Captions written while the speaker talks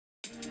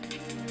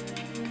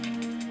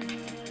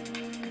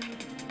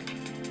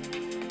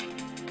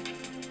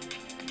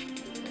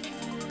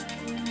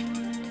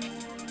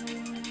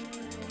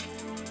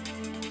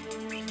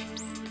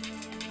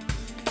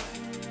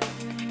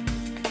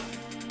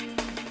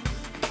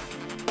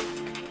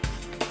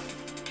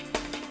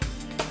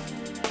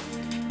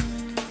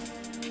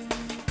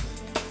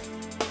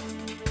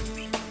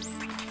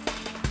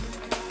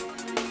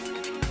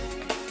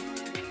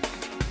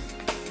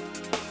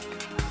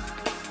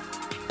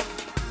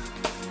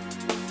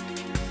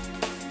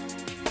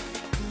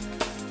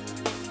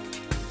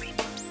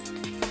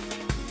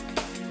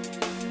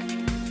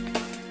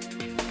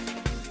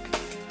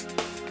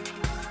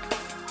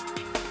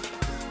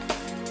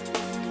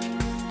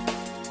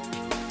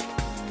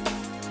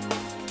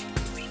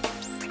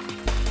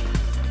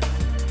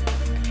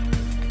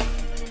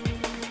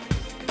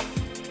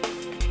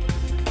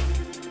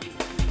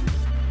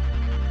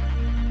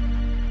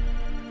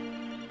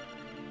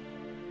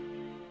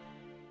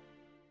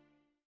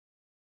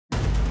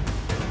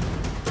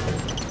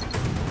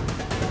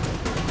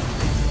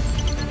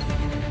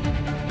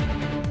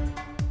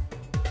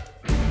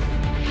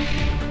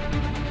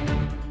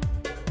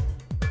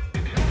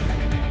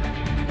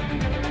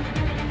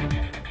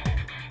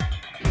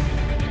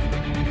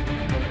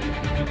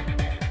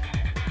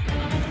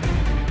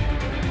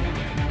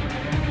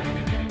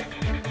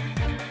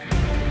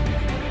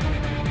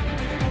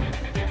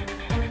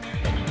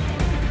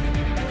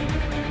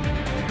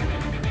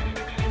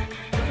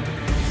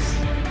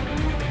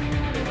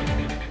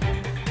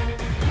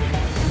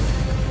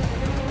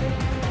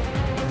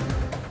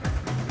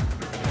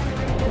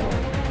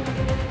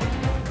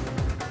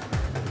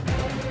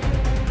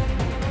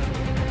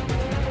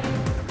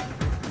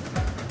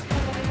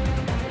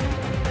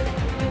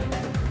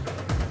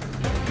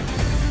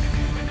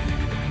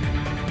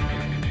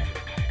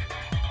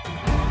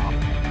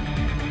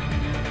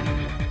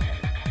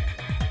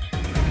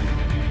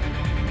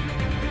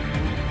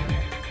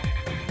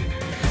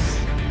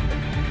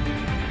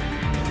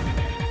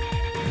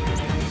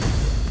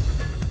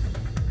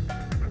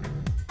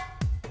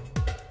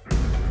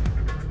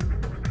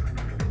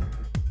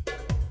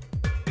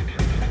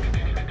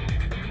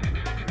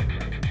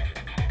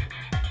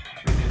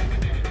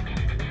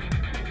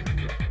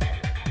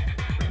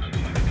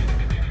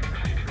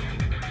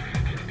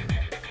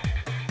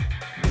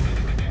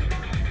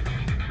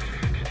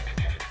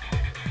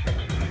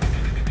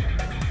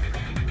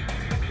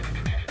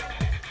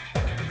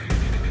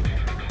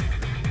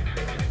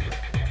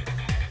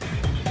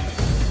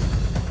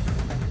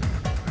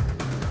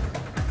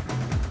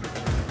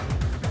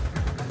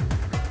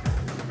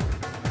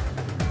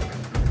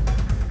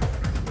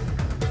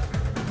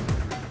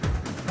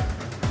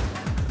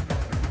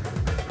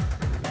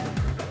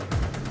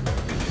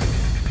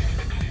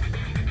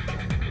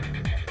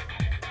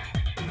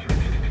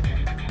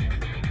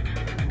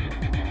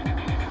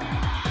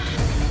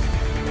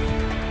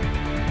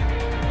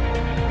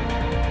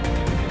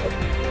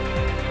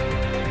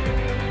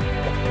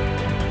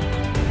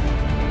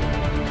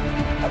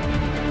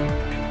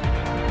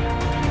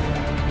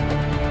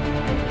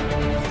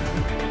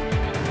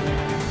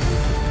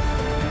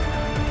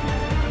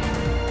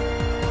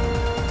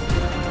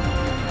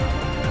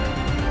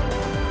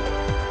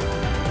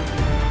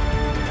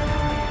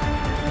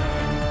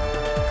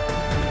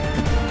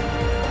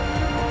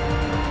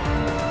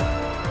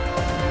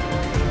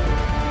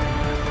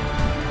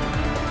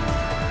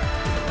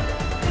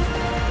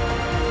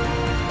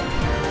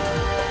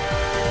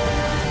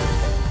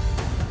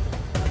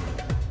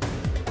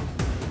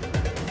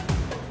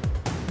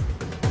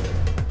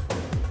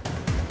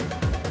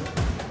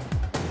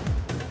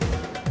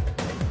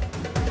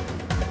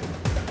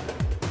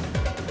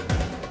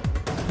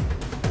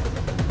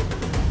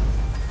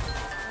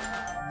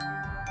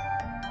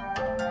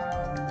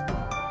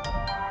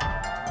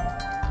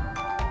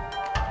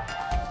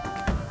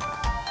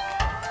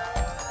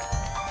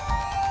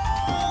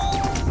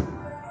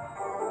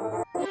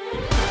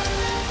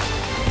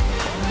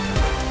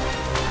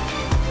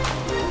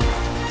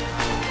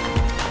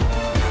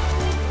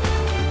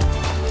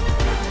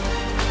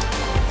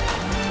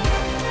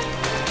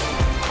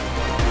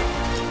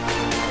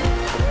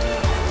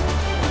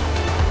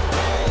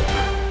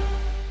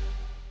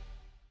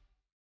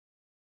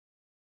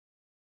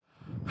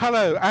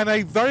Hello and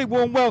a very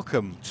warm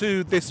welcome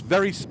to this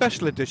very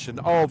special edition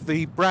of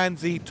the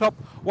BrandZ Top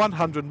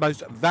 100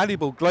 Most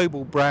Valuable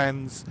Global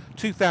Brands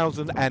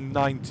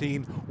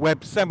 2019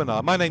 web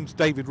seminar. My name's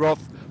David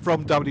Roth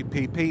from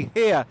WPP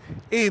here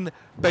in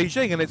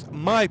Beijing, and it's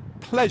my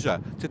pleasure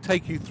to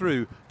take you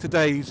through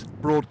today's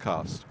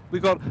broadcast.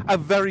 We've got a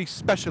very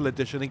special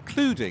edition,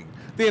 including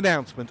the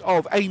announcement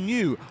of a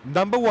new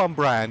 #1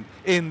 brand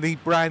in the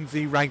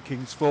BrandZ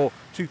rankings for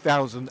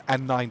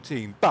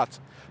 2019. But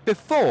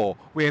before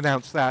we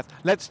announce that,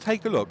 let's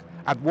take a look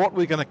at what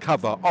we're going to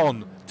cover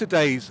on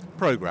today's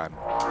program.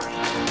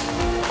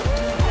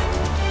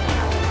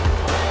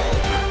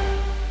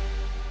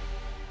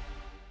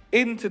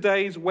 In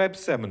today's web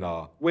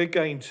seminar, we're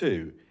going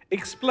to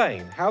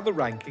explain how the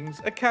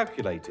rankings are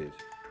calculated,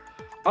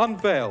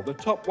 unveil the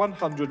top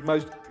 100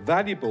 most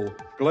valuable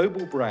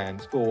global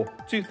brands for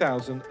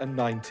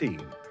 2019,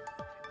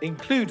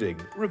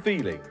 including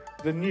revealing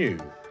the new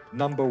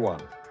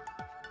 #1.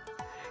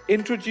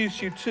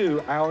 Introduce you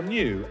to our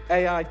new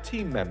AI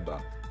team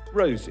member,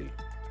 RoZie.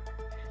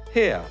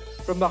 Hear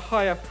from the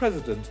Hire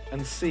President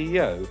and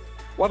CEO,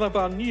 one of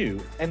our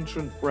new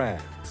entrant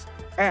brands,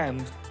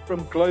 and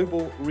from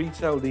global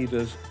retail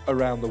leaders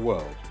around the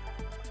world.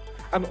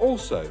 And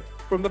also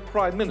from the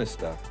Prime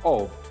Minister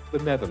of the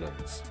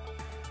Netherlands.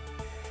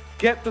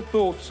 Get the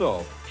thoughts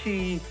of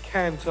key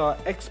Kantar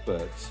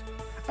experts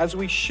as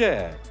we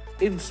share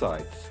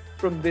insights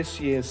from this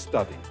year's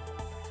study.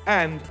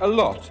 And a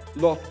lot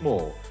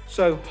more.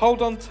 So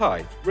hold on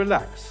tight,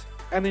 relax,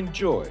 and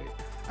enjoy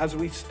as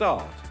we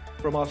start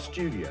from our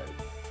studio,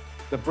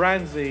 the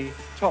BrandZ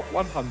Top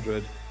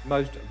 100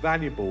 Most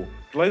Valuable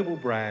Global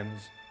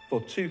Brands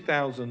for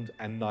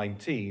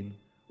 2019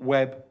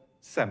 web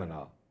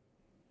seminar.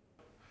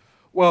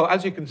 Well,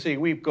 as you can see,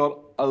 we've got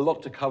a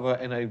lot to cover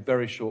in a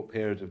very short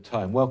period of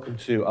time. Welcome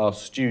to our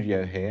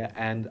studio here,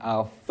 and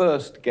our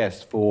first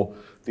guest for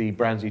the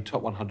BrandZ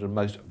Top 100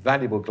 Most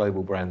Valuable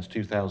Global Brands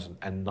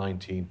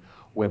 2019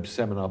 web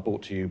seminar,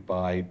 brought to you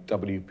by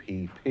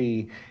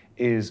WPP,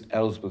 is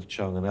Elspeth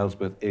Chung, and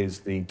Elspeth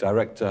is the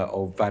Director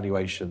of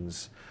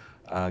Valuations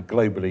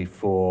globally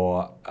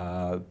for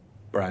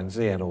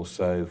BrandZ and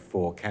also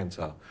for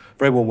Kantar.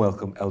 Very warm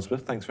welcome,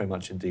 Elspeth. Thanks very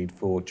much indeed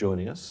for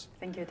joining us.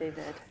 Thank you,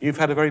 David. You've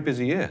had a very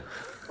busy year.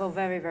 Well,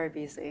 very, very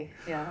busy,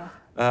 yeah.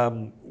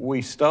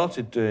 You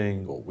started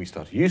doing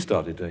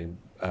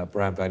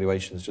brand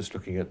valuations, just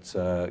looking at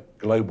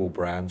global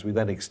brands. We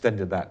then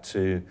extended that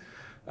to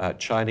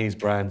Chinese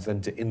brands,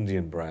 then to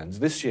Indian brands.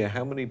 This year,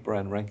 how many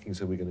brand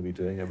rankings are we going to be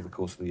doing over the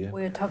course of the year?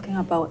 We're talking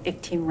about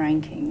 18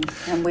 rankings,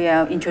 and we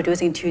are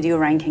introducing 2 new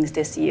rankings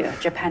this year,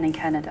 Japan and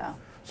Canada.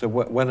 So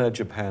when are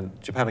Japan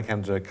and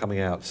Canada coming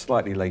out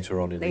slightly later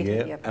on in the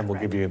year, yep, and we'll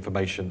give you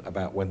information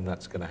about when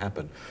that's going to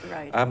happen.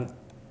 Right.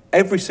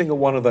 Every single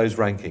one of those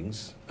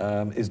rankings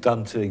is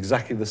done to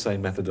exactly the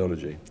same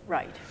methodology.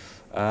 Right.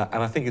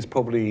 And I think it's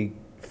probably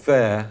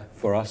fair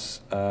for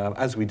us,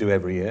 as we do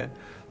every year,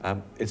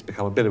 it's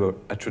become a bit of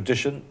a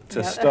tradition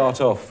to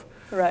start off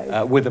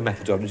with a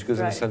methodology,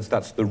 because in a sense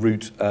that's the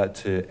route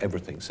to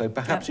everything. So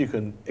perhaps you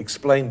can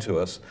explain to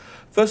us,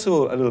 first of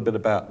all, a little bit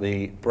about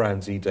the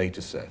BrandZ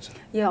data set.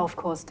 Yeah, of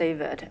course,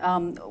 David.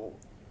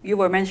 You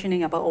were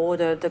mentioning about all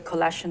the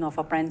collection of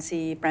our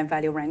BrandZ brand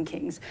value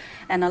rankings.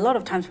 And a lot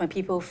of times when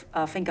people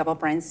think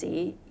about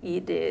BrandZ,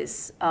 it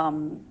is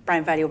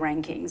brand value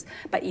rankings.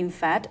 But in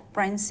fact,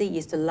 BrandZ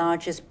is the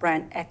largest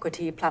brand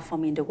equity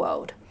platform in the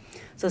world.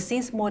 So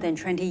since more than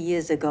 20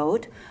 years ago,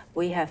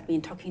 we have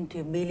been talking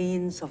to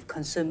millions of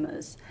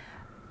consumers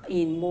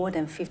in more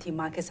than 50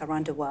 markets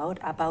around the world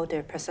about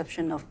their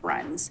perception of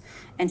brands.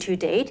 And to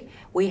date,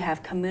 we have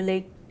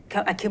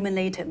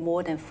accumulated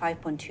more than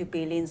 5.2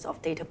 billion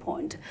of data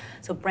points.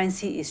 So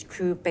BrandZ is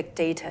true big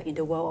data in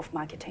the world of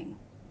marketing.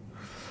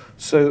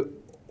 So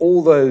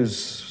all those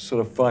sort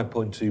of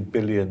 5.2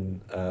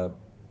 billion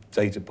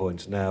data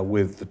points now,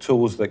 with the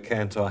tools that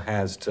Kantar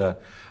has to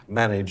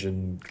manage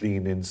and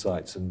glean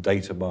insights and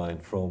data mine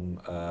from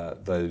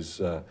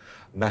those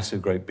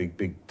massive, great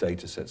big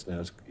data sets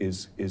now,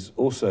 is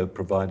also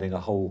providing a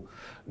whole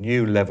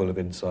new level of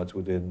insights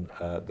within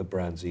the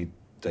BrandZ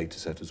data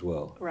set as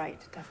well.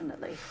 Right,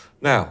 definitely.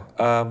 Now,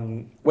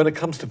 when it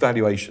comes to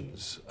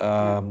valuations,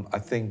 I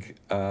think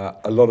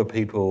a lot of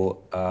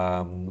people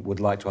would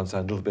like to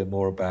understand a little bit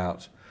more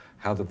about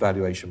how the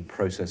valuation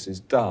process is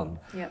done.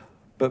 Yeah.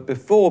 But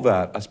before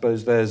that, I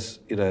suppose there's,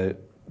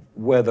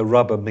 where the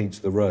rubber meets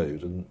the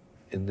road, and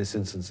in this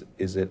instance,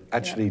 is it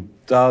actually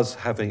does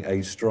having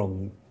a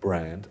strong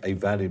brand, a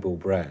valuable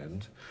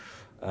brand,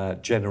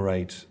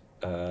 generate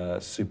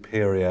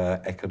superior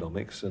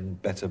economics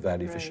and better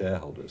value for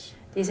shareholders?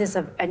 This is,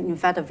 in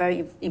fact, a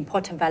very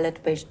important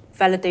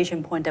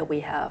validation point that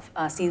we have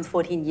since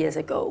 14 years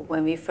ago,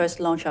 when we first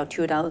launched our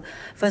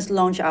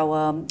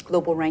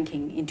global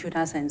ranking in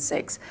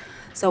 2006.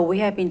 So we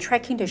have been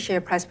tracking the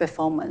share price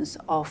performance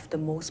of the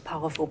most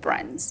powerful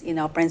brands in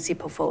our BrandZ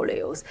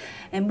portfolios.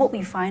 And what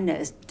we find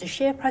is the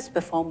share price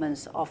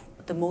performance of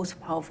the most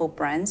powerful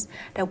brands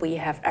that we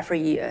have every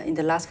year in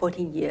the last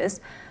 14 years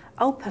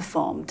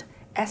outperformed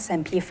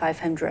S&P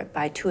 500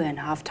 by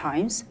 2.5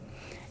 times.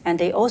 And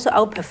they also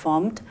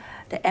outperformed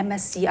the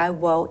MSCI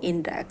World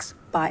Index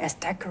by a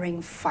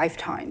staggering 5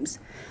 times.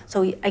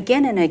 So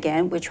again and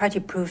again, we try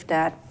to prove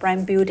that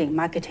brand building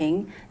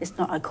marketing is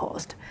not a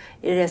cost.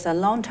 It is a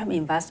long-term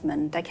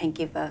investment that can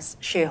give us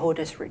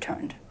shareholders'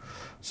 return.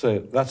 So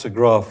that's a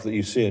graph that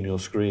you see on your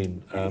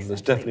screen. Exactly.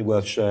 That's definitely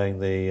worth showing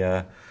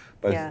the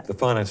both the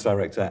finance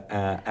director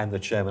and the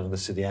chairman and the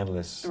city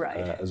analysts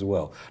as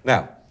well.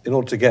 Now, in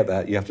order to get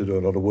that, you have to do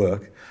a lot of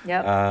work.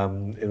 Yep.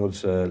 In order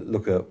to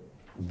look at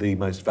the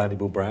most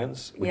valuable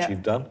brands, which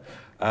you've done.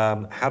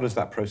 How does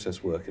that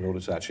process work in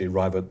order to actually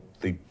arrive at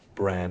the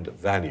brand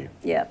value?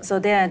 Yeah, so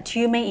there are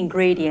 2 main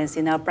ingredients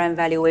in our brand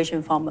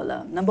valuation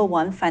formula. Number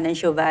 1,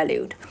 financial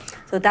value.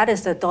 So that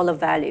is the dollar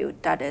value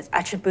that is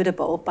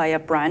attributable by a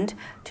brand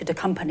to the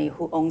company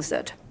who owns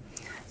it.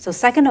 So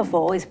second of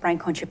all is brand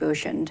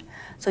contribution.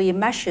 So it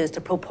measures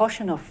the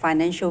proportion of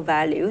financial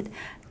value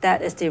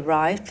that is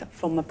derived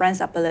from a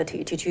brand's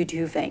ability to do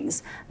 2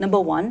 things. Number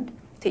 1,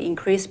 to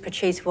increase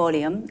purchase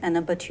volume, and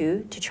number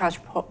 2, to charge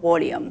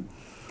volume.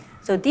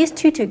 So these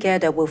 2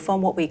 together will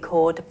form what we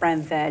call the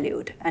brand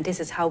value, and this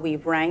is how we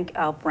rank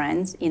our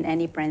brands in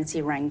any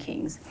BrandZ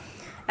rankings.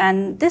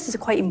 And this is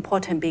quite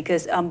important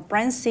because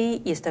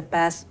BrandZ is the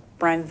best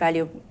brand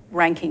value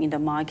ranking in the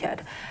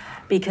market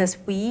because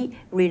we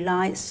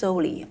rely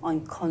solely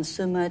on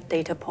consumer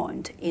data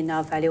point in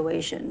our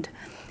valuation.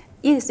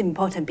 It is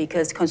important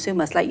because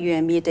consumers like you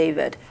and me,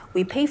 David,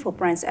 we pay for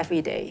brands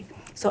every day.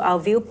 So our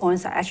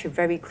viewpoints are actually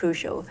very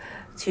crucial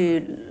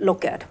to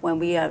look at when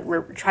we are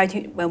trying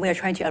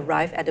to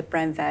arrive at the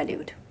brand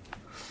value.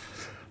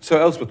 So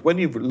Elspeth, when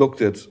you've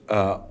looked at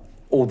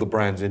all the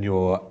brands in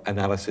your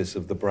analysis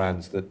of the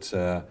brands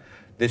that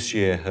this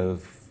year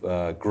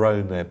have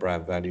grown their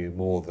brand value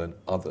more than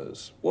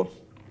others, what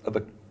are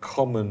the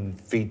common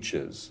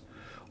features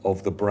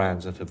of the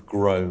brands that have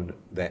grown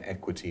their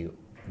equity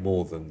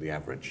more than the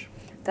average?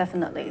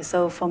 Definitely.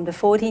 So from the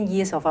 14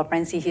 years of our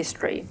BrandZ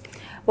history,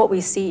 what we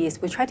see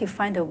is we try to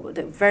find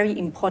the very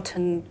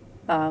important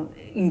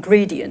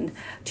ingredient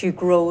to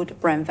grow the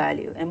brand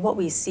value. And what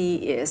we see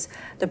is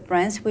the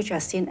brands which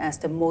are seen as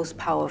the most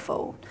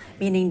powerful,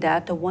 meaning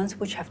that the ones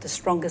which have the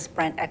strongest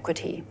brand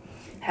equity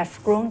have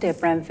grown their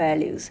brand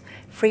values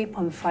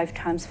 3.5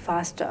 times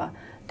faster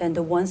than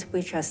the ones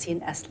which are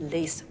seen as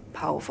least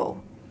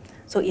powerful.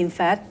 So in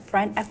fact,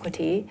 brand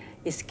equity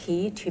is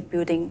key to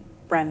building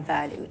brand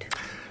value.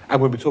 And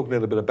we'll be talking a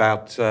little bit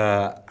about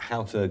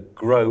how to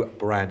grow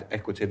brand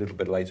equity a little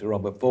bit later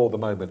on. But for the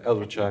moment,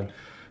 Elspeth Chung,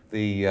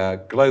 the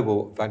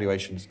Global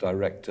Valuations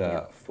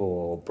Director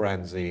for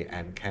BrandZ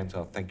and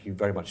Kantar, thank you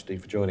very much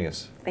indeed for joining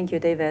us. Thank you,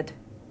 David.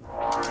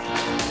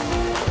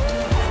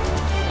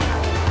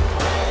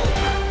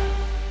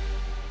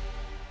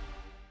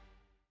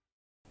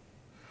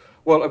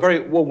 Well, a very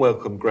warm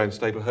welcome, Graham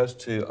Staplehurst,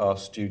 to our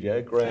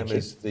studio. Graham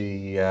is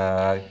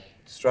the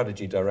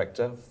Strategy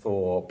Director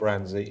for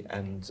BrandZ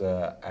and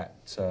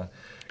at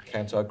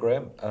Kantar.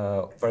 Graham,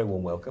 very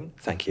warm welcome.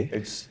 Thank you.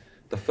 It's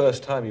the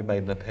first time you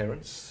made an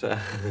appearance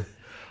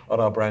on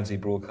our BrandZ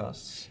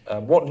broadcasts.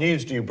 What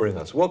news do you bring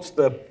us? What's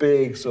the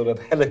big sort of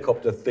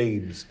helicopter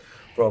themes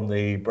from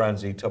the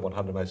BrandZ Top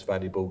 100 Most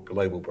Valuable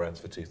Global Brands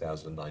for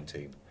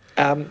 2019?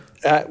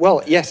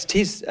 Well, yes, it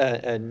is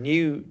a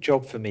new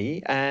job for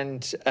me,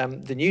 and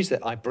the news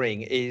that I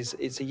bring is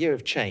it's a year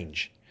of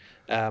change.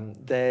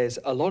 There's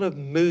a lot of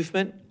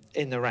movement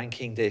in the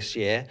ranking this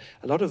year,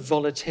 a lot of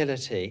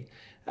volatility,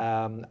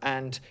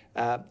 and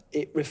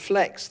it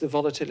reflects the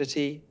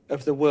volatility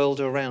of the world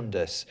around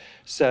us.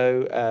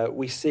 So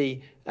we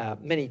see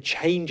many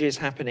changes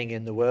happening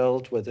in the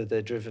world, whether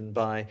they're driven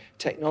by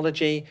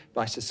technology,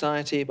 by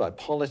society, by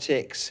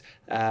politics,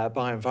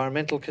 by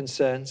environmental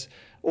concerns.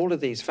 All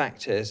of these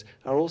factors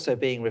are also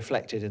being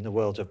reflected in the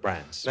world of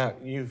brands. Now,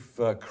 you've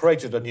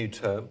created a new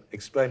term.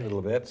 Explain a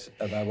little bit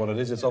about what it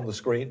is. It's on the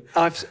screen.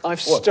 I've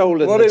stolen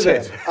the term. What is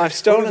it? I've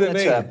stolen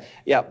the term.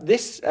 Yeah,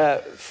 this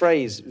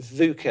phrase,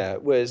 VUCA,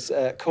 was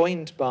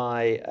coined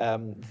by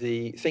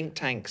the think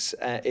tanks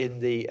in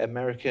the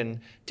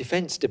American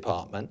Defense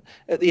Department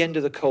at the end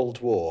of the Cold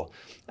War.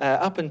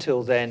 Up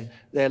until then,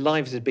 their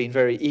lives had been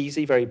very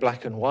easy, very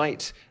black and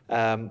white.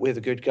 We're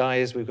the good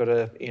guys. We've got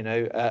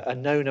a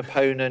known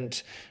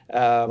opponent.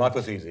 Life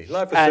was easy.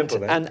 Life was simple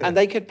then. And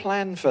they could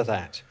plan for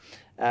that.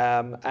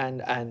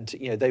 And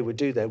they would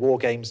do their war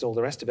games and all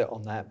the rest of it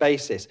on that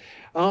basis.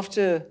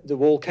 After the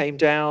wall came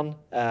down,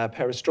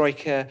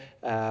 perestroika,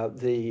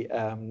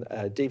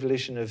 the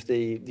devolution of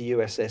the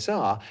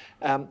USSR,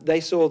 they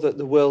saw that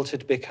the world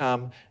had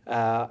become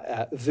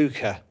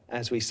VUCA,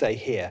 as we say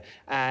here.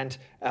 And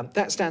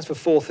that stands for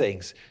 4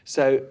 things.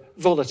 So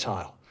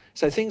volatile.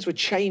 So things were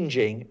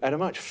changing at a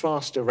much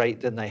faster rate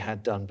than they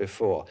had done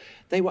before.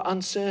 They were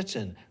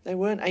uncertain. They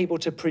weren't able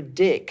to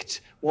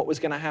predict what was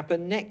going to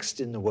happen next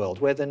in the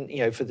world, whether,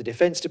 for the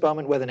Defense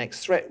Department, where the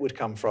next threat would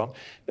come from.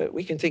 But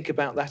we can think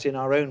about that in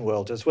our own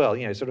world as well.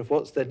 Sort of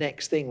what's the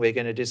next thing we're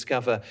going to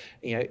discover,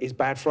 is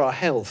bad for our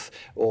health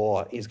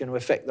or is going to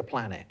affect the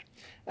planet.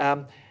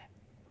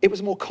 it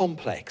was more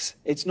complex.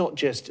 It's not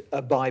just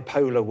a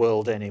bipolar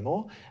world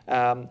anymore,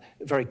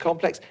 very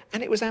complex,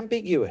 and it was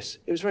ambiguous.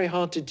 It was very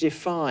hard to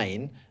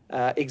define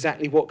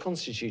exactly what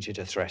constituted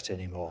a threat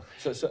anymore.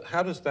 So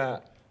how does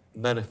that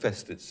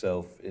manifest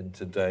itself in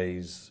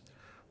today's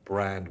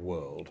brand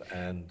world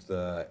and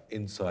the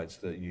insights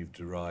that you've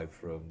derived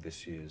from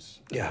this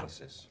year's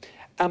analysis?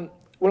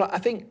 Well, I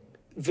think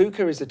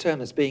VUCA is a term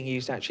that's being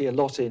used actually a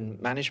lot in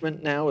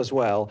management now as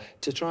well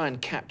to try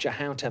and capture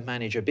how to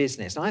manage a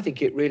business. And I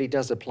think it really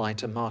does apply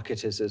to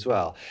marketers as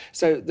well.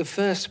 So the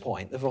first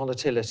point, the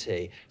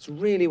volatility, is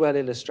really well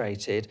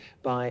illustrated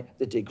by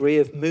the degree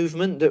of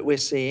movement that we're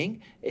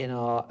seeing in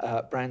our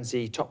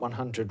BrandZ Top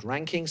 100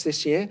 rankings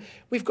this year.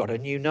 We've got a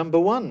new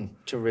 #1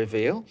 to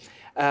reveal.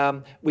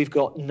 We've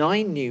got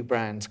 9 new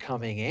brands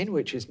coming in,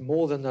 which is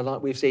more than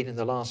we've seen in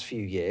the last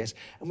few years.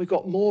 And we've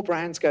got more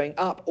brands going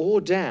up or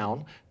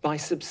down by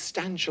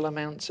substantial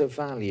amounts of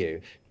value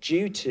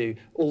due to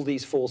all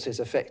these forces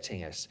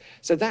affecting us.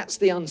 So that's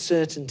the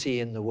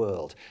uncertainty in the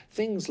world.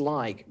 Things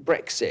like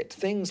Brexit,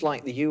 things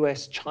like the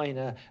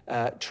US-China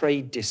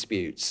trade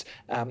disputes,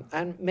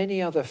 and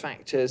many other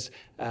factors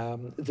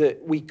that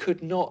we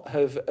could not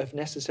have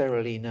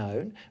necessarily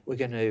known were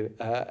going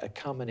to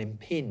come and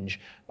impinge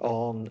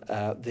on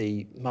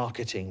the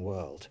marketing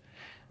world.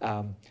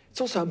 It's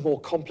also a more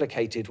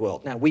complicated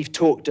world. Now, we've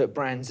talked at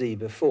BrandZ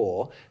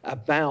before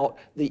about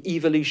the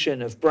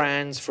evolution of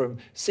brands from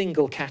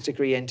single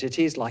category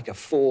entities like a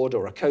Ford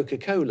or a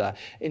Coca-Cola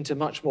into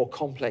much more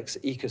complex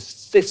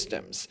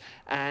ecosystems.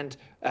 And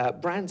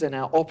brands are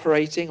now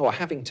operating or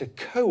having to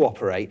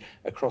cooperate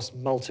across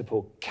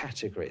multiple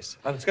categories.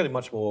 And it's getting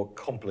much more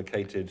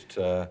complicated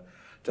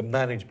to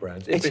manage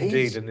brands, if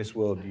indeed in this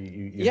world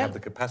you have the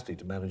capacity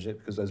to manage it,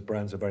 because those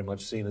brands are very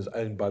much seen as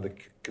owned by the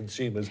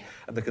consumers,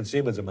 and the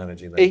consumers are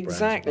managing those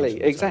brands.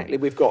 Exactly.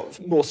 We've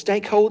got more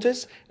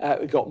stakeholders,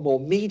 we've got more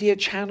media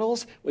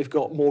channels, we've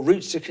got more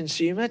routes to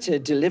consumer to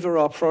deliver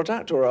our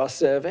product or our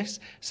service.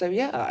 So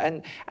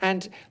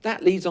and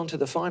that leads on to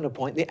the final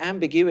point, the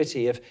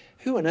ambiguity of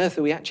who on earth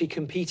are we actually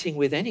competing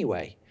with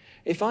anyway?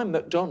 If I'm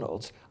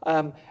McDonald's,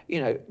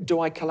 do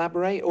I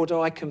collaborate or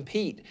do I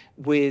compete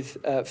with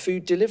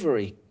food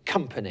delivery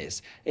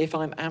companies? If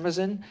I'm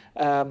Amazon,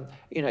 am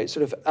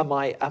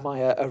I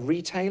a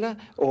retailer,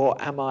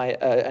 or am I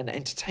an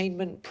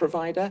entertainment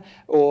provider,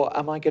 or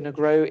am I going to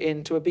grow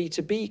into a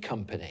B2B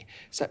company?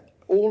 So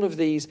all of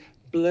these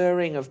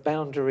blurring of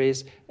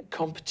boundaries,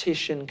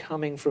 competition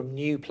coming from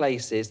new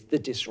places, the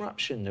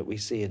disruption that we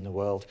see in the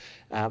world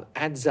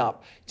adds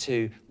up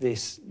to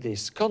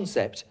this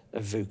concept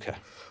of VUCA.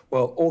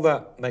 Well, all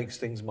that makes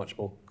things much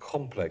more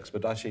complex,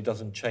 but actually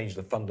doesn't change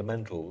the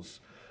fundamentals,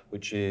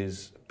 which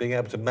is being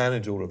able to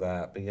manage all of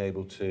that, being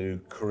able to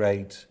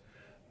create,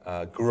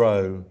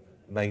 grow,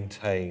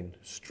 maintain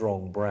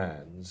strong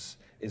brands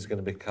is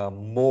going to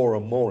become more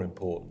and more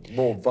important,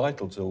 more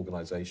vital to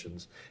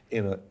organisations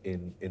in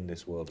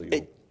this world that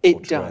you're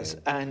It does.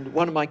 And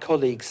one of my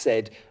colleagues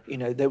said,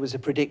 there was a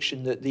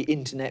prediction that the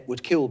internet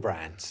would kill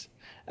brands.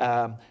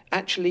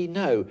 Actually,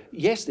 no.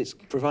 Yes, it's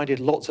provided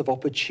lots of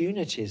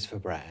opportunities for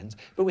brands,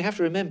 but we have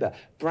to remember,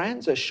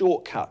 brands are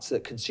shortcuts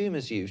that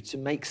consumers use to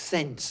make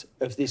sense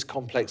of this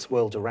complex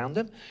world around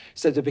them.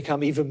 So they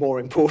become even more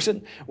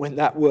important when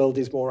that world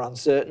is more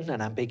uncertain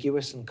and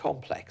ambiguous and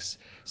complex.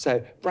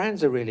 So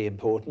brands are really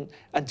important,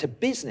 and to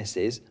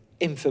businesses,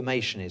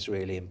 information is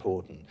really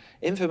important.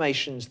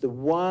 Information's the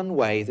one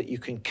way that you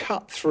can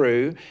cut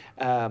through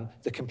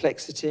the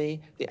complexity,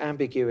 the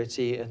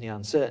ambiguity, and the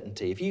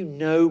uncertainty. If you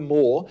know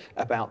more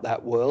about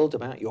that world,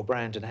 about your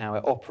brand and how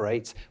it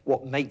operates,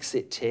 what makes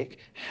it tick,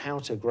 how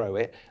to grow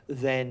it,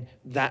 then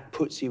that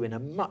puts you in a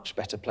much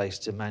better place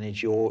to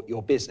manage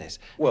your business.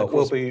 Well,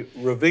 we'll be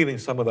revealing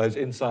some of those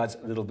insights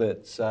a little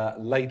bit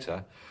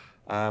later.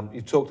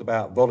 You talked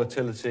about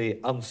volatility,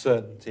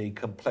 uncertainty,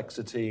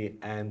 complexity,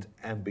 and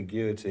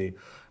ambiguity,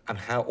 and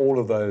how all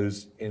of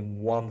those in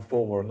one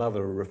form or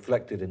another are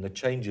reflected in the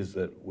changes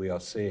that we are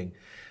seeing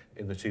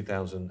in the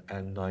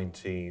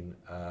 2019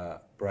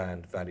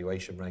 brand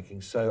valuation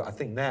rankings. So I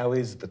think now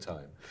is the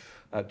time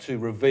to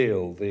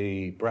reveal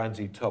the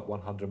BrandZ Top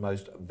 100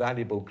 most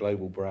valuable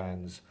global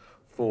brands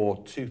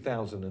for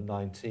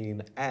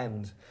 2019.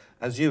 And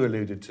as you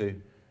alluded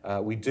to,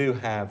 we do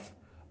have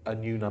a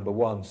new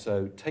 #1,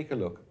 so take a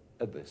look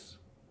at this.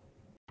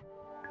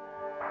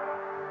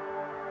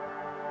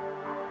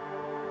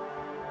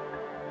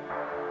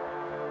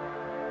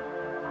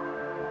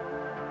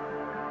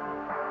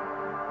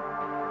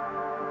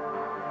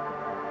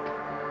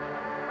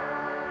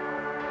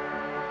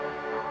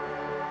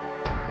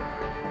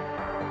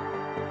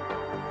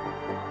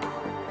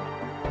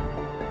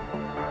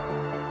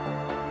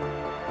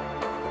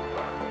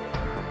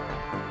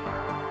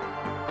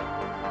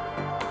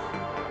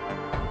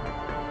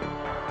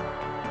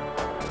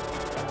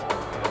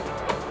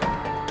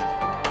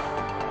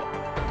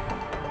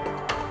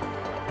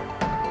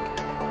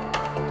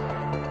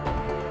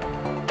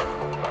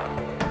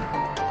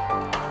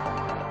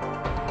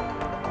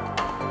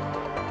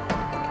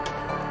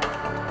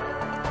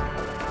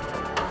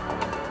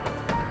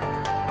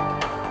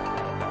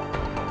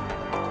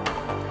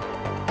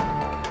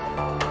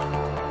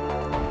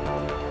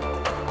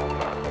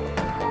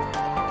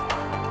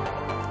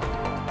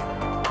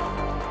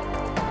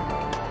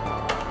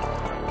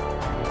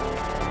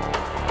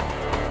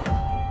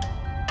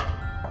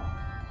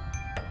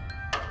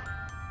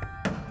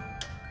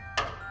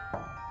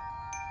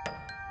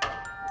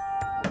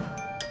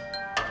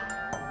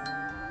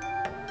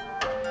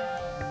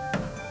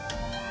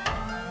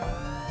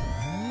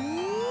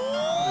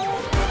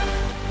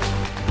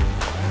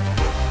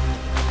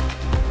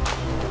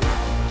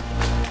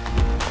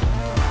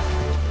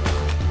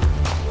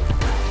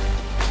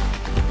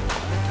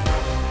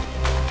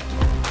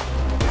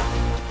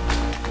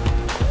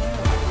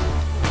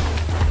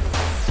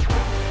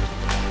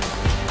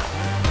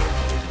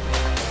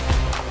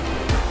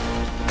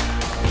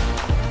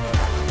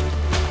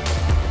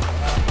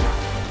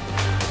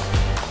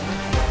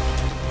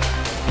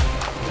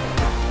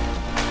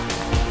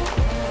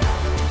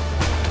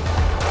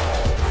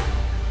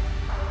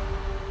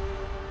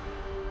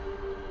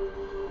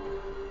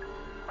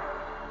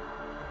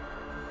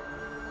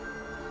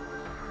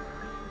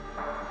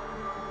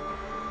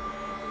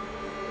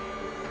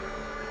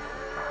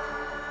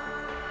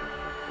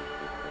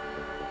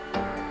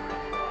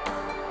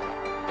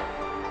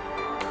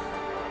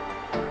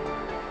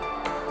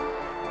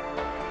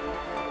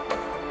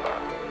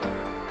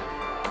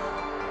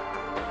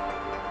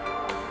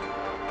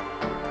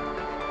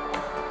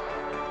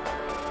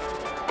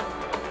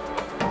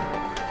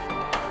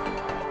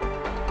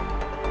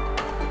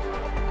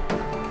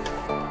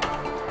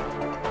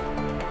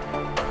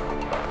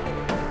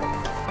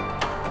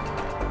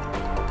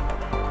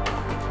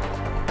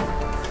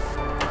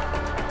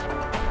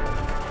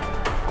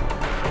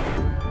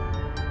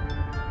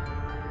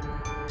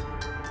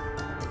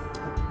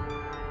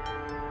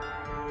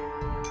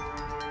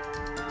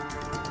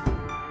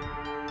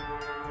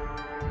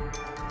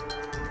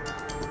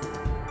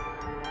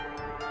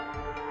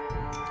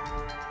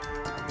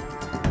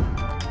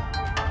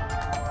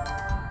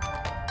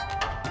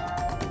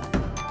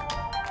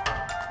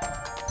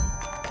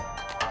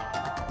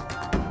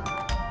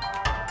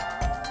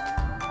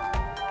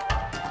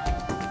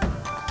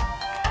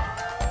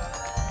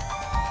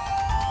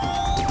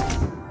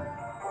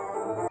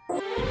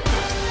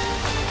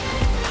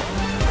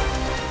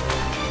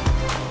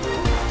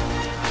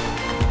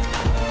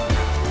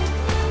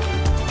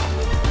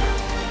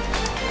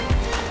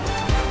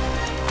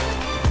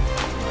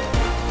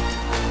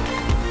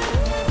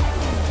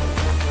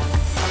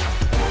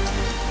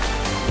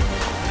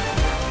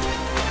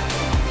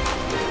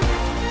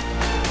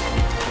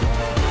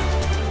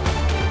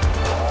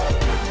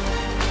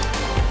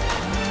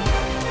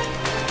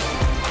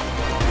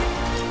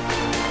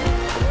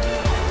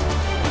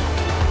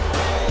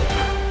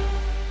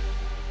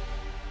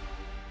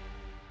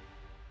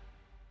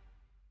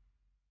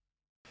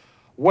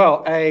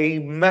 Well, a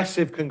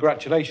massive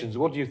congratulations.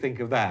 What do you think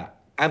of that?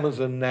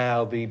 Amazon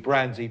now the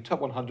BrandZ Top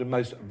 100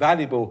 most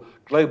valuable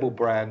global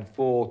brand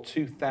for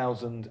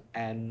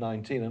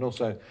 2019. And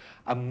also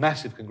a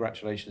massive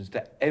congratulations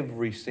to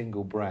every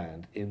single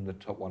brand in the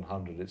Top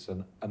 100. It's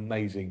an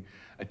amazing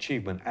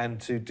achievement. And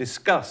to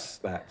discuss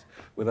that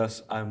with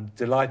us, I'm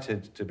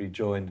delighted to be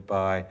joined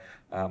by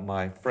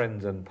my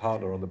friend and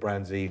partner on the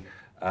BrandZ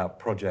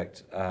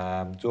project,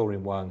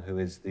 Doreen Wang, who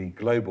is the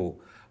global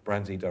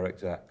BrandZ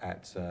Director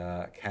at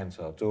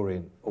Kantar.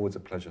 Doreen, always a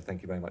pleasure.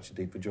 Thank you very much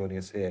indeed for joining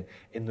us here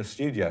in the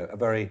studio. A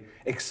very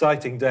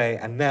exciting day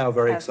and now a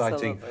very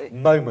exciting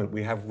moment.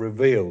 We have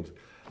revealed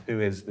who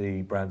is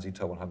the BrandZ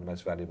Top 100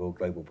 most valuable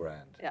global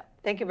brand. Yeah,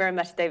 thank you very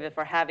much, David,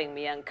 for having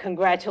me, and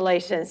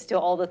congratulations to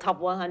all the top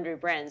 100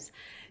 brands.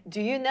 Do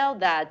you know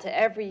that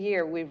every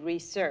year we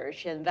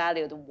research and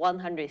valued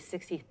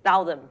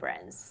 160,000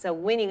 brands? So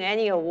winning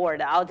any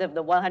award out of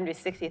the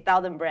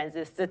 160,000 brands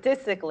is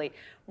statistically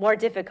more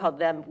difficult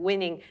than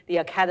winning the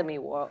Academy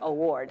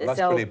Award. Well,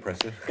 that's pretty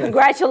impressive.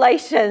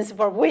 Congratulations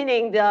for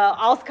winning the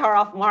Oscar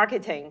of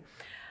Marketing.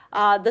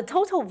 The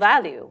total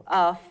value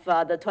of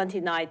the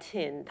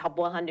 2019 Top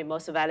 100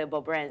 Most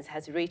Valuable Brands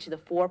has reached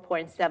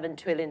 $4.7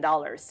 trillion.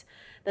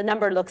 The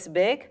number looks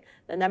big.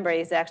 The number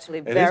is actually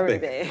very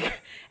big.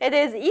 It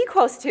is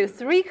equals to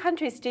 3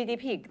 countries'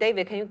 GDP.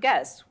 David, can you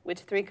guess which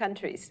 3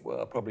 countries?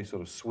 Well, probably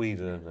sort of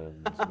Sweden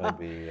and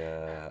maybe,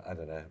 I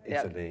don't know,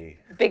 Italy.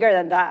 Yeah. Bigger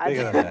than that.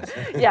 Bigger than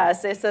that.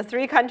 Yes, it's the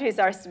 3 countries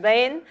are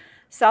Spain,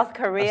 South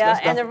Korea,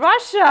 and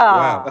Russia.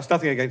 Wow, that's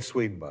nothing against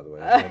Sweden, by the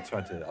way. I'm not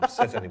trying to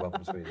upset anyone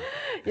from Sweden.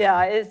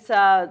 Yeah, it's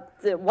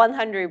the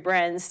 100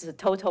 brands, the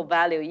total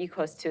value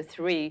equals to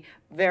 3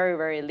 very,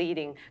 very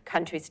leading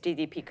countries'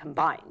 GDP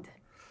combined.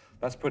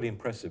 That's pretty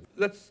impressive.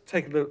 Let's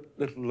take a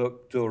little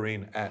look,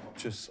 Doreen, at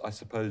just, I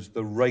suppose,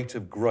 the rate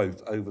of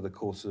growth over the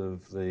course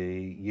of the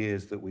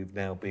years that we've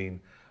now been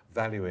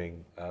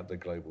valuing the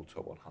global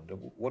Top 100.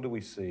 What do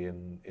we see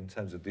in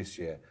terms of this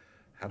year?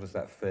 How does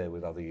that fare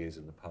with other years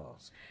in the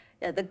past?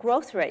 Yeah, the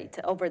growth rate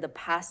over the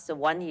past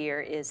 1 year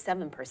is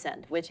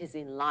 7%, which is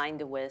in line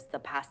with the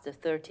past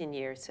 13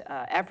 years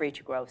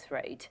average growth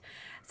rate.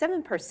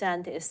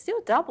 7% is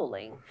still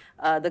doubling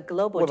the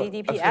global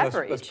GDP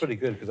average. That's pretty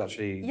good because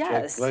actually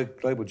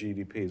global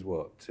GDP is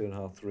what,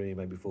 2.5%, 3%,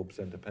 maybe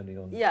 4% depending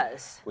on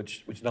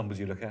which numbers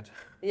you look at.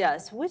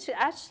 Yes, which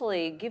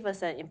actually give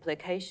us an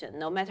implication.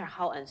 No matter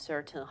how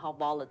uncertain, how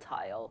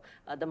volatile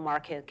the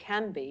market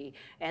can be,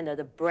 and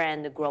the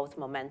brand growth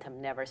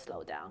momentum never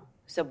slow down.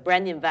 So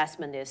brand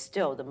investment is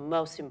still the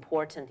most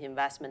important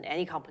investment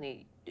any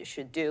company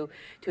should do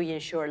to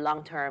ensure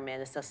long-term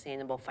and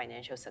sustainable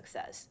financial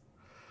success.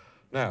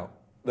 Now,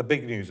 the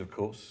big news, of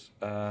course,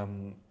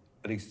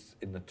 at least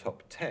in the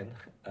top 10,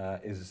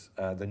 is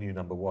the new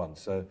 #1.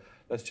 So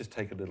let's just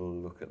take a little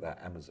look at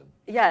that, Amazon.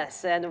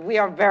 Yes, and we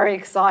are very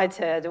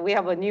excited. We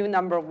have a new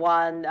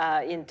 #1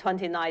 in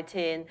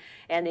 2019,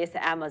 and it's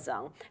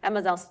Amazon.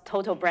 Amazon's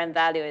total brand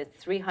value is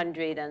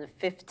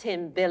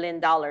 $315 billion,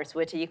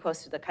 which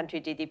equals to the country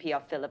GDP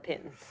of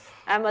Philippines.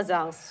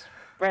 Amazon's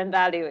brand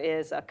value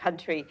is a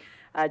country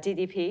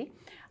GDP.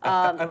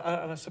 And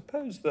I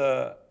suppose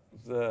the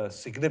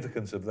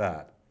significance of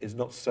that is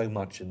not so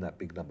much in that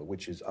big number,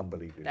 which is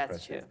unbelievably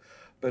impressive,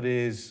 but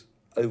is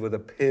over the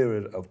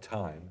period of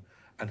time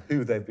and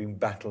who they've been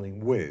battling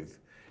with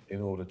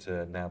in order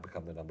to now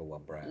become the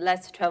 #1 brand.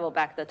 Let's travel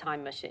back the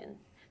time machine.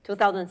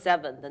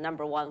 2007, the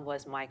 #1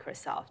 was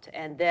Microsoft.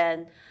 And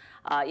then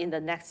in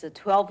the next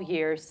 12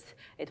 years,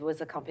 it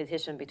was a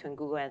competition between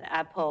Google and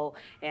Apple.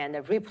 And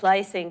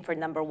replacing for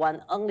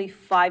 #1 only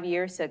 5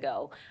 years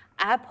ago,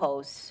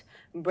 Apple's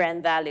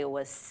brand value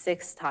was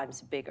 6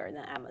 times bigger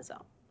than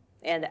Amazon.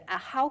 And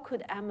how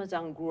could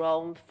Amazon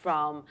grow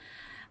from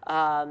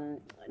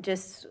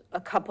just a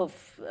couple of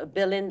 $1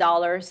 billion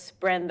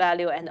brand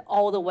value and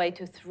all the way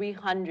to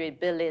 $300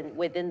 billion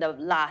within the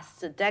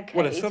last decade?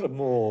 Well, it's sort of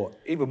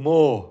even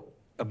more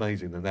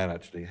amazing than that,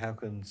 actually. How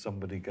can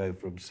somebody go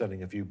from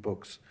selling a few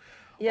books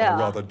on a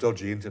rather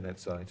dodgy internet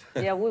site?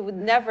 Yeah, we would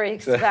never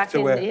expect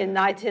in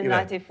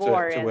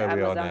 1994 and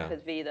Amazon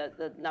could be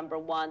the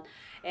 #1.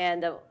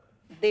 And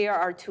there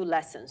are 2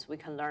 lessons we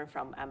can learn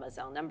from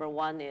Amazon.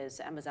 #1 is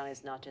Amazon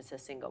is not just a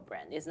single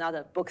brand. It's not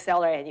a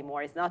bookseller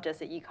anymore. It's not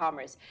just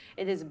e-commerce.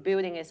 It is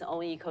building its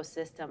own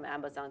ecosystem,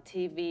 Amazon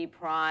TV,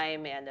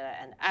 Prime, and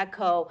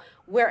Echo.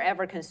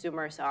 Wherever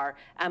consumers are,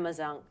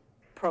 Amazon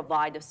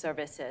provide the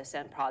services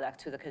and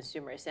products to the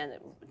consumers. And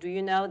do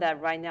you know that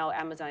right now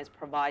Amazon is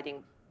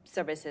providing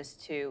services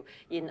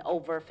in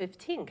over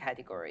 15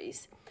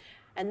 categories?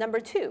 And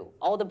 #2,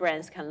 all the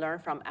brands can learn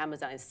from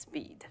Amazon is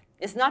speed.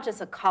 It's not just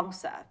a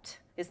concept.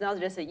 It's not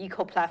just an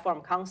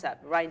eco-platform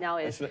concept. Right now,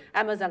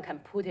 Amazon can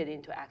put it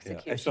into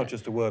execution. Yeah, it's not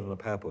just a word on a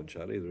PowerPoint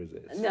chart either, is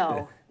it?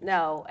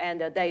 No,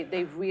 and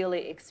they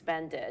really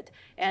expanded,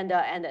 and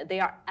they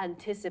are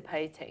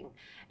anticipating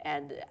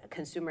and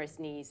consumers'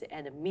 needs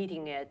and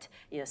meeting it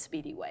in a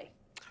speedy way.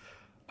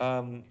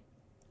 On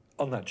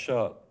that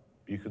chart,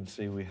 you can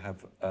see we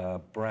have a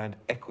brand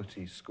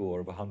equity score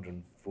of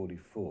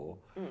 144.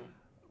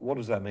 what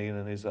does that mean,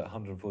 and is that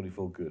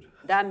 144 good?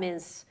 That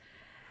means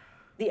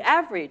the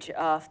average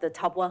of the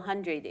top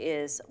 100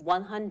 is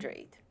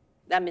 100.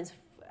 That means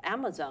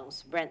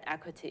Amazon's brand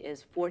equity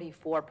is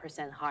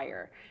 44%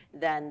 higher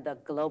than the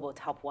global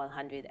top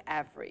 100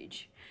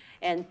 average.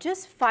 And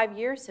just 5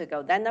 years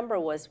ago, that number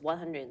was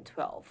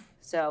 112.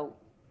 So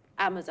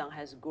Amazon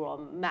has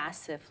grown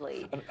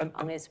massively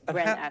on its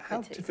brand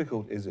equity. How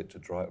difficult is it to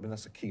drive? I mean,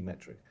 that's a key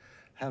metric.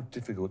 How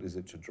difficult is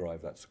it to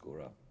drive that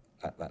score up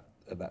at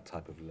that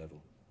type of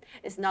level?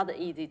 It's not an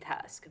easy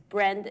task.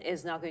 Brand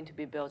is not going to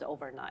be built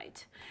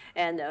overnight.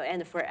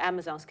 And for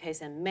Amazon's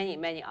case and many,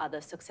 many other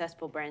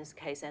successful brands'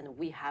 case, and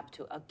we have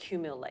to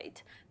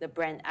accumulate the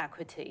brand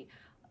equity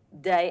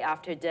day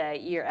after day,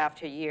 year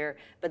after year.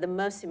 But the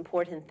most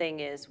important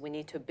thing is we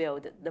need to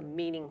build the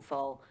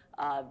meaningful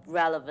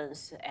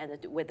relevance and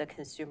with the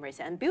consumers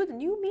and build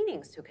new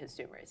meanings to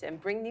consumers and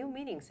bring new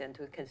meanings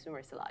into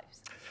consumers'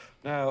 lives.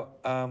 Now,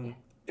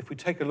 if we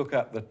take a look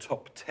at the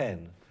top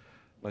 10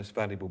 most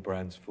valuable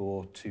brands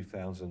for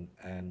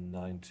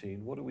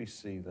 2019, what do we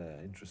see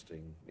there?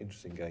 Interesting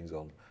goings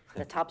on.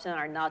 The top 10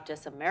 are not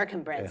just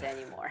American brands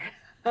anymore.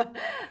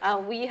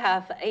 We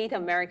have 8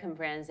 American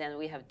brands and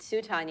we have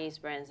 2 Chinese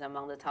brands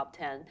among the top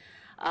 10.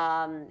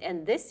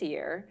 And this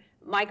year,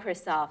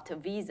 Microsoft,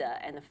 Visa,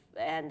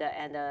 and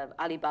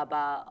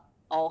Alibaba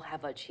all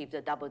have achieved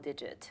a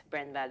double-digit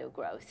brand value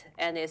growth.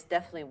 And it's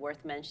definitely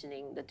worth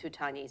mentioning the 2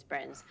 Chinese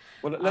brands.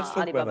 Well, let's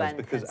talk about those,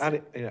 because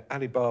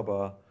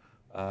Alibaba,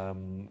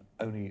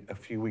 only a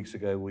few weeks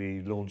ago,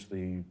 we launched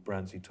the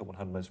BrandZ Top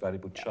 100 most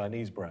valuable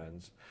Chinese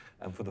brands.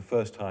 And for the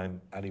first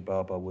time,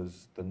 Alibaba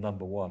was the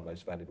 #1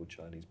 most valuable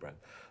Chinese brand.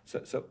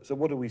 So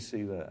what do we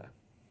see there?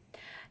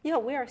 Yeah,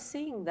 we are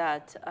seeing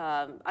that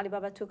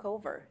Alibaba took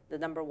over the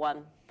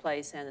 #1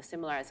 place, and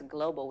similar as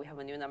global, we have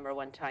a new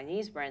 #1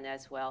 Chinese brand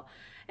as well.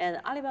 And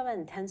Alibaba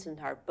and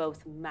Tencent are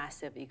both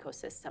massive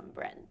ecosystem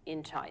brand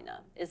in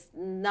China. It's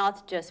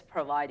not just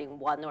providing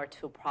 1 or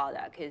 2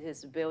 products. It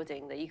is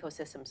building the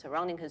ecosystem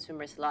surrounding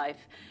consumers'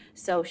 life,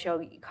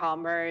 social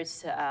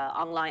commerce,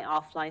 online,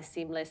 offline,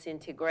 seamless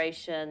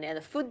integration,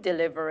 and food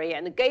delivery,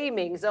 and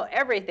gaming, so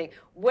everything,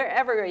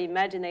 wherever your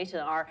imagination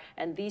are,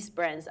 and these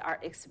brands are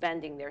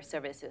expanding their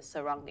services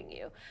surrounding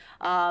you.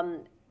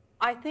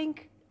 I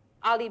think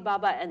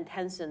Alibaba and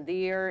Tencent,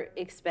 their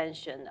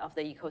expansion of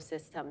the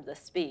ecosystem, the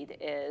speed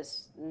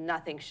is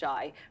nothing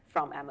shy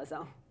from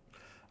Amazon.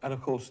 And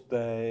of course,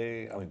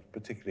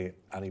 particularly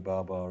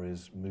Alibaba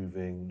is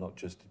moving not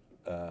just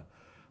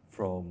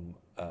from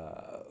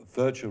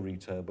virtual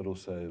retail, but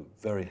also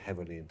very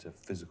heavily into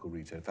physical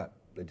retail. In fact,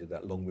 they did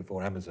that long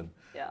before Amazon.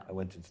 Yeah. I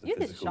went into the you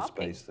physical did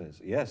shopping. space.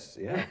 Yes,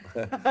 yeah.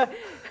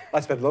 I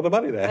spent a lot of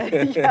money there.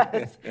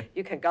 Yes,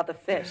 you can get the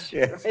fish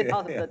Yes, right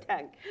out of the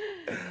tank.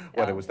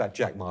 Well, it was that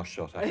Jack Ma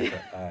shot. I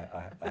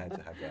had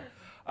to have that.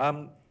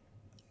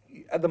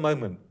 At the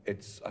moment,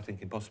 it's, I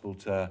think, impossible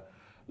to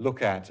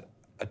look at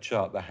a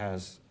chart that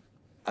has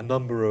a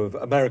number of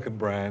American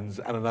brands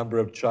and a number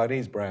of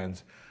Chinese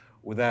brands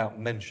without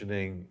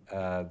mentioning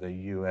the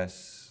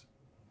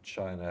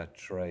US-China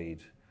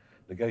trade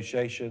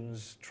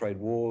negotiations, trade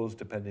wars,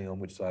 depending on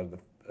which side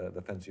of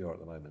the fence you're at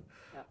the moment.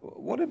 Yeah.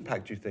 What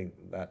impact do you think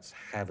that's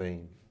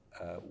having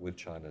with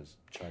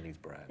Chinese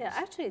brands? Yeah,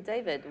 actually,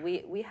 David,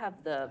 we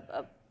have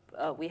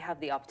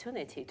the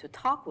opportunity to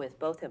talk with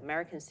both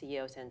American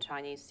CEOs and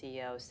Chinese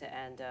CEOs,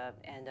 and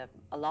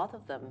a lot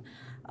of them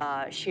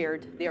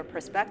shared their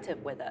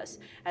perspective with us.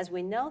 As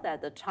we know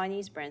that the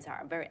Chinese brands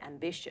are very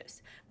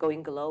ambitious,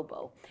 going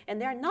global, and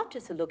they're not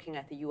just looking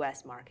at the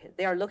US market,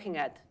 they are looking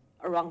at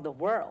around the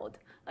world,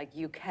 like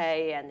UK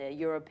and the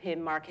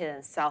European market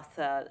and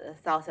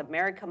South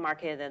America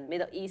market and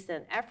Middle East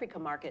and Africa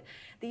market.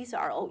 These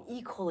are all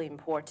equally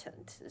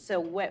important. So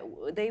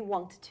they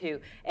want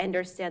to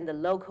understand the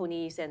local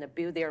needs and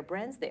build their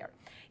brands there.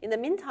 In the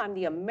meantime,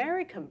 the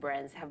American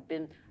brands have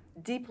been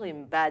deeply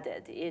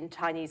embedded in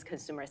Chinese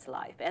consumers'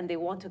 life, and they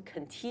want to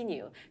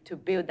continue to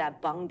build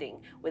that bonding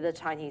with the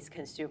Chinese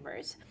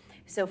consumers.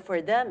 So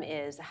for them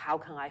is, how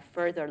can I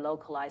further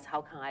localize?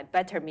 How can I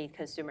better meet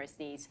consumers'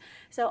 needs?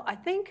 So I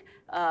think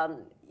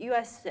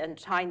US and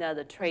China,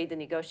 the trade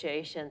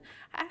negotiation,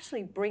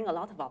 actually bring a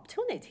lot of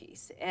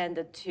opportunities,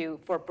 and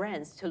for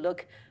brands to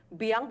look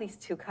beyond these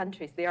 2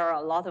 countries. There are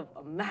a lot of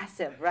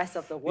massive rest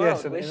of the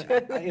world. Yes,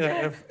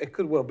 and it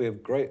could well be a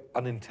great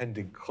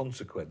unintended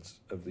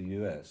consequence of the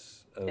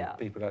US, of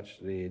people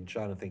actually in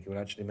China thinking,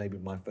 well, actually, maybe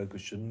my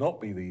focus should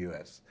not be the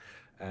US.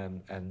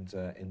 And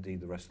indeed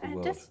the rest of the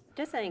world.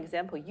 Just an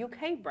example,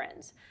 UK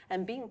brands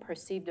and being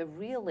perceived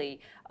really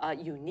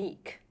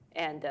unique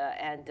and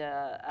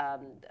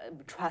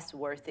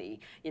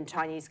trustworthy in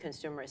Chinese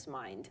consumers'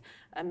 mind.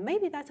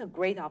 Maybe that's a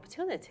great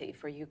opportunity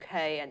for UK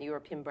and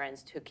European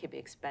brands to keep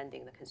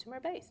expanding the consumer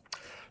base.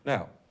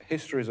 Now,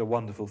 history is a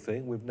wonderful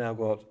thing. We've now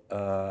got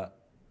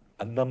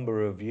a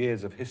number of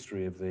years of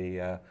history of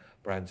the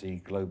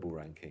BrandZ global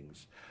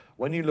rankings.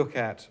 When you look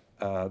at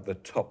the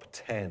top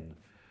 10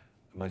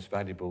 most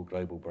valuable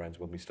global brands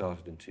when we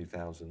started in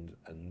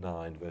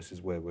 2009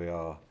 versus where we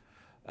are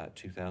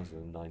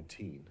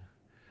 2019.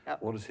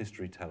 Yep. What does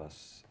history tell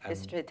us?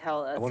 History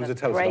tells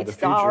us a great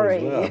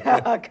story.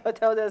 Yeah,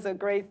 told us a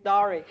great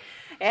story.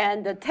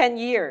 And the 10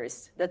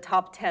 years, the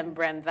top 10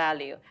 brand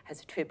value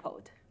has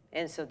tripled.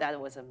 And so that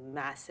was a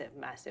massive,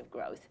 massive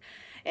growth.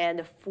 And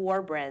the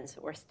 4 brands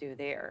were still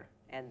there.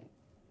 And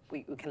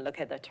we can look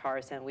at the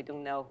charts, and we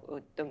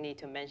don't need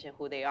to mention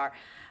who they are.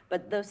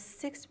 But those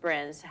 6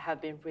 brands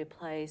have been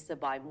replaced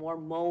by more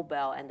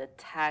mobile and the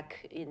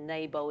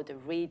tech-enabled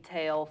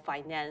retail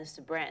finance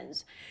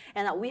brands.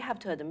 And we have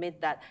to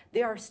admit that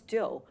they are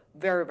still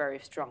very, very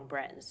strong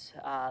brands,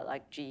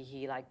 like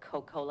GE, like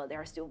Coca-Cola. They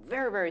are still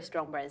very, very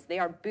strong brands. They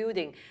are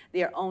building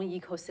their own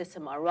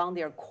ecosystem around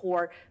their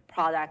core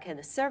product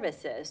and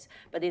services.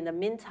 But in the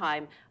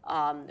meantime,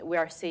 we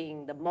are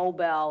seeing the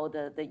mobile,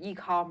 the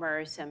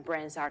e-commerce, and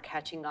brands are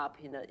catching up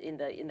in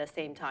the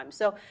same time.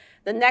 So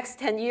the next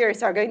 10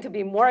 years are going to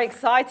be more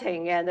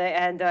exciting,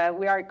 and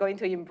we are going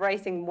to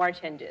embracing more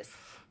changes.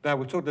 Now,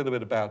 we talked a little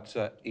bit about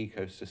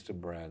ecosystem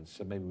brands,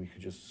 so maybe we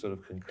could just sort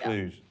of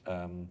conclude.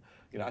 Yeah.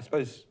 You know, I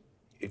suppose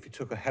if you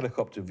took a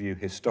helicopter view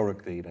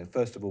historically, you know,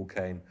 first of all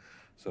came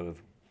sort of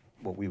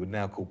what we would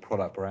now call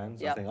product brands.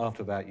 Yep. I think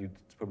after that, you'd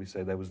probably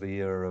say there was the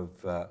era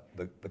of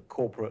the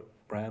corporate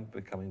brand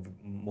becoming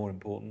more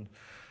important.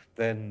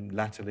 Then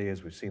latterly,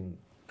 as we've seen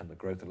in the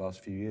growth the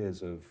last few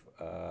years of,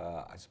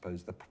 I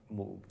suppose,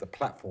 the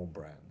platform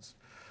brands.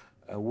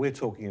 We're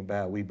talking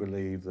about, we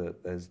believe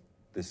that there's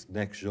this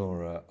next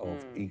genre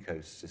of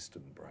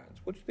ecosystem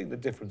brands. What do you think the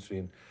difference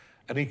between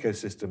an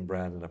ecosystem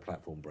brand and a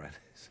platform brand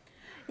is?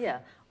 Yeah,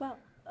 well,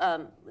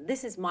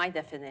 this is my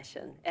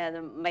definition, and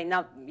it may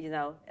not, you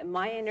know,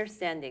 my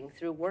understanding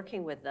through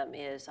working with them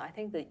is I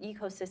think the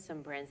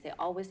ecosystem brands, they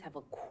always have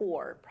a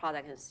core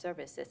product and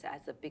services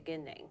at the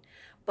beginning,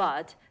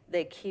 but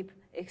they keep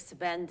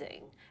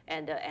expanding,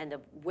 and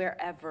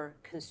wherever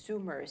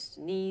consumers'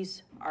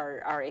 needs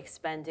are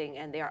expanding,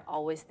 and they are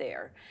always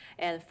there.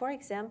 And for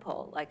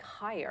example, like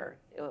Haier,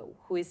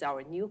 who is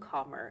our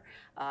newcomer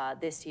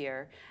this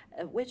year,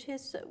 which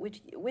is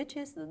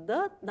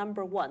the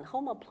 #1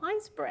 home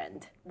appliance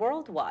brand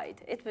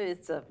worldwide.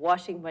 It's a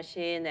washing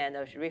machine and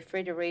a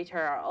refrigerator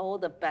are all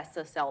the best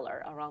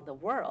seller around the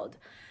world.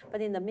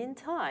 But in the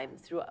meantime,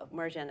 through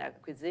merger and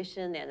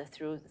acquisition and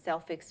through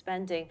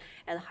self-expanding,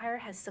 and Haier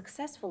has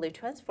successfully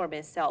transformed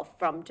itself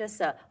from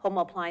just a home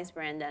appliance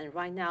brand and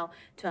right now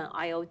to an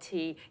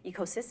IoT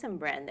ecosystem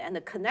brand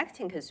and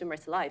connecting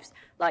consumers' lives,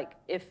 like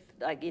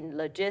in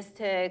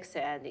logistics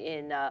and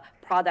in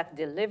product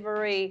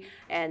delivery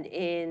and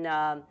in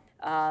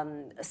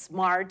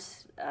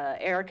smart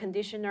air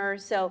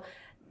conditioners. So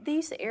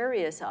these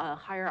areas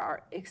Haier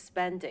are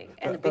expanding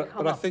and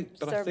become a service.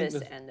 But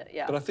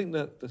I think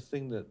that the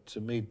thing that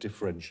to me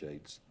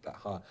differentiates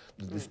that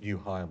this new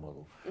Haier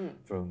model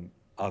from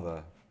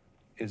other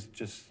is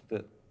just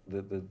that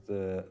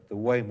the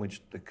way in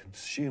which the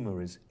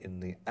consumer is in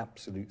the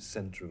absolute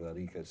center of that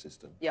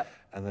ecosystem. Yep.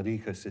 And that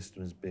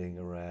ecosystem is being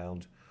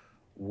around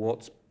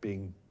what's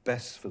being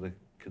best for the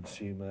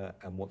consumer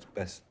and what's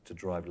best to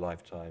drive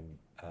lifetime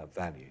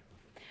value.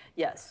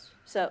 Yes.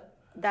 So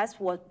that's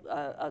what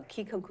a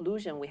key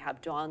conclusion we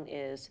have drawn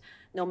is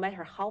no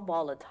matter how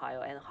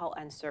volatile and how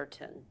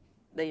uncertain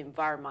the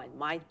environment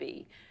might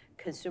be,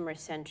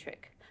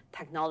 consumer-centric,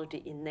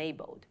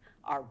 technology-enabled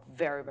are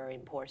very, very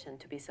important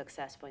to be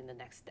successful in the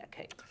next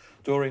decade.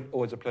 Doreen,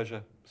 always a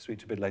pleasure. Speak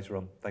to you a bit later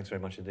on. Thanks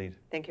very much indeed.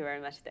 Thank you very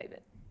much,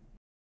 David.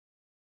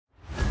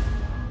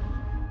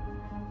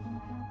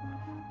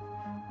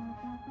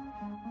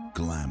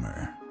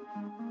 Glamour,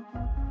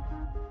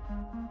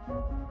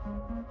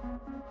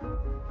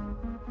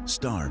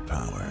 star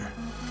power,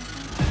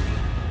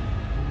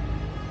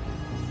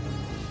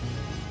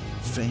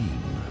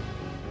 fame,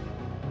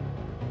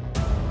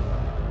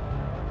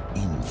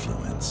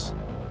 influence.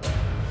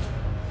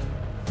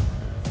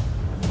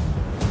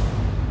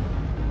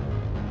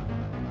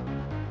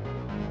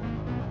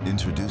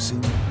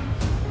 Introducing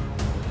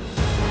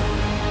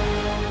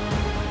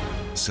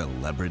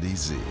Celebrity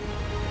Z.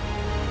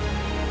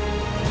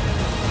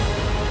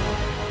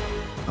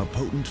 A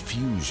potent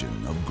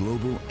fusion of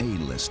global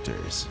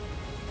A-listers,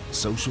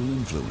 social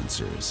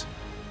influencers,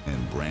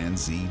 and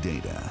BrandZ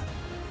data.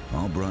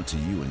 All brought to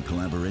you in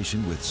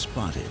collaboration with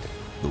Spotted,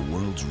 the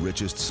world's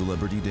richest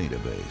celebrity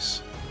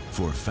database.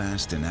 For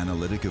fast and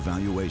analytic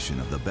evaluation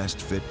of the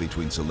best fit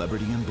between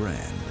celebrity and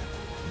brand,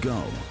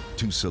 go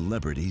to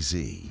Celebrity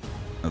Z.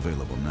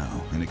 Available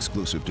now and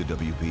exclusive to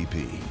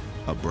WPP,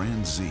 a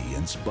BrandZ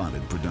and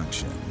Spotted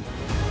production.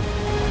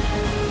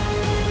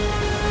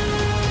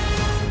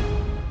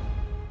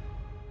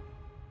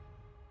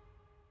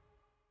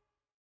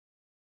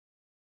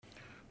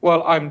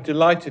 Well, I'm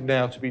delighted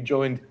now to be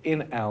joined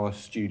in our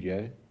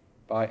studio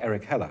by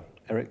Eric Heller.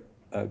 Eric,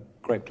 a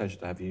great pleasure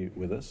to have you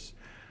with us.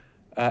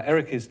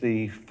 Eric is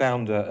the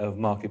founder of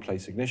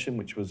Marketplace Ignition,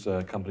 which was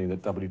a company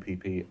that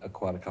WPP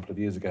acquired a couple of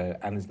years ago,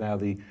 and is now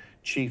the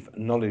Chief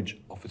Knowledge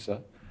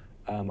Officer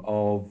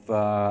of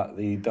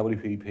the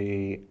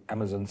WPP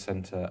Amazon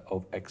Center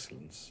of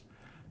Excellence.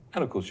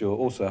 And of course, you're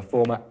also a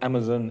former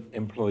Amazon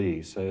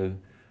employee, so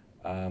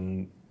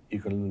you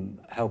can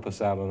help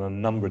us out on a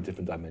number of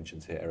different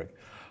dimensions here, Eric.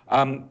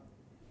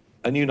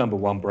 A new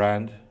 #1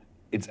 brand,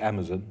 it's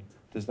Amazon.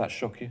 Does that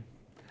shock you?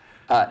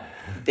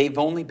 They've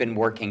only been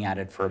working at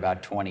it for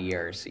about 20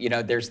 years. You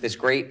know, there's this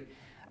great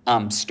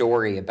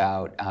story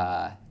about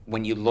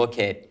when you look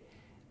at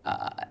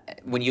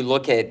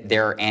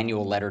their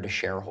annual letter to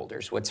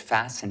shareholders. What's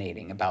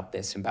fascinating about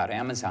this, about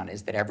Amazon,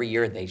 is that every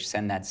year they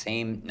send that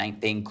same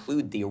night. They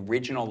include the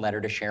original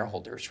letter to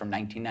shareholders from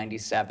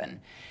 1997.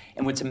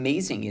 And what's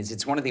amazing is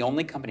it's one of the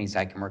only companies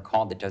I can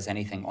recall that does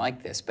anything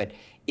like this. But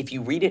if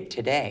you read it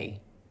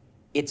today,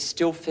 it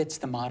still fits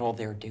the model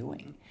they're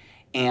doing.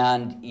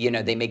 And, you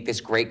know, they make this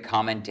great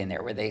comment in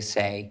there where they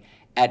say,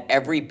 at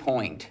every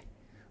point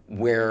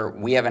where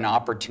we have an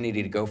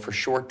opportunity to go for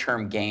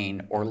short-term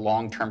gain or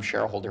long-term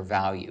shareholder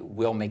value,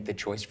 we'll make the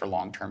choice for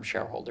long-term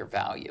shareholder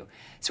value.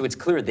 So it's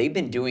clear they've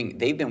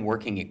been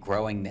working at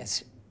growing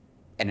this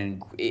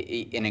an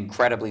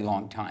incredibly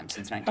long time,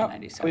 since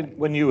 1997. I mean,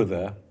 when you were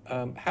there,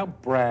 how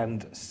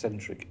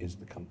brand-centric is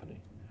the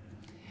company?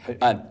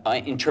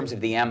 In terms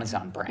of the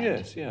Amazon brand?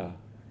 Yes, yeah.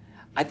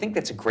 I think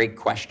that's a great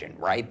question,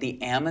 right?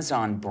 The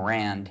Amazon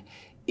brand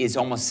is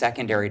almost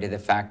secondary to the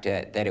fact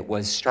that it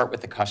was start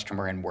with the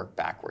customer and work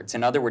backwards.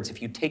 In other words,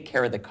 if you take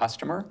care of the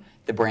customer,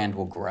 the brand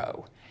will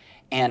grow.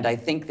 And I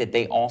think that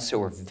they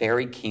also are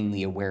very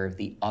keenly aware of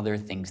the other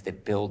things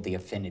that build the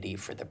affinity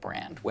for the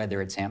brand, whether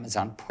it's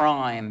Amazon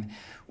Prime,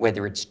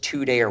 whether it's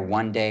 2-day or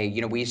 1-day.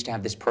 You know, we used to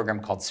have this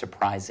program called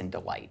Surprise and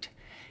Delight.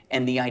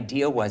 And the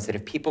idea was that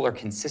if people are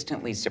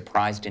consistently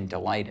surprised and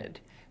delighted,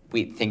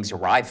 things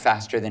arrive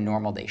faster than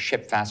normal, they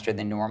ship faster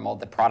than normal,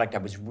 the product I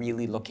was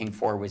really looking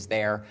for was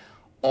there.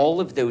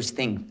 All of those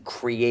things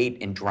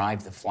create and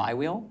drive the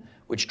flywheel,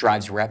 which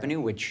drives revenue,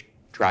 which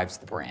drives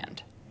the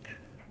brand.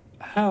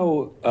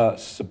 How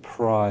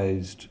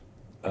surprised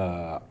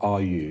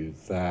are you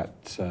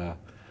that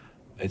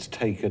it's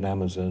taken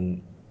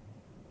Amazon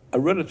a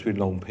relatively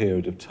long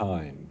period of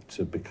time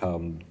to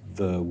become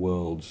the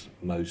world's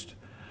most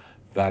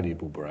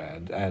valuable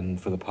brand? And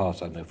for the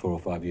past, I don't know, 4 or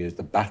 5 years,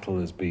 the battle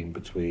has been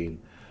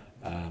between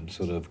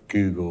sort of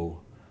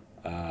Google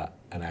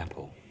and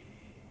Apple.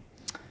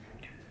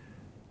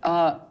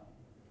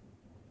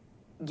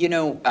 You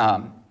know,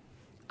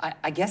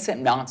 I guess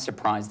I'm not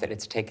surprised that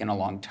it's taken a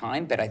long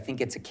time, but I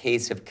think it's a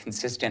case of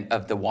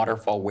the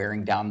waterfall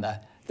wearing down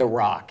the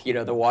rock. You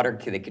know, the water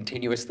that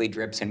continuously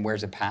drips and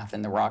wears a path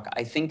in the rock.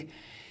 I think,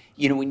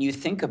 you know, when you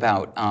think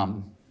about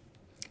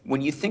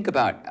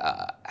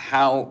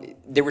how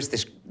there was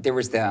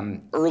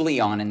early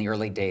on in the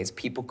early days,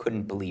 people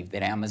couldn't believe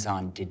that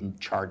Amazon didn't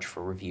charge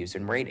for reviews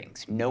and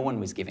ratings. No one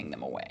was giving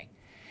them away.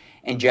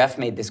 And Jeff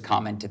made this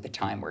comment at the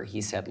time where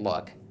he said,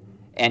 look,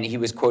 and he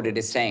was quoted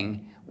as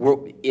saying,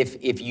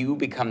 if you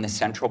become the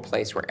central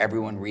place where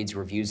everyone reads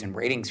reviews and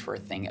ratings for a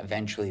thing,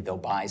 eventually they'll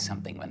buy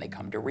something when they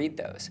come to read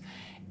those.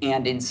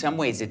 And in some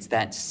ways, it's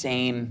that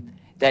same,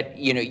 that,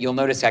 you know, you'll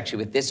notice actually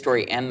with this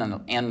story and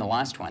the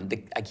last one,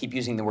 I keep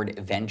using the word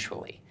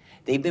eventually.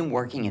 They've been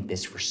working at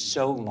this for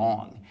so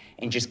long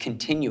and just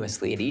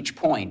continuously at each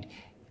point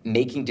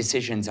making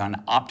decisions on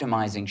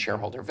optimizing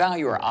shareholder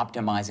value or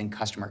optimizing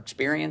customer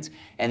experience,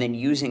 and then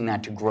using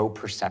that to grow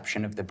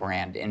perception of the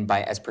brand. And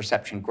as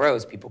perception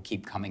grows, people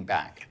keep coming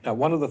back. Now,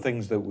 one of the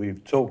things that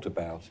we've talked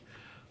about,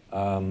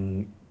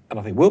 and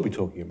I think we'll be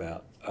talking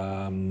about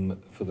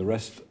for the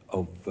rest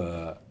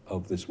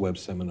of this web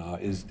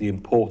seminar, is the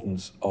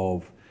importance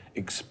of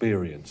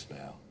experience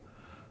now.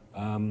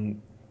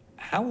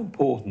 How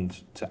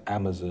important to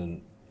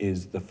Amazon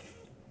is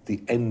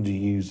the end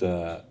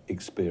user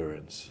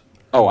experience?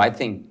 Oh, I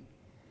think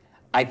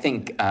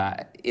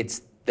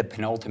it's the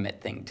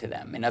penultimate thing to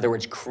them. In other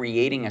words,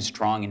 creating a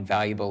strong and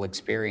valuable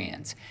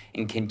experience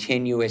and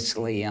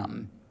continuously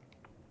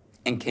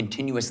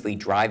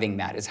driving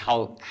that is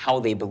how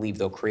they believe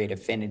they'll create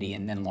affinity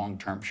and then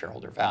long-term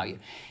shareholder value.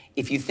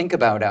 If you think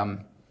about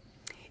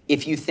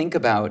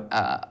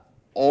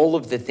all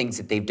of the things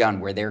that they've done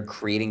where they're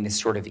creating this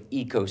sort of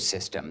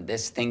ecosystem,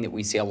 this thing that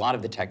we see a lot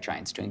of the tech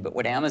giants doing. But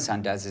what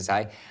Amazon does is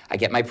I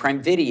get my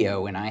Prime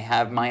Video and I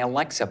have my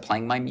Alexa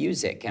playing my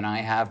music and I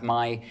have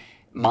I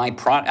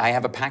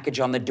have a package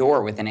on the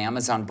door with an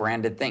Amazon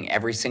branded thing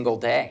every single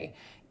day.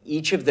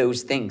 Each of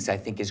those things, I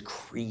think, is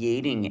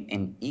creating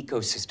an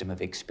ecosystem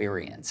of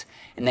experience.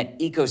 And that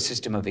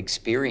ecosystem of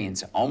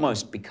experience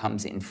almost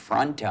becomes in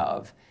front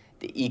of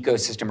the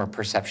ecosystem or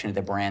perception of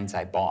the brands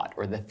I bought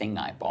or the thing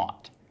I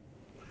bought.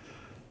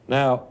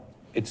 Now,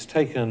 it's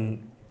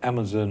taken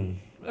Amazon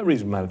a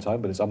reasonable amount of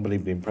time, but it's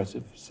unbelievably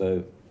impressive.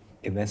 So,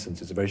 in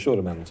essence, it's a very short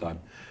amount of time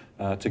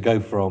to go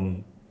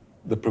from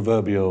the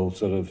proverbial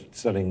sort of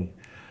selling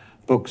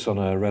books on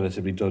a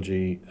relatively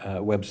dodgy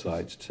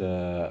website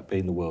to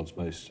being the world's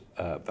most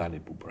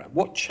valuable brand.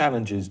 What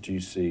challenges do you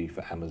see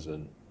for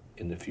Amazon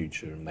in the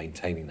future in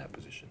maintaining that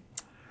position?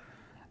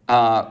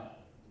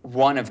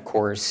 One, of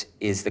course,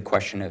 is the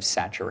question of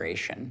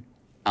saturation.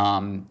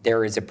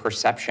 There is a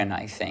perception,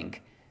 I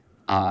think,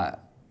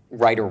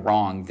 right or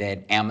wrong,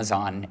 that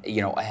Amazon,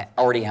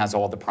 already has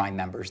all the Prime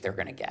members they're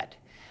going to get.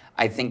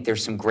 I think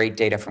there's some great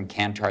data from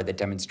Kantar that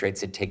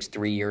demonstrates it takes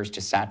 3 years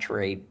to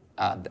saturate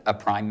a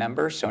Prime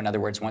member. So in other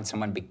words, once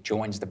someone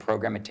joins the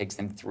program, it takes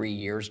them 3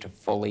 years to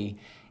fully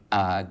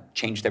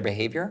change their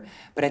behavior.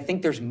 But I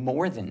think there's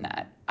more than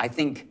that. I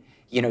think,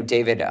 you know,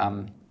 David,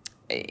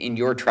 in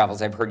your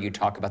travels, I've heard you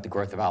talk about the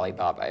growth of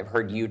Alibaba. I've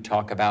heard you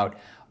talk about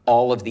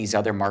all of these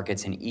other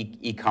markets and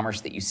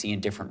e-commerce that you see in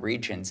different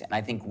regions. And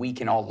I think we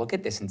can all look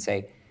at this and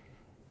say,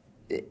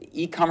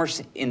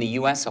 e-commerce in the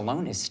US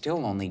alone is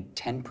still only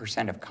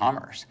 10% of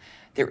commerce.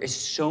 There is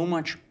so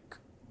much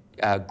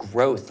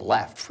growth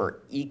left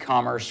for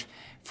e-commerce,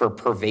 for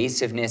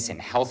pervasiveness in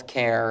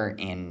healthcare,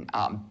 in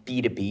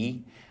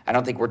B2B. I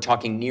don't think we're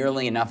talking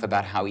nearly enough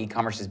about how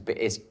e-commerce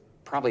is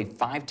probably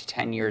 5 to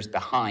 10 years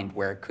behind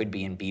where it could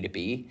be in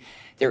B2B.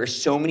 There are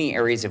so many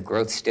areas of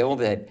growth still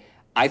that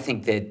I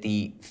think that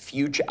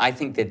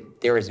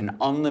there is an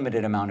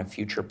unlimited amount of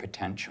future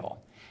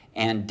potential.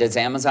 And does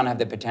Amazon have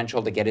the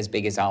potential to get as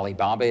big as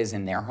Alibaba is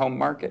in their home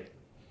market?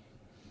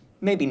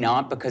 Maybe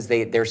not, because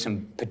there's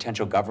some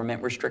potential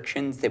government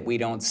restrictions that we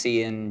don't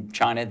see in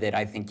China that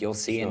I think you'll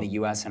see in the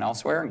US and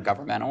elsewhere, and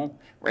governmental,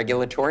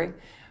 regulatory.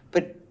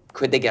 But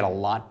could they get a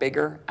lot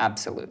bigger?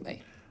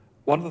 Absolutely.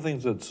 One of the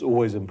things that's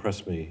always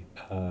impressed me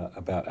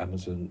about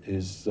Amazon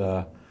is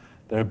their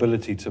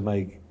ability to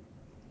make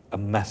a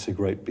massive,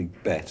 great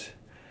big bet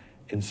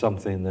in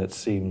something that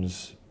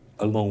seems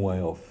a long way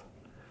off.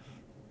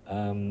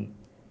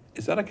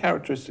 Is that a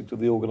characteristic of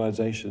the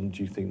organization?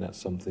 Do you think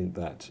that's something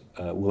that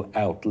will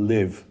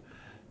outlive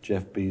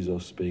Jeff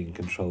Bezos being in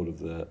control of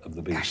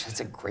the beast? Gosh,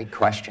 that's a great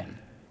question.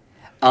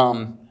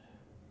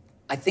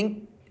 I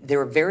think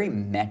they're very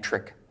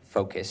metric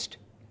focused.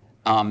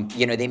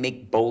 You know, they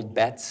make bold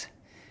bets.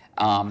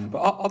 But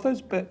are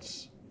those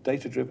bets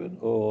data driven,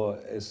 or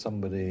is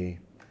somebody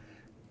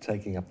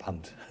taking a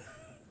punt?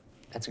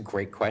 That's a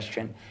great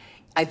question.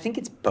 I think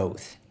it's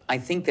both. I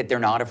think that they're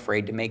not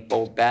afraid to make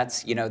bold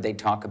bets. You know, they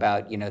talk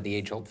about, you know, the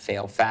age-old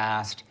fail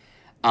fast,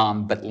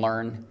 but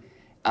learn.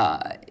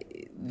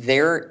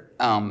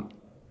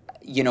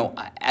 You know,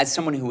 as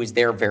someone who was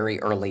there very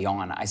early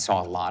on, I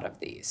saw a lot of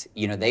these.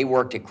 You know, they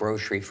worked at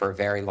grocery for a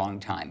very long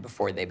time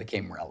before they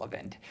became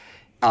relevant.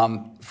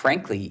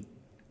 Frankly,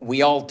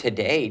 we all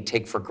today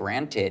take for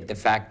granted the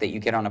fact that you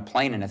get on a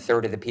plane and a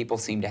third of the people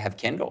seem to have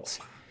Kindles.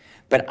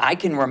 But I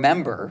can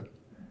remember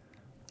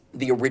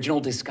the original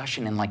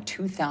discussion in like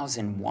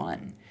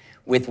 2001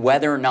 with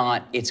whether or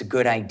not it's a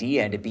good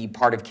idea to be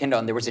part of Kindle.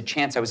 And there was a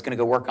chance I was going to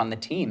go work on the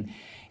team.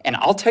 And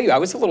I'll tell you, I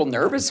was a little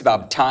nervous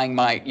about tying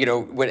my, you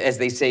know, as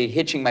they say,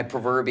 hitching my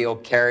proverbial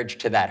carriage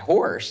to that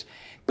horse,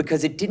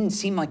 because it didn't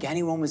seem like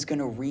anyone was going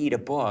to read a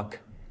book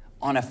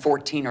on a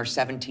 14 or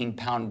 17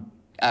 pound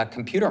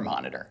computer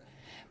monitor.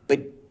 But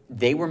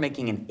they were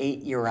making an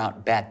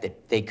 8-year-out bet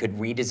that they could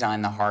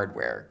redesign the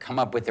hardware, come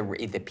up with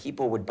that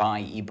people would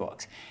buy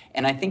ebooks.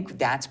 And I think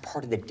that's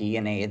part of the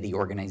DNA of the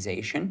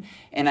organization.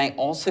 And I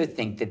also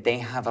think that they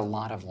have a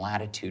lot of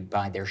latitude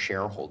by their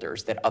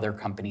shareholders that other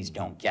companies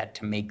don't get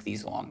to make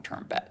these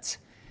long-term bets.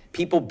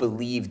 People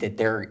believe that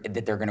they're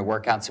going to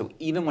work out. So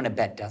even when a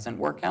bet doesn't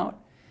work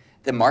out,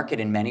 the market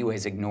in many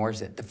ways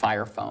ignores it. The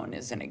Fire Phone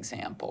is an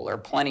example, or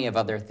plenty of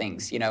other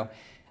things. You know,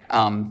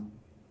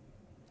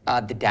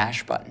 the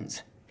dash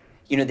buttons.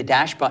 You know, the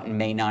dash button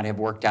may not have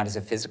worked out as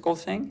a physical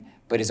thing,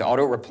 but is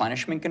auto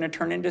replenishment going to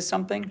turn into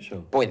something? Sure.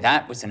 Boy,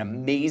 that was an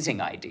amazing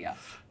idea.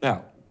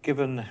 Now,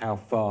 given how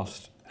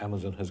fast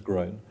Amazon has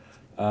grown,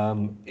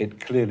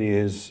 it clearly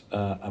is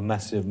a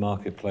massive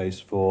marketplace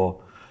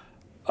for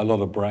a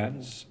lot of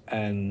brands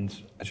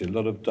and actually a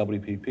lot of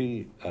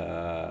WPP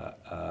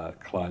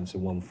clients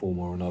in one form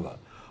or another.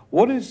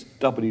 What is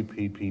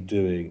WPP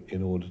doing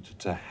in order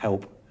to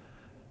help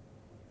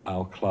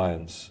our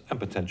clients and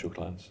potential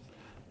clients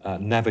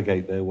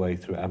navigate their way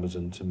through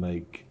Amazon to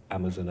make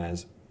Amazon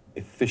as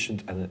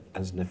efficient and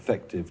as an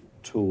effective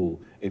tool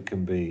it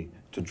can be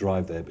to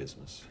drive their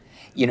business?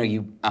 You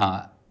know,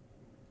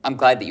 I'm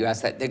glad that you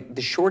asked that.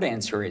 The short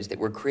answer is that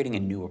we're creating a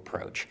new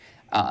approach.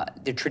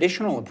 The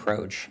traditional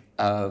approach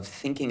of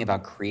thinking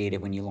about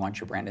creative when you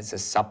launch a brand is a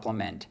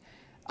supplement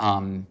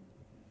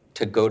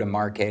to go to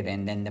market,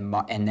 and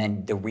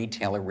then the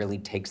retailer really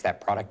takes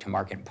that product to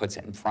market and puts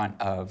it in front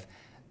of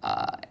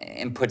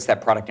that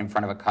product in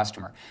front of a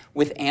customer.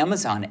 With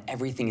Amazon,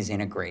 everything is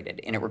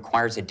integrated, and it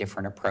requires a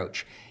different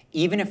approach.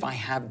 Even if I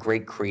have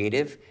great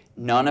creative,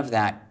 none of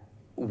that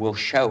will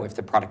show if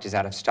the product is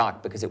out of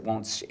stock, because it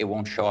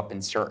won't show up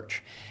in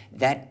search.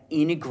 That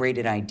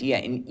integrated idea,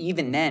 and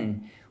even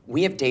then,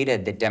 we have data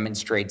that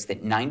demonstrates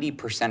that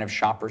 90% of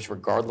shoppers,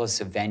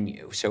 regardless of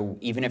venue, so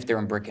even if they're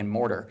in brick and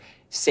mortar,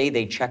 say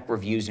they check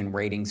reviews and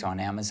ratings on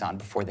Amazon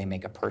before they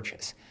make a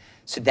purchase.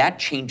 So that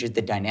changes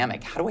the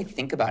dynamic. How do I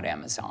think about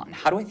Amazon?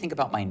 How do I think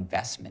about my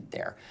investment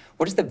there?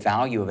 What is the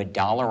value of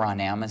 $1 on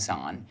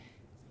Amazon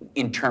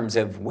in terms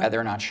of whether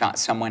or not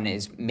someone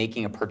is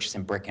making a purchase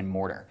in brick and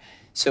mortar?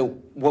 So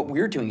what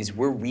we're doing is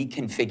we're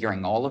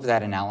reconfiguring all of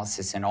that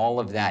analysis and all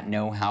of that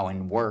know-how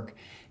and work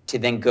to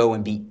then go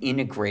and be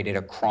integrated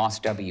across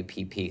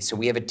WPP. So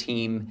we have a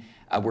team,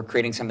 we're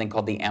creating something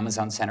called the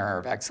Amazon Center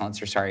of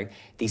Excellence, or sorry,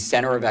 the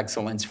Center of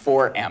Excellence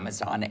for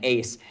Amazon,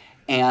 ACE.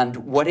 And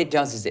what it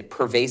does is it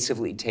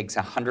pervasively takes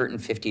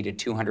 150 to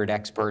 200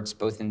 experts,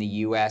 both in the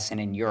US and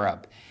in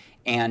Europe,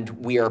 and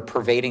we are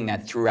pervading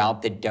that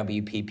throughout the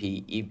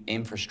WPP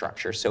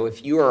infrastructure. So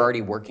if you are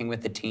already working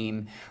with the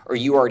team, or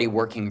you are already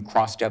working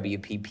across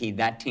WPP,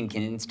 that team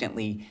can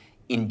instantly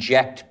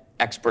inject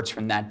experts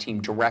from that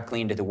team directly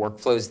into the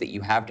workflows that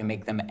you have to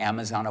make them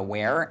Amazon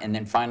aware, and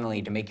then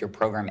finally to make your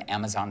program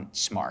Amazon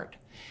smart.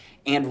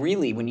 And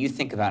really, when you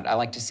think about it, I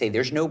like to say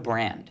there's no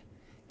brand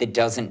that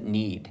doesn't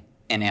need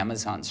an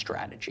Amazon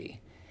strategy.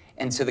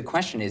 And so the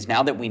question is,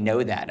 now that we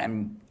know that,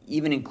 I'm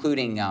even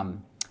including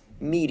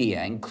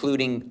media,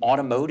 including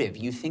automotive,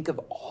 you think of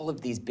all of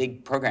these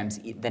big programs,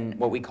 then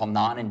what we call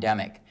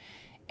non-endemic,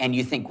 and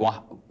you think,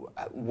 well,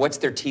 what's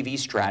their TV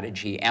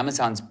strategy?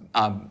 Amazon's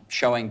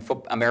showing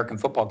American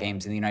football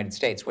games in the United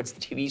States. What's the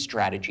TV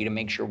strategy to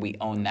make sure we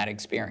own that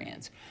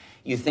experience?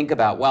 You think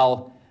about,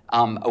 well,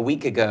 a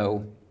week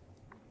ago,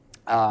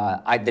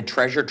 the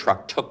treasure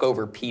truck took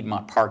over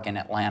Piedmont Park in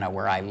Atlanta,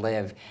 where I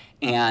live,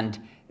 and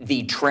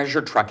the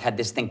treasure truck had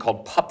this thing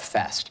called Pup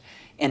Fest,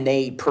 and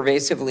they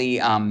pervasively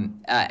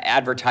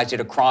advertised it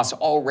across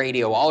all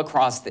radio, all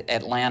across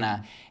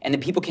Atlanta, and the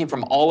people came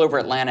from all over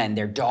Atlanta, and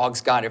their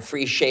dogs got a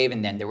free shave,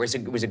 and then it was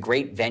a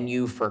great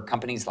venue for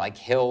companies like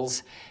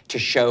Hills to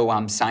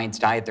show Science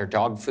Diet, their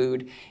dog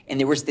food, and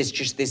there was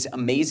just this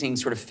amazing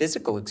sort of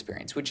physical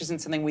experience, which isn't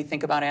something we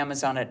think about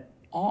Amazon at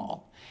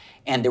all.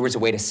 And there was a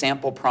way to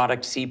sample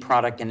product, see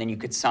product, and then you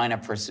could sign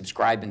up for a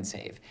subscribe and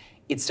save.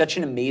 It's such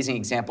an amazing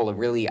example of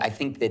really, I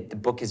think that the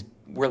book is,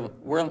 we're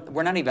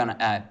not even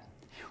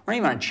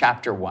on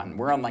chapter 1.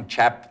 We're on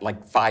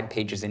like 5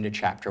 pages into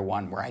chapter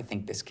 1 where I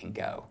think this can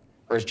go.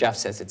 Or as Jeff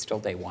says, it's still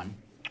day 1.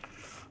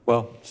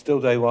 Well, still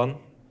day 1.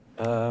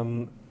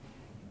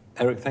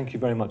 Eric, thank you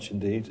very much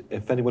indeed.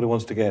 If anybody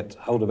wants to get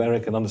hold of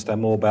Eric and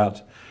understand more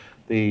about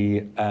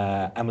the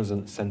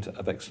Amazon Center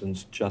of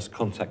Excellence, just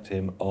contact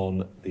him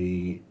on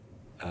the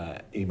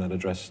email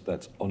address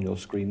that's on your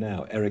screen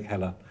now. Eric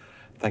Heller,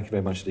 thank you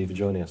very much indeed for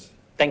joining us.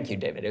 Thank you,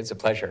 David. It was a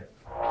pleasure.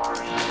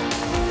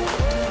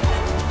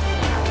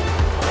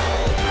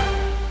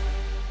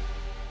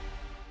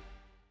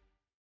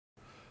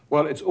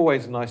 Well, it's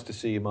always nice to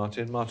see you,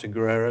 Martin. Martin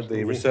Guerrero,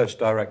 the Research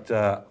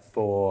Director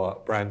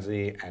for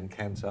BrandZ and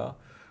Kantar.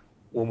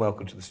 Warm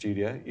welcome to the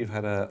studio. You've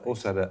had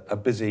also had a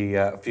busy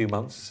few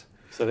months.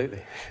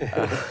 Absolutely.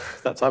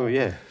 It's that time of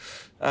year.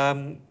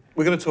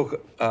 We're going to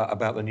talk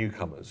about the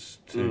newcomers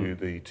to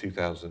the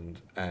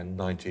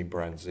 2019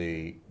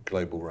 BrandZ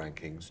global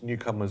rankings.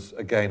 Newcomers,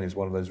 again, is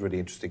one of those really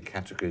interesting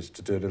categories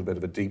to do a little bit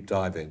of a deep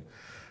dive in,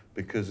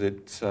 because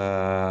it's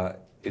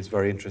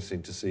very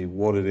interesting to see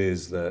what it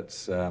is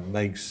that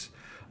makes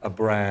a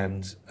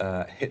brand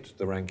hit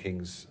the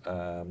rankings,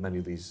 many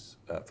of these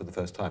for the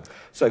first time.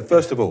 So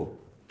first of all,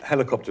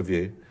 helicopter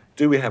view,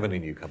 do we have any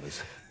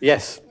newcomers?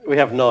 Yes, we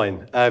have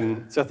 9.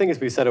 So I think, as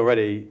we said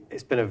already,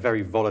 it's been a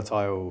very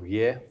volatile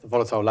year, a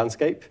volatile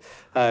landscape.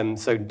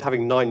 So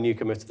having 9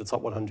 newcomers to the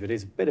top 100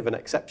 is a bit of an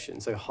exception,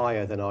 so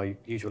higher than our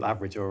usual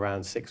average of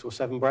around 6 or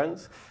 7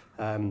 brands.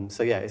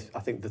 So yeah, I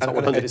think the top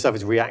 100 itself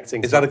is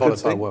reacting to the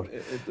volatile world.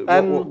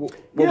 What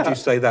would you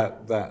say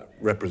that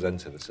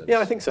represents in a sense? Yeah,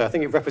 I think so. I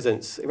think it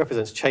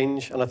represents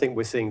change, and I think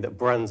we're seeing that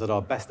brands that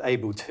are best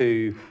able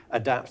to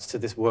adapt to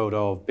this world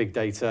of big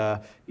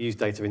data, use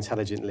data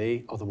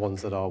intelligently, are the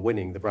ones that are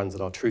winning. The brands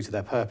that are true to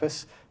their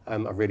purpose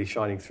are really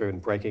shining through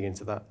and breaking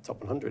into that top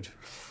 100.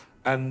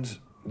 And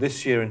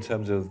this year, in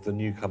terms of the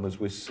newcomers,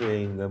 we're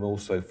seeing them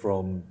also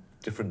from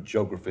different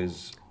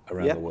geographies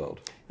around the world.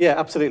 Yeah,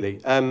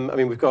 absolutely. I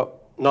mean, we've got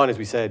 9, as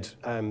we said.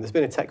 There's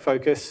been a tech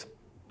focus,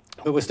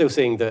 but we're still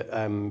seeing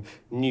that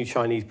new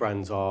Chinese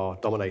brands are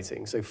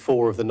dominating. So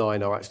 4 of the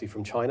 9 are actually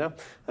from China.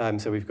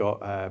 So we've got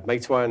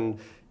Meituan,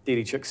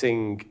 Didi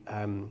Chuxing,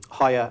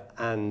 Haier,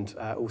 and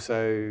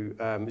also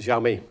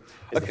Xiaomi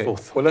is the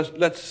 4th. Well,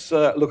 let's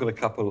look at a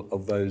couple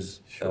of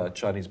those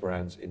Chinese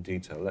brands in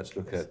detail. Let's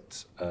look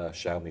at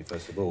Xiaomi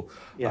first of all.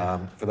 Yeah.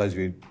 For those of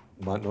you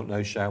who might not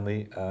know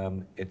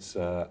Xiaomi, it's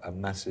a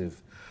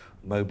massive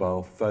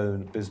mobile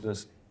phone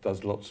business,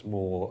 does lots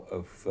more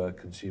of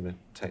consumer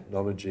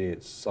technology.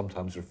 It's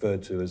sometimes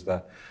referred to as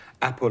the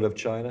Apple of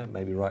China,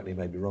 maybe rightly,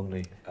 maybe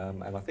wrongly,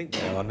 and I think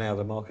they are now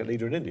the market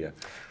leader in India.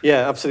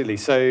 Yeah, absolutely.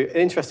 So an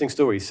interesting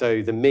story.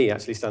 So the Mi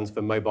actually stands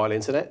for mobile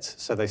internet.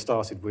 So they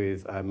started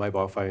with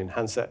mobile phone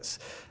handsets,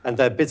 and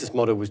their business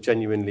model was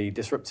genuinely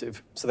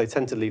disruptive. So they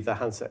tend to leave their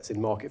handsets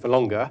in market for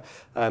longer,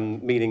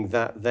 meaning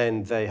that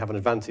then they have an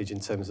advantage in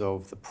terms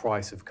of the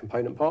price of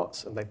component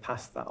parts, and they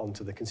pass that on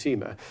to the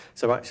consumer.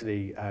 So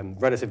actually,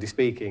 relatively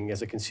speaking,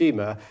 as a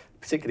consumer,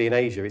 particularly in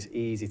Asia, it's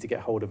easy to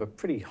get hold of a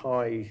pretty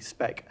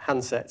high-spec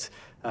handset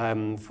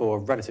for a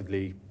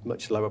relatively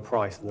much lower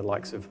price than the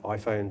likes of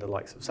iPhone, the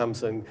likes of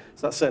Samsung.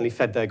 So that certainly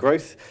fed their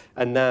growth.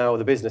 And now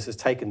the business has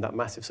taken that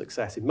massive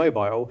success in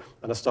mobile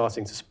and are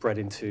starting to spread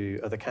into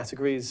other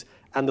categories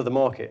and other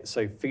markets,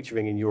 so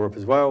featuring in Europe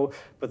as well.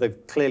 But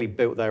they've clearly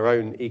built their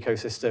own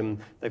ecosystem.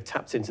 They've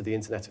tapped into the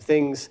Internet of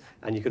Things,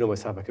 and you can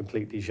almost have a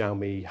completely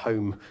Xiaomi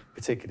home,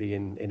 particularly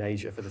in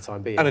Asia for the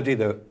time being. And indeed,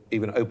 they're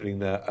even opening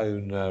their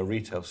own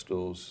retail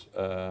stores,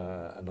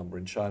 a number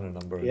in China, a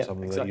number in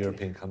some of the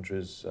European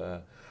countries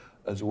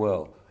as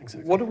well.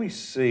 Exactly. What do we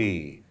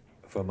see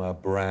from a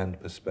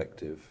brand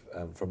perspective,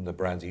 from the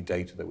BrandZ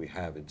data that we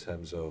have in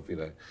terms of,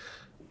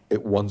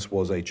 it once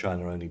was a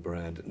China-only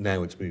brand,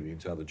 now it's moving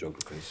into other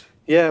geographies?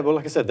 Yeah, well,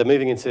 like I said, they're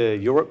moving into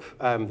Europe.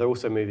 They're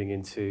also moving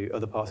into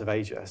other parts of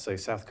Asia, so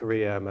South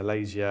Korea,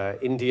 Malaysia,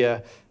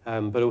 India,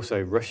 but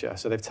also Russia.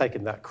 So they've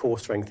taken that core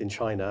strength in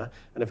China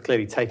and have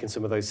clearly taken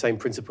some of those same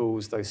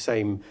principles, those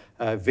same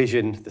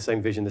vision,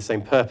 the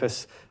same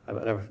purpose, and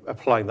are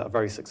applying that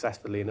very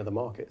successfully in other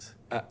markets.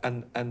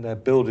 And they're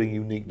building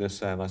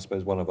uniqueness, and I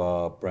suppose one of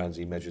our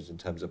BrandZ measures in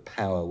terms of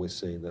power, we're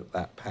seeing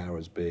that power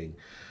is being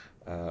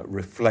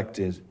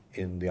reflected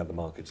in the other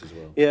markets as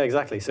well. Yeah,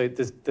 exactly. So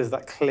there's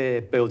that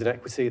clear build in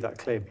equity, that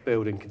clear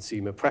build in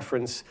consumer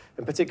preference,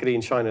 and particularly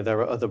in China, there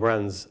are other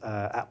brands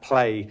at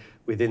play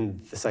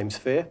within the same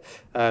sphere.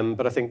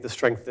 But I think the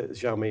strength that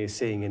Xiaomi is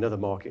seeing in other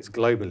markets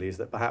globally is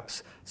that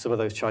perhaps some of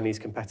those Chinese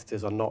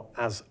competitors are not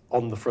as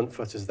on the front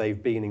foot as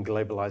they've been in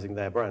globalizing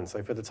their brand.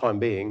 So for the time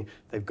being,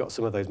 they've got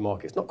some of those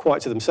markets, not quite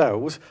to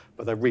themselves,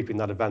 but they're reaping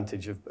that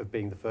advantage of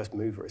being the first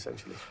mover,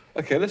 essentially.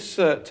 Okay, let's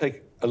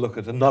take a look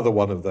at another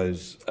one of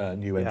those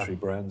new entry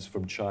brands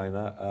from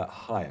China,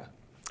 Haier.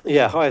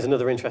 Yeah, Haier is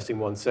another interesting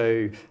one.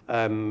 So,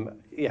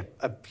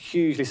 a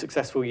hugely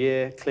successful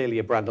year, clearly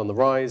a brand on the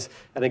rise.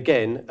 And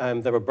again,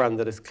 they're a brand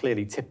that is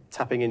clearly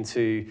tapping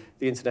into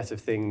the Internet of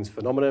Things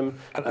phenomenon.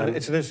 And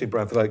it's an interesting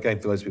brand, for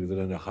those people that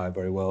don't know Haier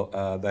very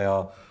well. They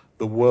are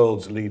the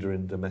world's leader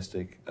in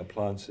domestic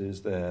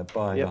appliances. They're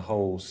buying a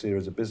whole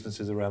series of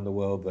businesses around the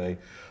world. They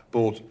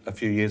bought a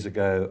few years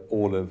ago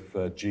all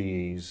of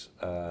GE's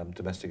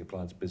domestic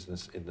appliance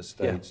business in the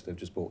States. They've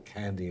just bought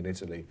Candy in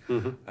Italy.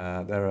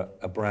 They're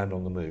a brand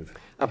on the move.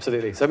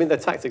 Absolutely. So I mean, their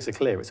tactics are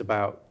clear. It's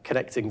about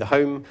connecting the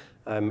home.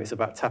 It's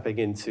about tapping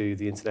into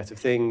the Internet of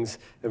Things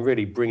and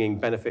really bringing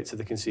benefit to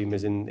the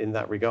consumers in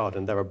that regard.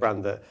 And they're a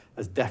brand that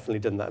has definitely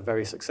done that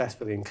very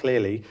successfully. And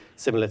clearly,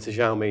 similar to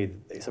Xiaomi,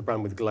 it's a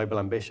brand with global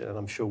ambition. And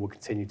I'm sure we'll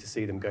continue to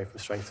see them go from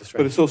strength to strength.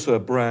 But it's also a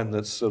brand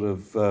that's sort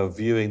of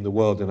viewing the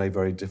world in a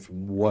very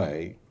different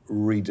way,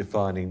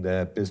 redefining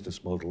their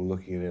business model,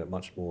 looking at it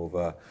much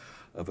more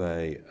of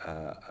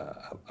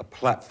a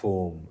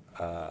platform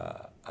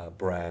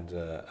brand,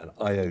 an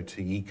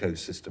IoT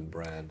ecosystem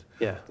brand,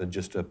 than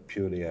just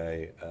purely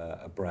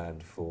a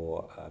brand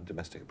for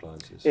domestic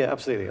appliances. Yeah,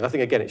 absolutely. And I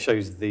think, again, it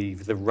shows the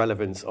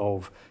relevance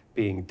of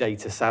being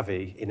data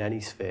savvy in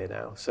any sphere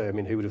now. So, I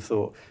mean, who would have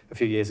thought a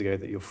few years ago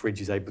that your fridge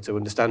is able to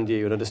understand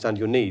you and understand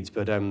your needs?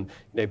 But,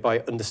 by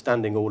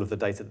understanding all of the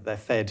data that they're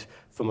fed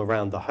from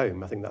around the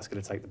home, I think that's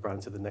going to take the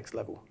brand to the next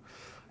level.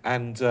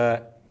 And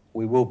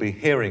we will be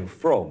hearing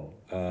from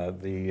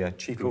the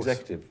chief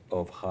executive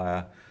of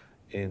Haier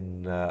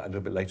in a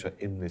little bit later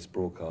in this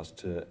broadcast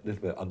to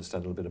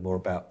understand a little bit more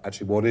about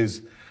actually what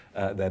is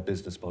their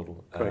business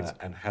model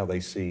and how they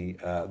see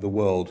the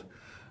world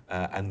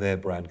and their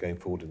brand going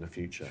forward in the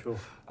future. Sure.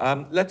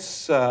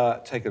 Let's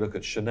take a look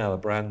at Chanel, a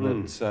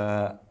brand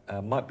that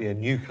might be a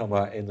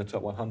newcomer in the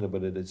top 100,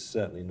 but it is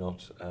certainly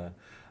not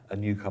a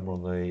newcomer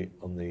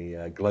on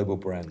the global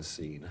brand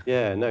scene.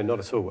 Yeah, no, not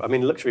at all. I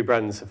mean, luxury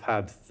brands have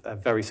had a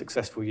very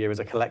successful year as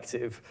a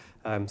collective.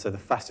 So the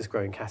fastest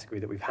growing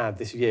category that we've had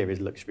this year is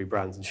luxury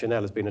brands, and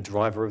Chanel has been a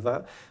driver of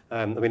that.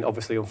 I mean,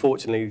 obviously,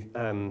 unfortunately,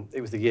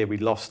 it was the year we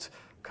lost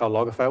Karl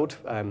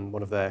Lagerfeld,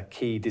 one of their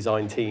key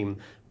design team,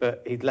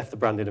 but he'd left the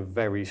brand in a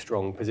very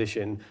strong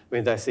position. I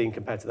mean, they're seen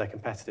compared to their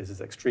competitors as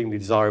extremely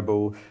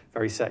desirable,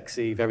 very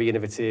sexy, very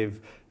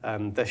innovative.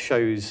 Their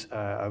shows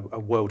are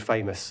world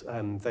famous.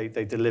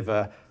 They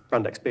deliver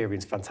brand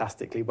experience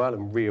fantastically well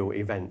and real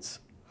events.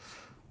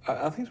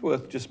 I think it's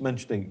worth just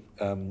mentioning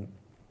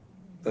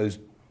those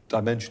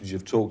dimensions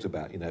you've talked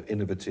about,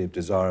 innovative,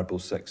 desirable,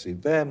 sexy.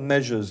 They're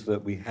measures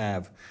that we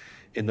have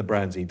in the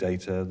BrandZ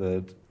data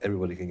that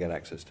everybody can get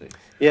access to.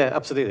 Yeah,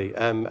 absolutely.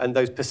 And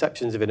those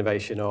perceptions of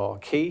innovation are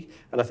key.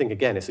 And I think,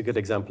 again, it's a good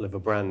example of a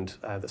brand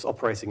that's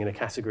operating in a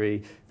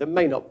category that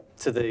may not,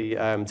 to the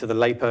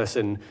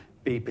layperson,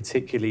 be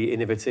particularly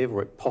innovative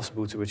or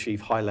possible to achieve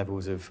high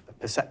levels of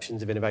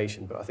perceptions of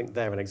innovation. But I think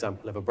they're an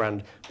example of a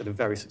brand that have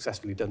very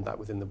successfully done that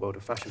within the world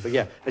of fashion. But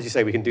yeah, as you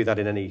say, we can do that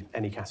in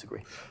any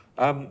category.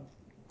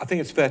 I think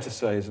it's fair to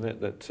say, isn't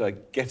it,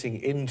 that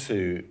getting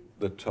into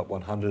the top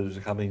 100 is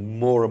becoming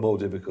more and more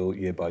difficult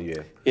year by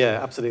year. Yeah,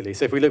 absolutely.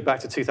 So if we look back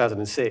to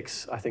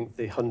 2006, I think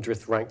the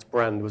 100th ranked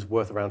brand was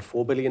worth around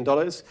 $4 billion.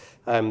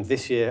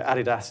 This year,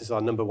 Adidas is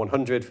our number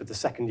 100 for the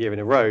second year in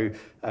a row,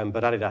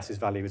 but Adidas's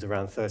value is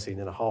around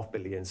 $13.5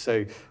 billion.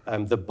 So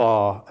the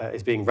bar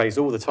is being raised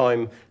all the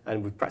time,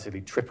 and we've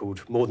practically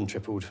tripled, more than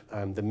tripled,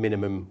 the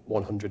minimum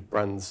 100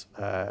 brands,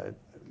 the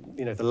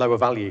lower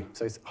value.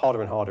 So it's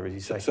harder and harder, as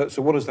you say.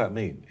 So what does that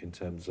mean in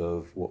terms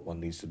of what one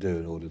needs to do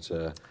in order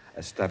to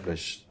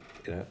establish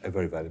a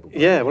very valuable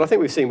brand? Yeah, well, I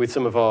think we've seen with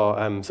some of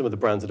the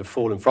brands that have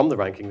fallen from the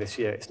ranking this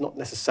year, it's not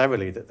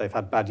necessarily that they've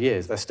had bad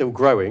years. They're still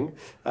growing,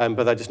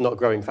 but they're just not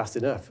growing fast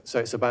enough. So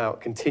it's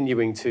about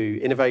continuing to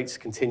innovate,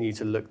 continue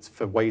to look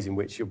for ways in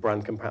which your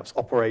brand can perhaps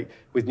operate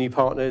with new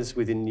partners,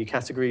 within new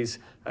categories,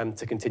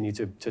 to continue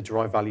to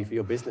drive value for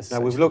your business.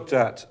 Now, we've looked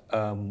at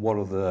what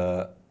are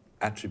the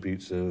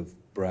attributes of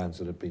brands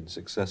that have been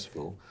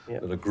successful,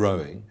 that are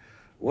growing.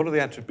 What are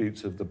the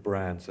attributes of the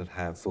brands that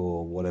have,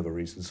 for whatever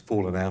reasons,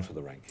 fallen out of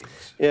the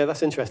rankings? Yeah,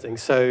 that's interesting.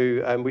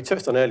 So we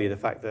touched on earlier the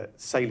fact that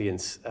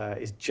salience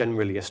is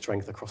generally a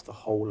strength across the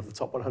whole of the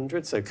top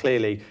 100. So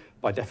clearly,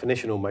 by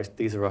definition, almost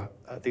these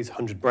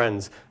 100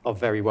 brands are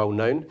very well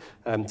known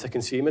to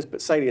consumers,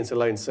 but salience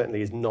alone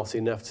certainly is not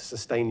enough to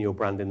sustain your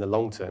brand in the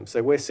long term.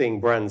 So we're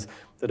seeing brands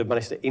that have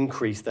managed to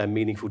increase their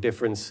meaningful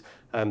difference,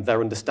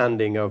 their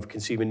understanding of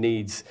consumer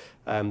needs.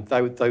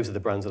 Those are the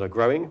brands that are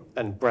growing,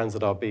 and brands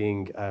that are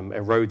being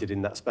eroded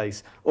in that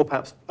space, or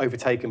perhaps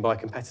overtaken by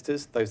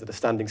competitors, those that are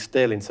standing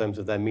still in terms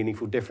of their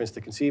meaningful difference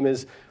to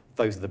consumers.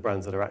 Those are the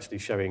brands that are actually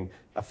showing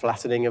a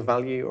flattening of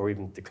value or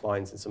even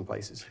declines in some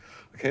places.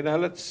 Okay, now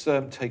let's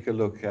take a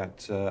look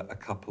at a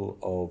couple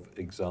of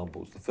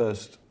examples. The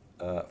first,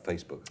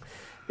 Facebook.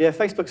 Yeah,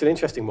 Facebook's an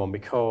interesting one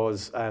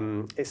because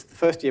it's the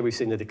first year we've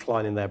seen a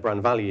decline in their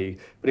brand value.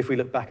 But if we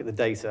look back at the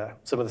data,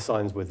 some of the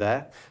signs were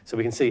there. So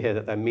we can see here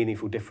that their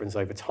meaningful difference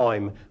over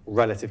time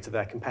relative to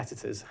their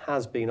competitors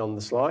has been on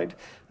the slide.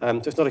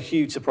 So it's not a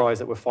huge surprise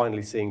that we're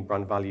finally seeing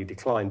brand value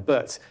decline.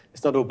 But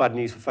it's not all bad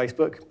news for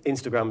Facebook.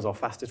 Instagram's our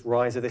fastest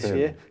riser this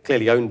year,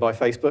 clearly owned by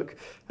Facebook.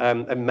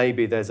 And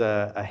maybe there's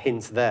a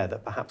hint there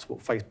that perhaps what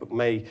Facebook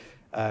may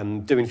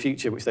do in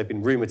future, which they've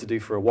been rumoured to do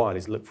for a while,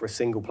 is look for a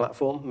single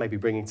platform, maybe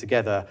bringing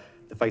together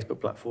the Facebook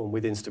platform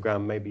with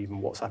Instagram, maybe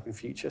even WhatsApp in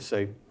future.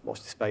 So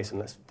watch the space and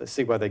let's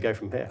see where they go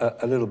from here.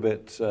 A little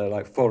bit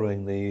like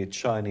following the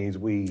Chinese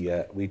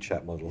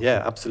WeChat model.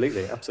 Yeah,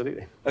 absolutely,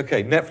 absolutely.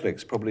 Okay,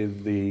 Netflix, probably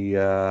the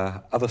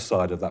other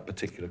side of that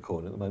particular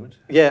coin at the moment.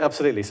 Yeah,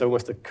 absolutely. So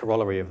almost a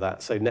corollary of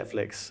that. So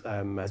Netflix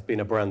has been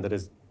a brand that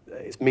its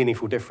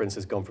meaningful difference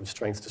has gone from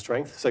strength to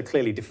strength. So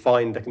clearly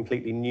defined a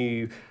completely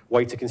new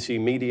way to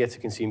consume media, to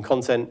consume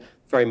content,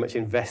 very much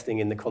investing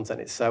in the content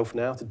itself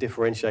now to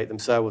differentiate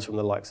themselves from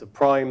the likes of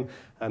Prime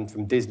and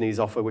from Disney's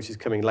offer, which is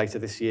coming later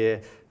this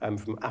year,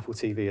 from Apple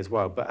TV as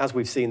well. But as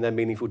we've seen their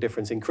meaningful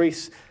difference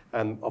increase,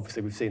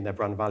 obviously we've seen their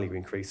brand value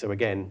increase. So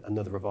again,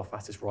 another of our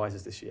fastest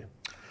risers this year.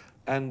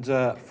 And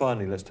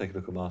finally, let's take a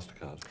look at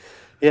MasterCard.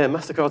 Yeah,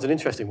 MasterCard's an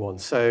interesting one.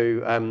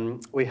 So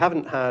we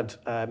haven't had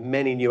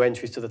many new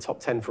entries to the top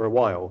 10 for a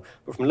while,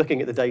 but from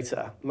looking at the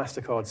data,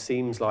 MasterCard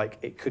seems like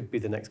it could be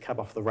the next cab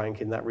off the rank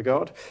in that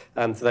regard.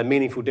 So their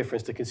meaningful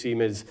difference to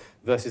consumers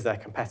versus their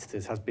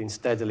competitors has been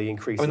steadily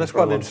increasing. I mean, that's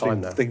quite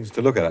interesting things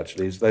to look at,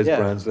 actually, is those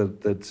brands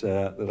that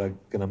are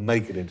going to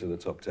make it into the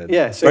top 10.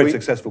 Yeah, so very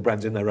successful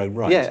brands in their own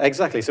right. Yeah,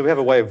 exactly. So we have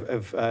a way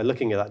of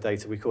looking at that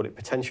data. We call it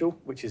potential,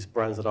 which is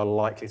brands that are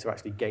likely to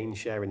actually gain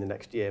share in the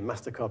next year.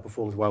 MasterCard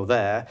performs well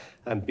there,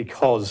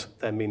 because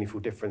their meaningful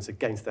difference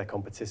against their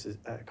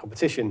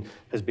competition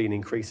has been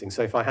increasing.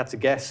 So if I had to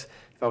guess,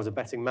 if I was a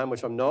betting man,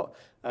 which I'm not,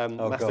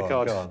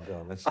 MasterCard. Go on.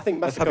 I think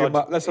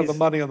MasterCard. Let's have the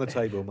money on the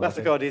table,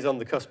 Martin. MasterCard is on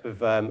the cusp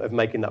of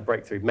making that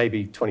breakthrough.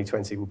 Maybe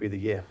 2020 will be the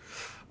year.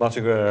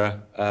 Martin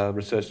Guerra,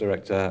 Research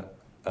Director,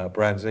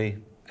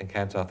 BrandZ, and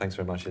Kantar, thanks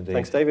very much indeed.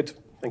 Thanks, David.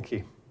 Thank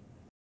you.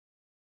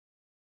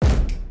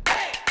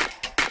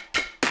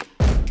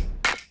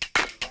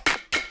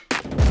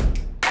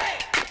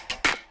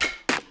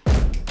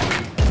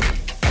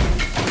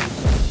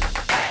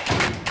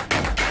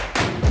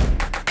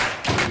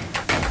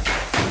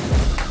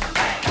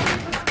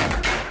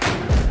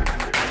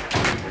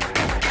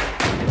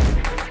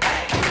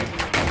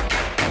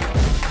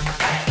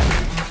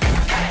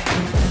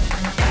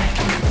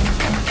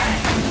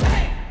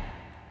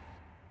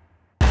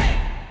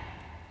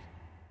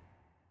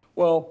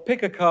 Well,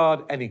 pick a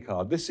card, any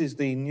card. This is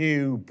the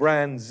new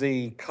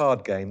BrandZ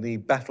card game, the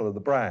Battle of the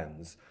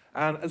Brands.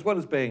 And as well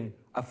as being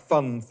a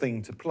fun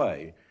thing to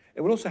play,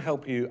 it will also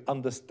help you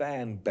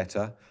understand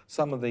better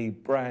some of the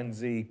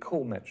BrandZ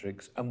core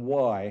metrics and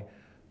why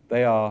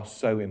they are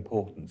so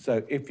important.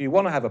 So if you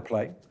want to have a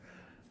play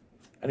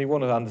and you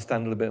want to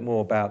understand a little bit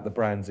more about the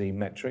BrandZ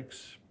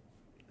metrics,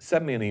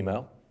 send me an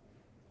email,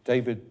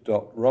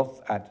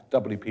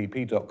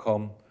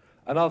 david.roth@wpp.com,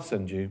 and I'll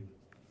send you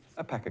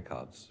a pack of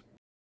cards.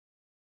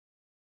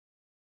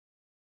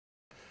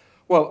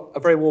 Well, a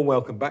very warm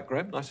welcome back,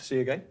 Graham. Nice to see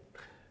you again.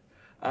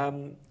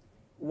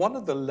 One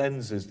of the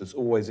lenses that's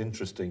always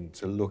interesting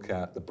to look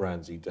at the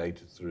BrandZ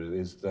data through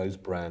is those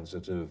brands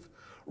that have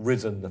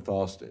risen the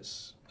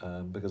fastest,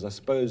 because I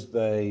suppose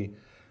they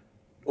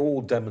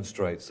all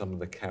demonstrate some of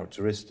the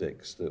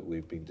characteristics that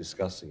we've been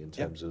discussing in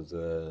terms of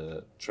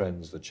the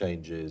trends, the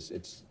changes.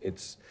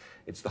 It's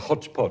the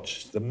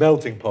hodgepodge, the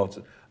melting pot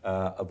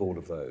of all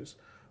of those.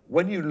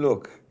 When you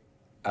look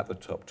at the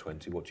top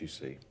 20, what do you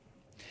see?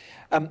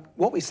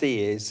 What we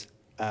see is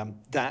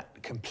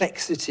that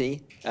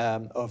complexity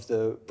of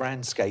the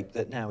brandscape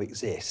that now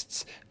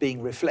exists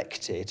being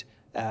reflected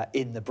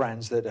in the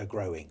brands that are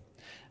growing.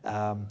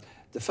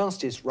 The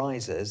fastest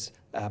risers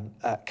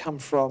come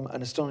from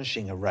an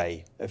astonishing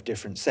array of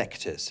different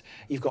sectors.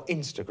 You've got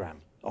Instagram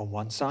on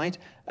one side,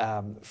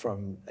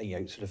 from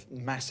sort of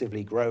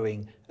massively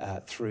growing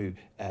through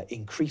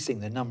increasing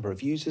the number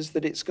of users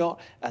that it's got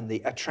and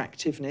the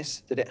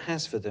attractiveness that it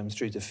has for them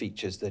through the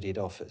features that it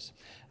offers.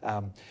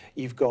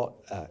 You've got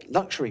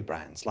luxury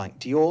brands like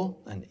Dior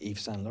and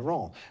Yves Saint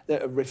Laurent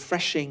that are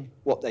refreshing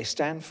what they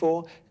stand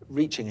for,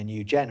 reaching a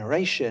new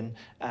generation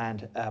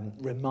and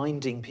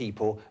reminding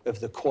people of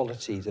the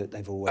quality that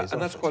they've always offered.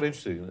 And that's quite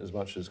interesting as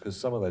much as, because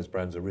some of those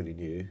brands are really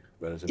new,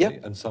 relatively,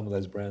 and some of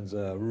those brands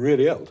are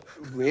really old.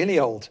 Really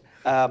old.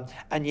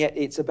 And yet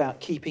it's about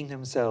keeping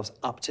themselves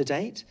up to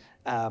date,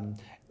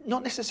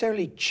 not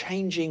necessarily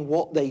changing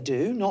what they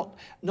do, not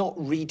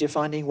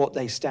redefining what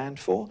they stand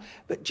for,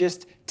 but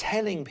just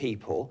telling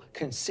people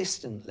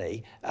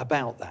consistently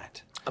about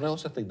that. And I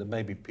also think that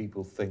maybe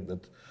people think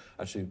that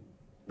actually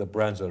the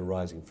brands that are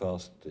rising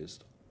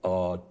fastest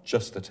are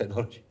just the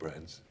technology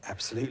brands.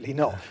 Absolutely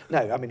not. No,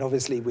 I mean,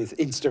 obviously with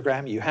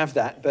Instagram you have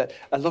that, but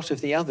a lot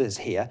of the others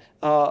here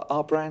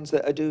are brands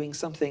that are doing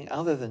something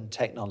other than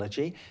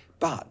technology,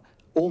 but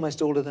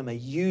almost all of them are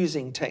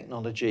using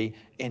technology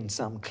in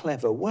some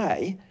clever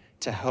way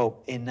to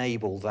help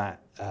enable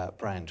that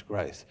brand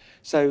growth.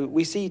 So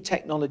we see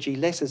technology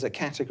less as a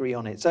category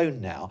on its own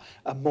now,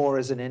 and more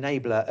as an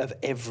enabler of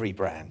every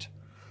brand.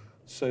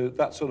 So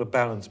that sort of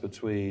balance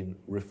between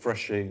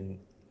refreshing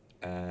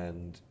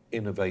and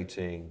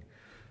innovating,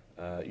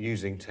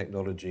 using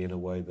technology in a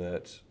way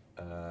that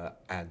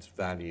adds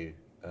value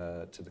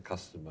to the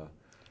customer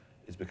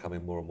is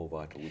becoming more and more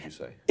vital, would you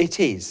say? It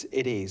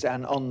is.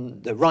 And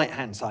on the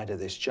right-hand side of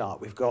this chart,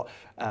 we've got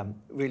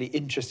really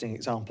interesting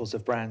examples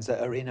of brands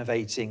that are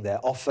innovating their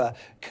offer,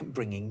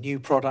 bringing new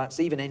products,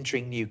 even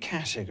entering new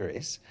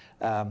categories.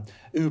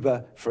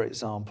 Uber, for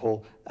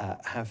example,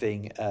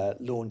 having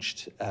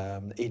launched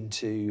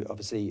into,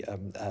 obviously,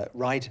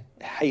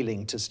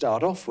 ride-hailing to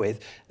start off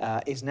with,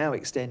 is now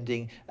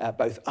extending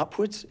both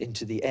upwards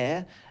into the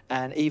air,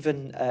 and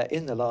even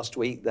in the last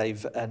week,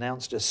 they've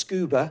announced a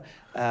scuba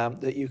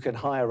that you can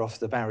hire off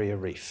the barrier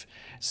reef.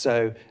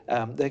 So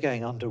they're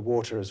going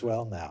underwater as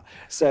well now.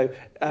 So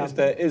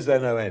is there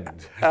no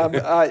end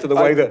to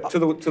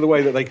the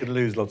way that they can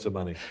lose lots of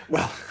money?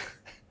 Well,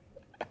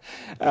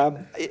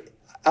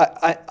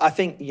 I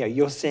think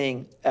you're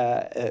seeing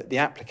the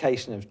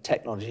application of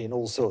technology in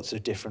all sorts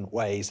of different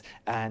ways,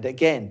 and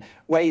again,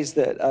 ways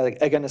that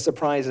are going to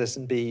surprise us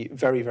and be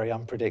very, very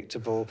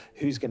unpredictable.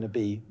 Who's going to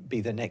be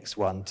the next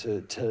one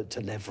to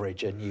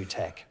leverage a new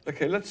tech?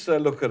 Okay, let's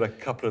look at a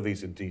couple of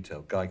these in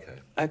detail. Geico.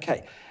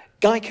 Okay.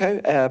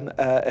 Geico,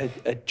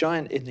 a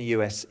giant in the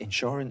US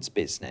insurance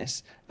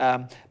business,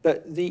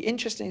 but the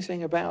interesting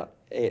thing about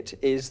it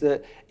is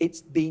that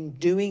it's been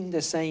doing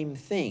the same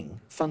thing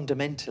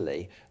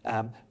fundamentally,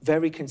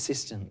 very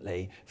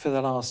consistently for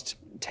the last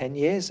 10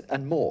 years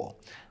and more.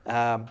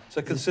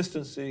 So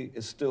consistency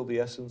is still the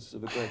essence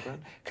of a great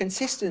brand?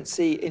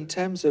 Consistency in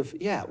terms of,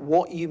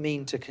 what you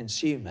mean to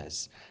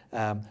consumers.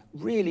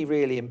 Really,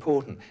 really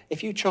important.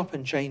 If you chop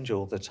and change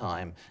all the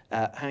time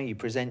how you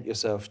present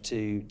yourself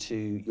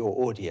to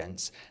your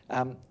audience,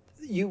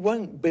 you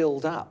won't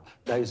build up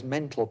those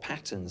mental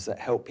patterns that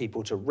help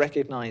people to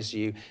recognize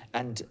you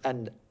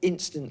and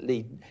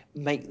instantly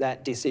make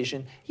that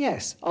decision.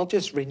 Yes, I'll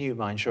just renew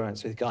my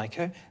insurance with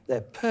Geico.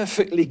 They're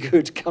perfectly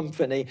good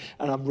company,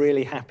 and I'm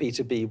really happy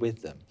to be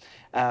with them.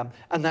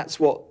 And that's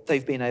what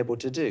they've been able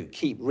to do.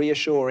 Keep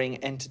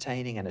reassuring,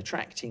 entertaining, and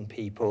attracting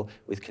people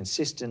with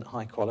consistent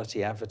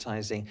high-quality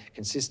advertising,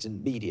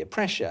 consistent media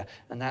pressure,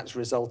 and that's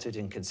resulted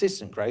in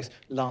consistent growth.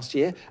 Last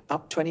year,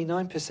 up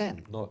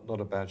 29%. Not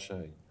a bad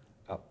showing.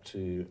 Up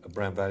to a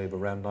brand value of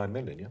around $9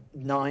 million, yeah?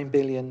 $9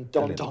 billion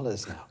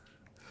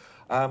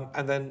now.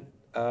 And then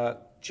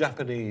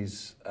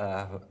Japanese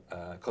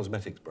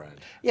cosmetics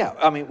brand. Yeah,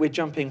 I mean, we're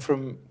jumping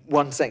from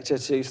one sector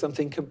to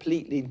something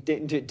completely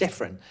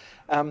different.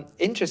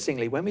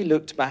 Interestingly, when we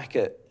looked back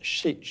at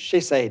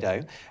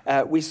Shiseido,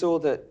 we saw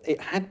that it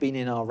had been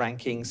in our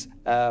rankings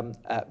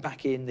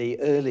back in the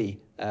early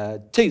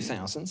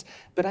 2000s,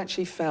 but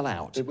actually fell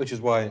out. Which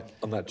is why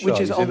on that chart,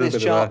 which is on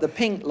this chart, the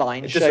pink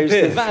line shows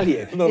the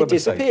value. It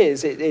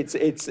disappears.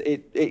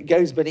 It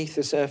goes beneath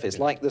the surface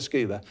like the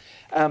scuba.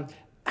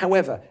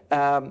 However,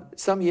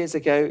 some years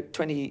ago,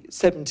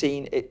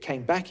 2017, it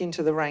came back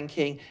into the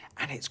ranking,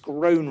 and it's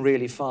grown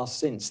really fast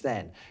since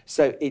then.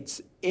 So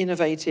it's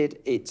innovated,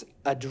 it's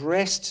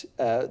addressed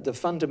the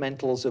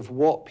fundamentals of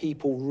what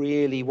people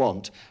really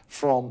want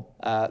from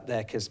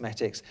their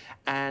cosmetics,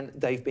 and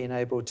they've been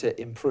able to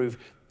improve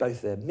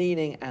both their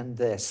meaning and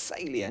their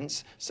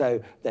salience.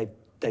 So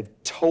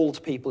they've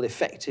told people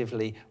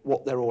effectively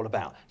what they're all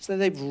about. So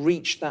they've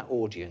reached that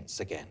audience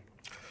again.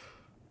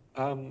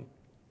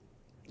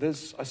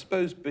 There's, I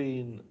suppose,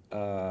 been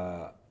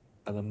an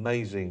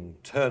amazing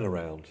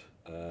turnaround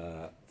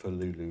for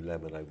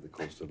Lululemon over the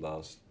course of the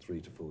last 3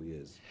 to 4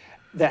 years.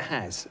 There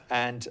has,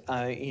 and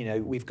you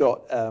know, we've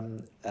got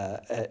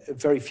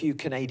very few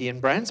Canadian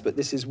brands, but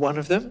this is one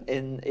of them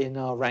in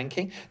our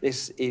ranking.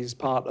 This is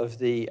part of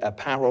the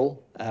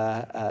apparel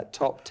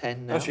top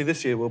 10 now. Actually,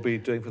 this year we'll be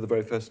doing for the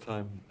very first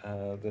time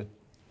the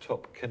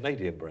top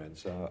Canadian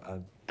brands,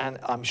 and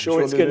I'm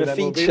sure it's going to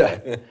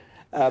feature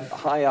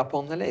high up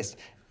on the list.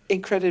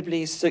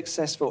 Incredibly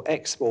successful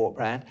export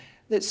brand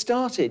that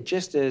started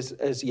just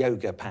as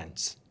yoga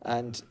pants.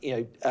 And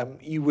you know,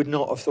 you would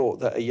not have thought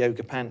that a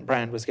yoga pant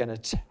brand was going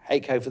to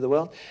take over the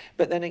world.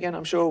 But then again,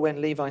 I'm sure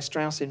when Levi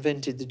Strauss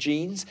invented the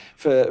jeans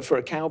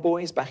for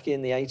cowboys back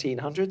in the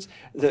 1800s,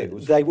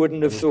 they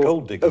wouldn't have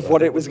thought of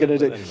what it was going to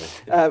do.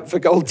 Anyway. For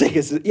gold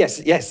diggers,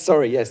 yes,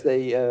 sorry,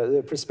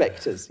 the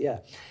prospectors, yeah.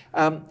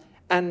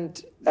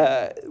 And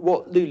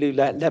what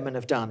Lululemon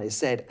have done is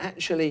said,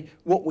 actually,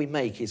 what we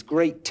make is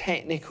great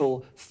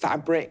technical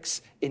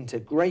fabrics into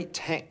great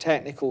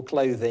technical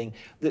clothing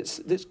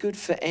that's good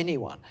for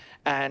anyone.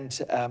 And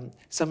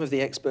some of the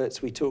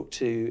experts we talked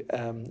to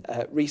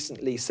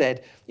recently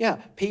said, yeah,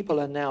 people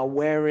are now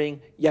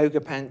wearing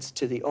yoga pants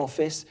to the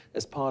office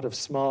as part of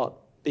smart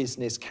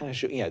business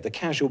casual, you know, the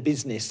casual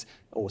business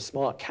or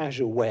smart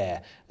casual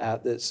wear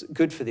that's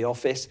good for the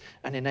office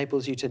and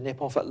enables you to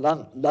nip off at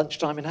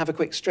lunchtime and have a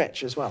quick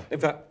stretch as well. In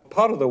fact,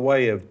 part of the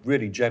way of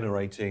really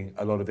generating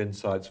a lot of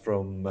insights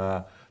from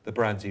the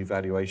BrandZ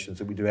evaluations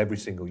that we do every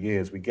single year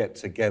is we get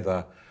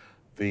together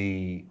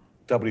the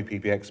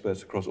WPP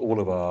experts across all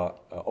of our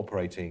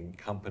operating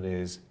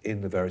companies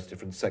in the various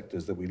different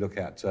sectors that we look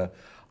at to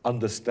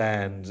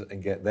understand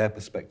and get their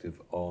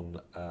perspective on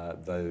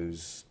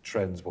those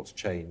trends, what's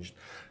changed.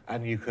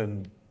 And you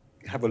can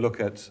have a look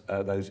at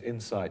those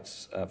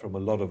insights from a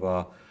lot of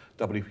our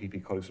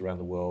WPP colleagues around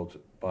the world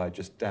by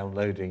just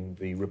downloading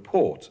the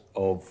report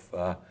of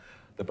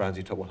the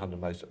BrandZ Top 100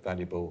 Most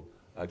Valuable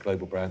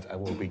Global Brands, and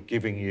we'll be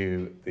giving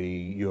you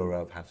the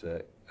URL of how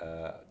to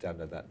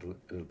download that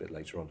a little bit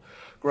later on.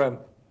 Graham,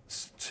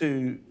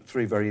 2,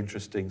 3 very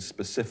interesting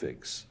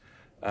specifics.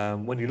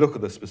 When you look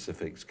at the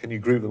specifics, can you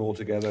group them all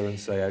together and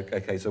say,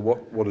 okay, so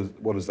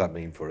what does that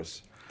mean for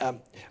us?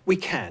 We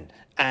can,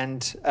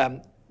 and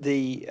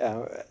the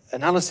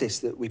analysis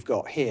that we've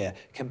got here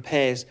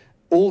compares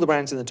all the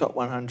brands in the top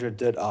 100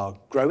 that are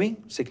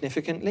growing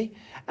significantly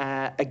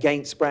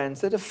against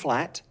brands that are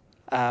flat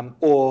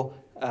or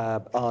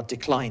are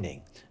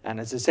declining. And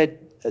as I said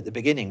at the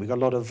beginning, we've got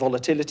a lot of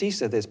volatility,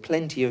 so there's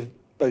plenty of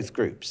both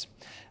groups.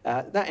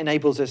 That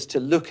enables us to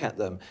look at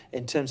them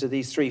in terms of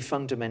these 3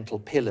 fundamental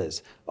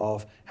pillars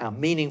of how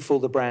meaningful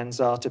the brands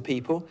are to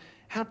people,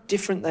 how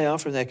different they are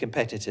from their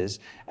competitors,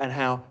 and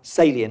how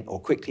salient or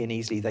quickly and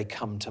easily they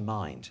come to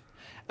mind.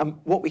 And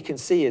what we can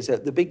see is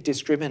that the big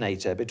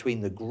discriminator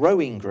between the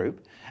growing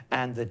group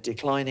and the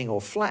declining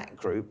or flat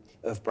group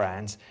of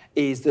brands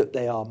is that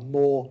they are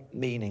more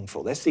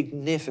meaningful. They're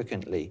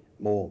significantly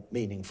more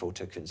meaningful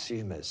to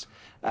consumers.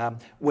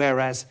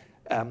 Whereas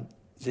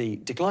the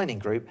declining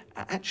group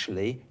are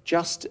actually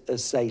just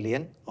as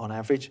salient on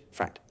average, in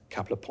fact, a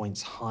couple of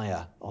points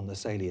higher on the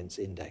salience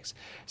index.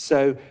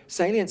 So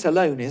salience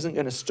alone isn't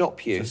going to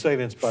stop you. So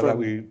salience, by that,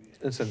 in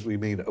a sense, we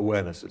mean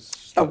awareness.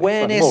 It's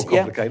awareness, slightly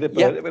more complicated,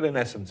 but in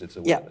essence, it's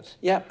awareness.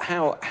 Yeah,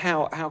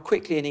 how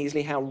quickly and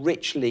easily, how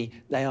richly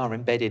they are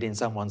embedded in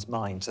someone's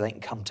mind, so they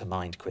can come to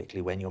mind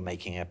quickly when you're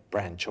making a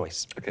brand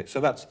choice. Okay, so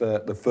that's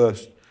the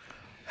first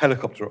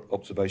helicopter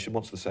observation.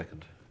 What's the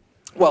second?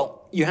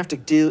 Well, you have to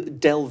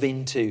delve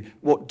into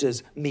what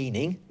does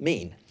meaning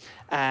mean.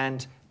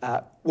 And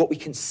what we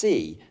can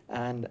see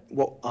and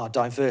what our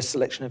diverse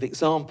selection of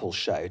examples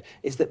showed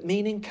is that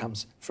meaning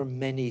comes from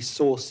many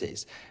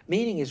sources.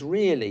 Meaning is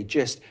really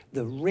just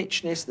the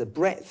richness, the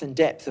breadth and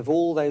depth of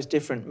all those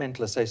different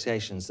mental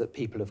associations that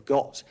people have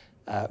got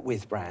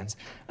with brands.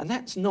 And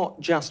that's not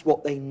just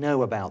what they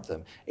know about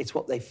them, it's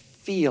what they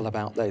feel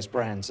about those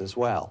brands as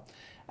well.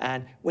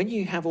 And when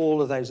you have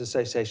all of those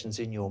associations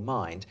in your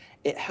mind,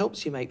 it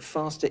helps you make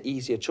faster,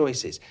 easier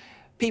choices.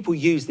 People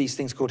use these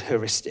things called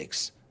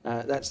heuristics.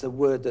 That's the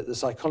word that the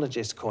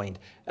psychologist coined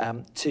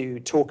to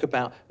talk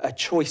about a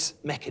choice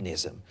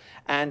mechanism.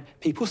 And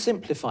people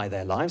simplify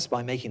their lives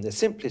by making the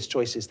simplest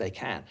choices they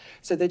can.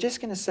 So they're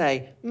just going to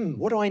say,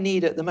 what do I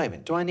need at the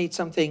moment? Do I need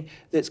something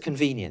that's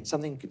convenient,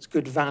 something that's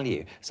good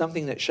value,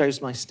 something that shows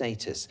my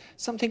status,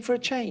 something for a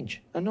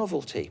change, a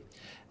novelty?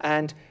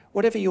 And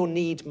whatever your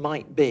need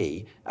might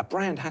be, a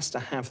brand has to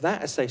have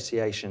that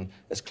association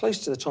as close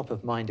to the top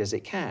of mind as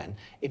it can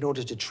in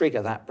order to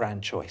trigger that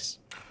brand choice.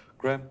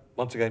 Graham,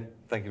 once again,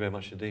 thank you very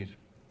much indeed.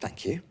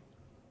 Thank you.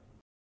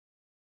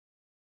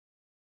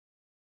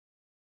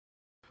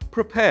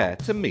 Prepare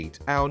to meet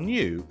our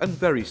new and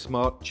very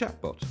smart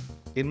chatbot.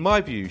 In my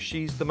view,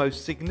 she's the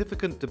most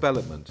significant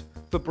development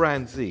for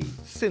BrandZ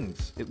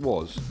since it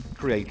was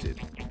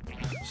created.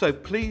 So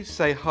please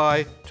say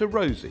hi to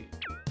RoZie.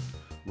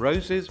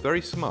 RoZie's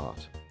very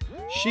smart.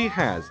 She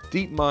has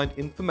DeepMind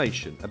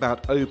information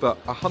about over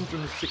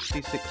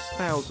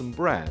 166,000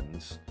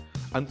 brands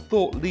and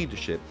thought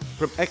leadership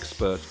from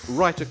experts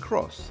right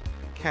across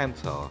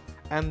Kantar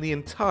and the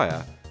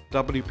entire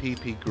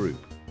WPP group,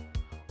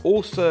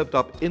 all served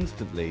up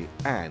instantly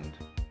and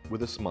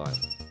with a smile.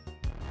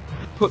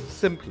 Put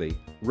simply,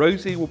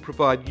 RoZie will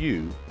provide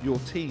you, your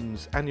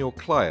teams and your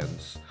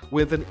clients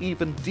with an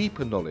even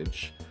deeper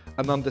knowledge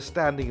and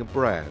understanding of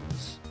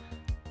brands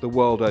the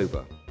world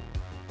over,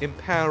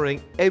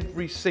 empowering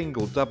every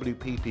single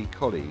WPP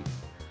colleague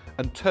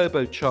and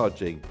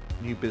turbocharging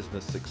new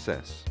business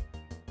success.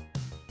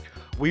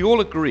 We all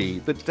agree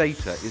that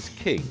data is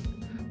king,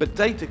 but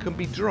data can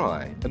be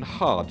dry and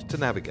hard to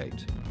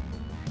navigate.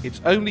 It's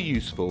only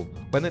useful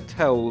when it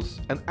tells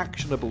an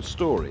actionable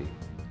story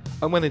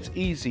and when it's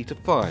easy to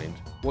find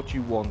what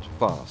you want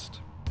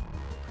fast.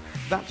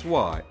 That's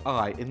why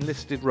I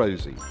enlisted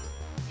RoZie.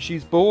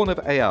 She's born of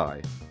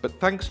AI, but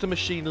thanks to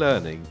machine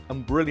learning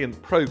and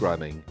brilliant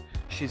programming,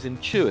 she's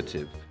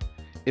intuitive,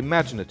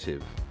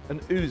 imaginative,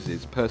 and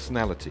oozes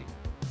personality.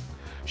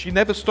 She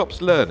never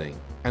stops learning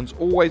and's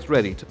always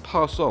ready to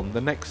pass on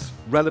the next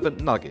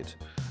relevant nugget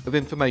of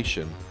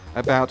information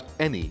about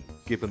any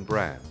given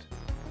brand.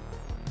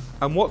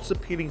 And what's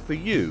appealing for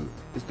you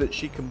is that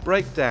she can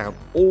break down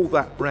all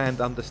that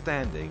brand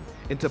understanding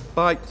into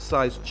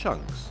bite-sized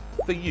chunks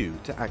for you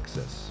to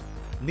access.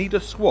 Need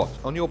a SWOT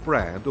on your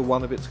brand or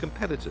one of its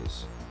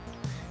competitors?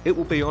 It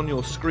will be on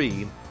your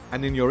screen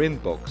and in your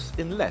inbox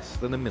in less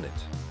than a minute.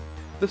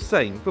 The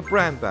same for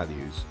brand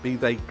values, be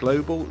they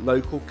global,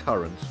 local,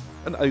 current,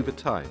 and over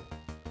time.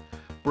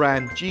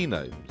 Brand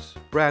genomes,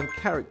 brand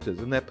characters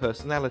and their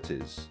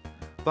personalities,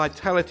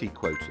 vitality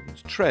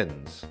quotients,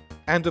 trends,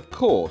 and of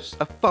course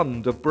a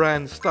fund of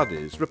brand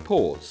studies,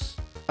 reports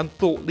and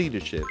thought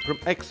leadership from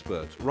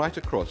experts right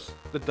across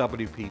the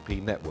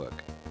WPP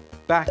network.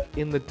 Back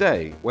in the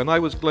day when I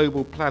was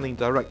Global Planning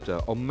Director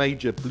on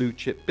major blue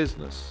chip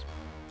business,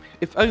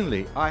 if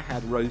only I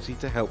had RoZie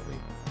to help me.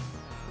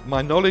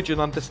 My knowledge and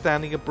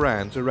understanding of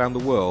brands around the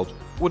world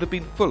would have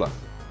been fuller.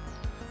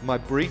 My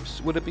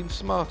briefs would have been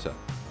smarter.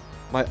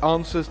 My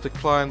answers to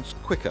clients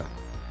quicker,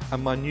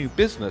 and my new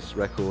business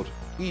record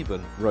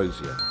even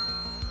rosier.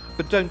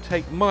 But don't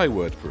take my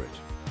word for it.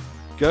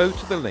 Go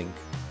to the link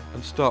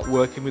and start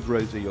working with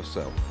RoZie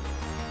yourself.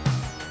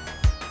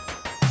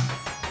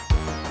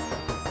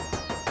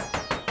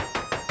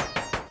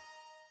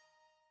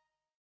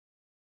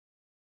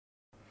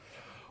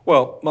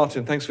 Well,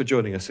 Martin, thanks for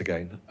joining us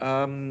again.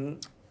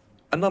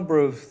 A number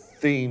of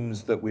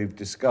themes that we've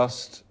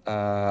discussed,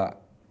 a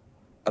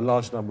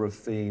large number of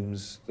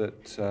themes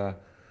that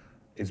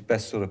is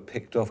best sort of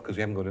picked off because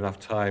we haven't got enough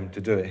time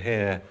to do it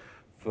here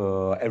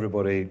for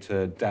everybody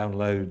to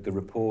download the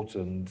report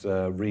and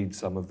read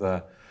some of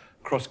the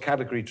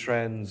cross-category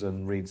trends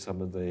and read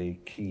some of the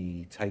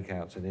key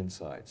takeouts and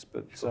insights.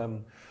 But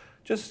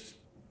just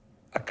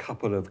a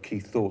couple of key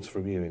thoughts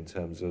from you in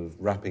terms of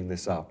wrapping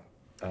this up.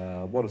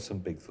 What are some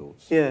big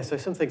thoughts? Yeah, so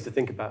some things to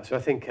think about. So I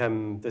think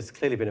there's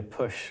clearly been a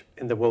push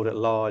in the world at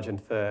large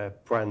and for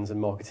brands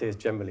and marketeers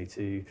generally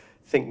to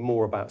think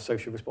more about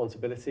social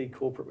responsibility.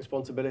 Corporate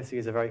responsibility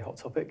is a very hot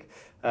topic.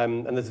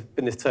 And there's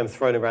been this term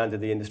thrown around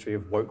in the industry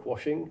of woke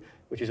washing,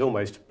 which is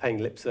almost paying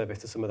lip service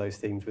to some of those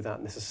themes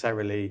without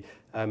necessarily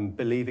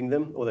believing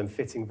them or them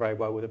fitting very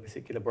well with a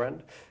particular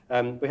brand.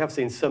 We have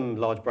seen some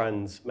large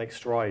brands make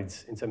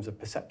strides in terms of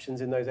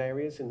perceptions in those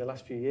areas in the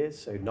last few years.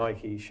 So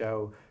Nike,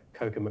 Shell,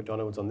 Coke and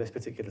McDonald's on this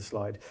particular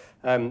slide.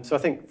 So I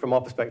think from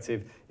our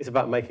perspective, it's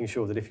about making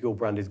sure that if your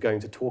brand is going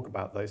to talk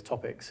about those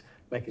topics,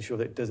 making sure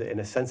that it does it in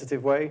a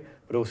sensitive way,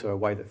 but also a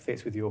way that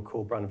fits with your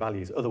core brand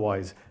values.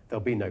 Otherwise, there'll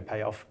be no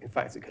payoff. In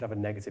fact, it could have a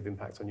negative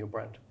impact on your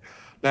brand.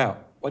 Now,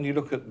 when you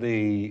look at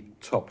the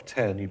top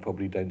 10, you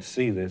probably don't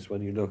see this.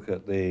 When you look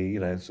at the,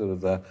 sort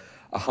of the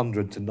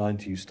 100 to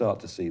 90, you start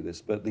to see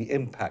this. But the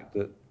impact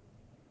that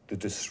the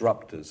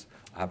disruptors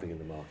are having in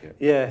the market.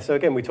 Yeah, so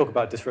again, we talk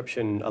about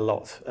disruption a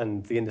lot,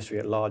 and the industry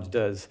at large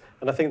does.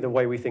 And I think the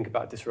way we think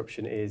about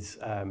disruption is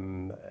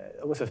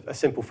almost a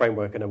simple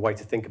framework, and a way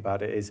to think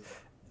about it is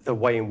the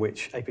way in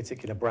which a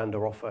particular brand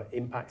or offer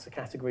impacts a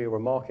category or a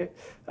market.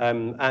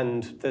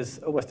 And there's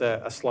almost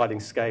a sliding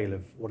scale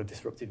of what a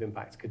disruptive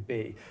impact could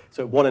be.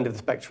 So at one end of the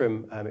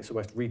spectrum, it's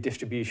almost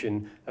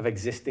redistribution of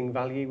existing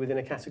value within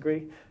a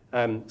category.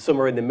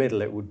 Somewhere in the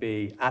middle, it would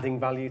be adding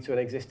value to an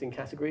existing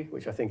category,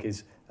 which I think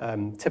is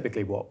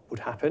typically what would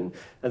happen.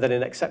 And then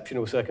in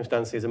exceptional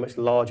circumstances, a much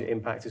larger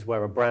impact is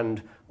where a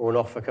brand or an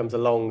offer comes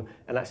along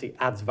and actually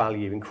adds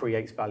value and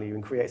creates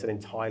an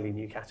entirely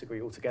new category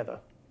altogether.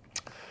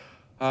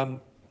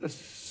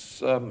 Let's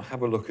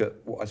have a look at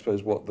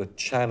what the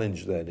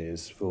challenge then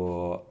is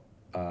for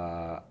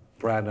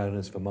brand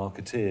owners, for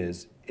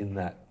marketeers in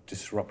that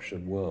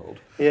disruption world.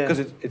 Because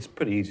it's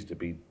pretty easy to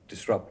be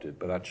disruptive,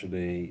 but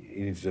actually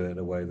you need to do it in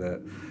a way that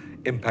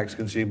impacts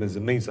consumers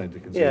and means something to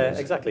consumers. Yeah,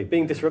 exactly.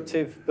 Being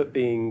disruptive, but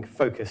being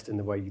focused in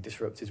the way you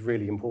disrupt is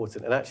really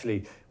important. And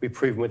actually, we've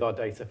proven with our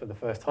data for the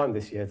first time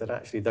this year that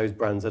actually those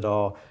brands that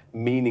are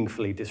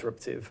meaningfully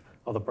disruptive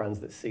are the brands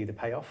that see the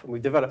payoff. And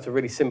we've developed a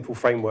really simple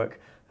framework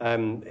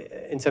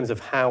in terms of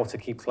how to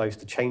keep close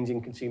to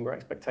changing consumer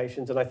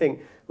expectations. And I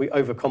think we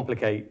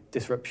overcomplicate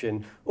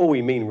disruption. All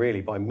we mean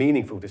really by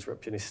meaningful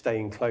disruption is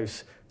staying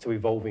close to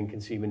evolving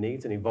consumer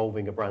needs and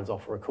evolving a brand's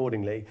offer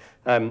accordingly.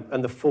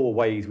 And the 4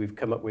 ways we've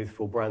come up with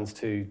for brands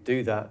to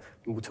do that,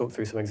 and we'll talk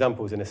through some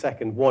examples in a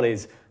second. One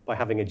is by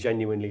having a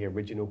genuinely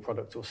original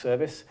product or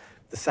service.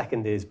 The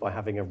second is by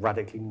having a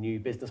radically new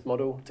business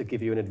model to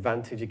give you an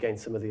advantage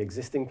against some of the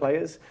existing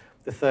players.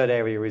 The third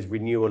area is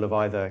renewal of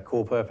either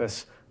core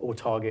purpose or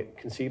target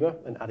consumer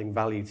and adding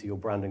value to your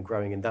brand and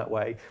growing in that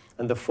way.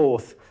 And the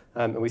fourth,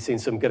 and we've seen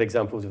some good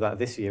examples of that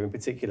this year in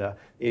particular,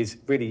 is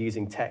really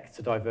using tech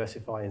to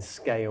diversify and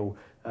scale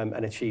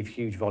and achieve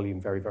huge volume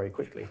very, very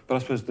quickly. But I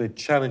suppose the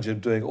challenge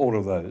of doing all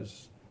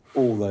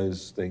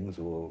those things,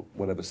 or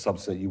whatever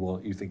subset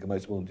you think are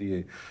most important to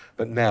you,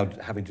 but now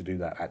having to do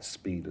that at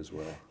speed as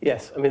well.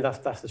 Yes, I mean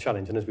that's the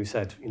challenge, and as we've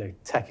said,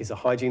 tech is a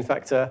hygiene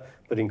factor,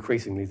 but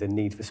increasingly the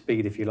need for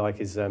speed, if you like,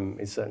 is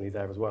certainly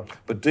there as well.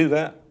 But do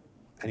that,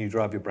 and you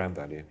drive your brand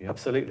value. Yep.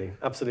 Absolutely,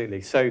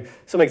 absolutely. So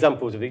some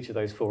examples of each of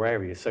those 4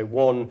 areas. So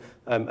one,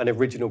 an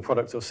original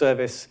product or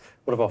service.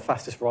 One of our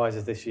fastest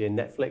risers this year,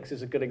 Netflix,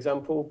 is a good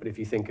example. But if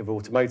you think of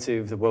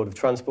automotive, the world of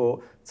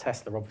transport,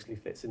 Tesla obviously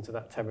fits into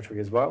that territory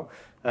as well.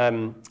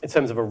 In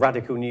terms of a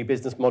radical new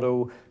business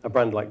model, a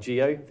brand like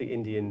Jio, the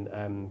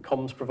Indian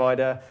comms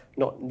provider,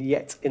 not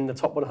yet in the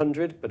top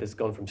 100, but has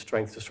gone from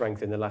strength to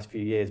strength in the last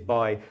few years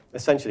by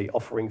essentially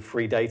offering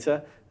free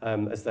data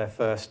as their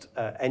first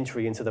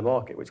entry into the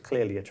market, which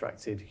clearly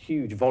attracted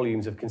huge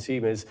volumes of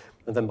consumers.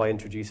 And then by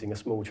introducing a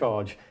small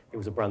charge, it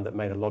was a brand that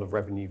made a lot of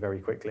revenue very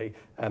quickly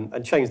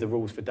and changed the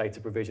rules for data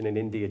provision in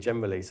India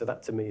generally. So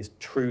that to me is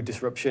true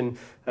disruption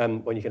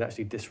when you can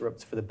actually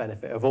disrupt for the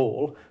benefit of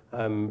all,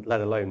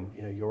 let alone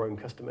your own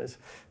customers.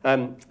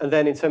 And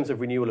then in terms of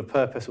renewal of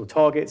purpose or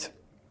target,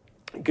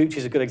 Gucci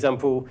is a good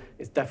example.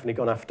 It's definitely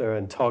gone after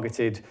and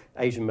targeted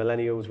Asian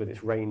millennials with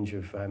its range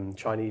of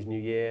Chinese New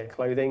Year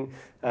clothing.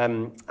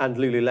 And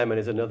Lululemon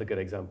is another good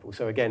example.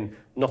 So again,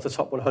 not a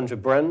top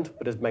 100 brand,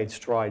 but has made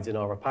strides in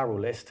our apparel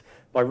list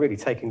by really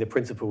taking the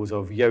principles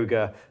of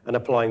yoga and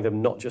applying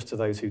them not just to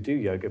those who do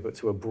yoga, but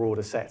to a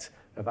broader set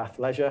of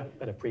athleisure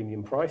at a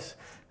premium price.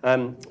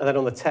 And then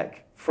on the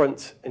tech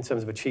front, in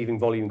terms of achieving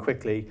volume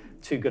quickly,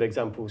 2 good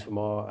examples from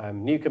our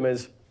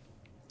newcomers.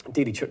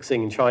 Didi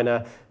Chuxing in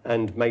China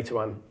and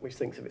Meituan, which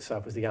thinks of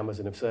itself as the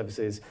Amazon of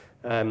services.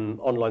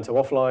 Online to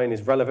offline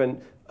is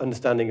relevant,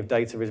 understanding of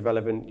data is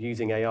relevant,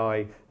 using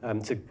AI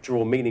to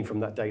draw meaning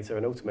from that data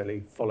and ultimately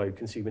follow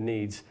consumer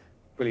needs.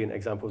 Brilliant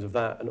examples of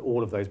that, and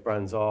all of those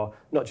brands are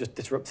not just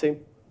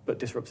disrupting, but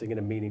disrupting in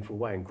a meaningful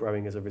way and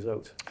growing as a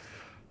result.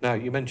 Now,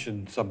 you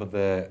mentioned some of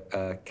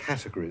the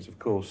categories, of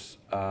course.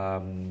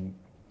 In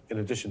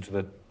addition to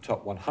the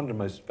top 100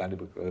 most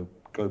valuable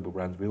global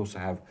brands, we also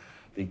have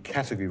the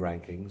category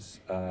rankings,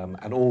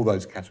 and all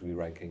those category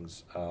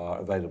rankings are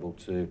available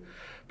to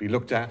be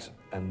looked at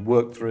and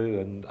worked through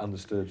and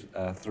understood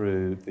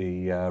through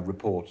the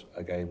report,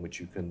 again, which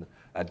you can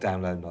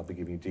download, and I'll be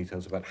giving you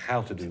details about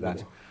how to do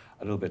that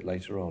a little bit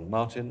later on.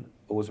 Martin,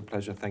 always a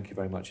pleasure. Thank you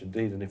very much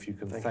indeed. And if you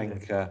can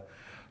thank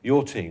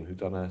your team, who've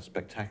done a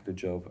spectacular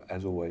job,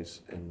 as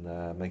always,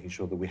 in making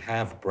sure that we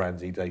have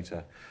BrandZ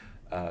data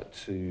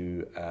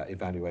to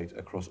evaluate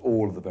across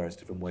all of the various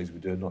different ways we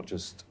do it, not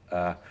just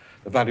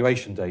the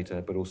valuation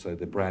data, but also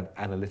the brand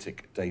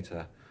analytic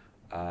data,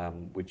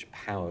 which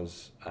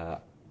powers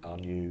our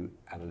new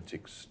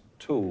analytics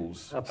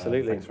tools.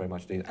 Absolutely. Thanks very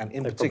much, Dean. And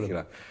in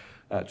particular,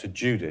 to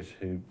Judith,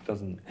 who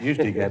doesn't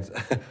usually get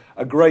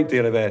a great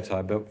deal of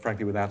airtime, but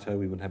frankly, without her,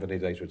 we wouldn't have any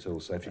data at all.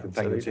 So if you can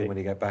thank the team when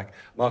you get back.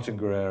 Martin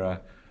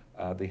Guerrera,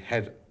 the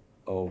head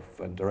of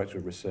and Director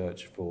of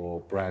Research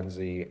for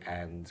BrandZ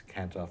and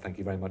Kantar. Thank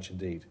you very much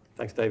indeed.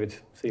 Thanks, David.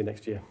 See you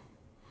next year.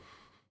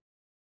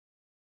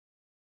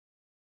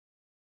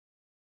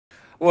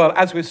 Well,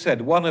 as we've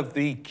said, one of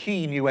the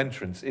key new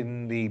entrants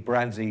in the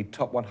BrandZ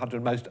Top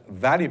 100 Most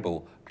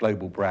Valuable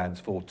Global Brands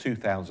for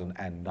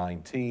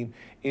 2019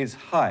 is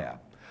Haier.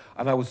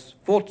 And I was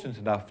fortunate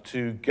enough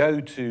to go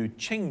to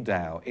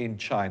Qingdao in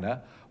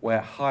China, where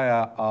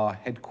Hire are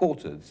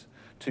headquarters,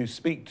 to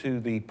speak to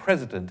the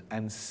President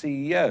and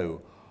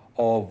CEO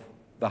of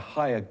the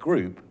Hire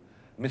Group,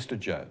 Mr.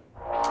 Joe.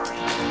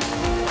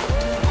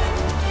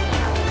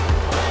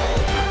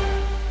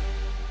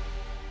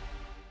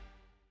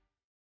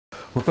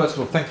 Well, first of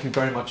all, thank you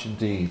very much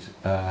indeed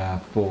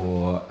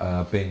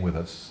for being with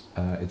us.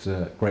 It's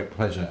a great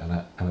pleasure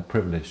and a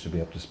privilege to be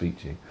able to speak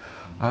to you.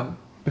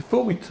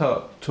 Before we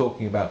start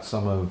talking about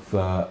some of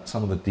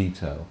the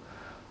detail,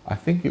 I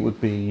think it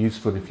would be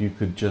useful if you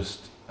could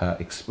just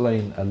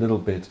explain a little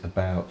bit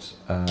about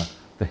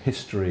the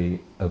history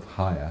of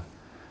Hire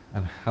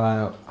and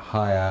how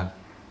Hire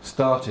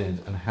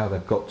started and how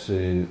they've got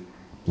to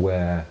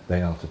where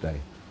they are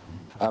today.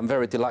 I'm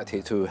very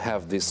delighted to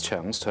have this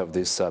chance to have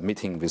this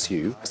meeting with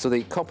you. So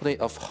the company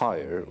of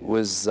Hire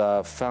was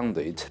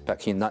founded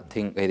back in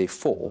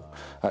 1984.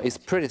 Its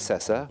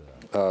predecessor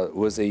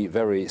was a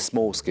very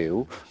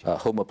small-scale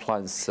home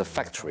appliance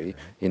factory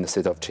in the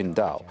city of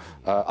Qingdao.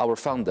 Our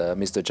founder,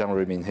 Mr. Zhang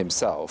Ruimin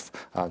himself,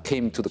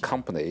 came to the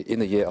company in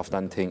the year of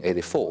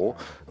 1984,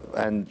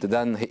 and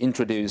then he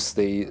introduced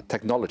the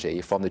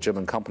technology from the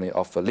German company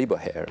of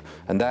Lieberherr,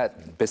 and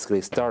that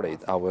basically started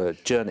our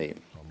journey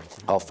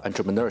of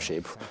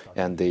entrepreneurship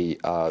and the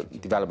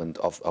development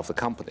of the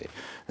company.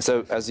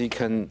 So as you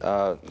can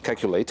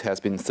calculate, it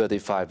has been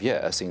 35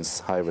 years since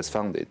Hire was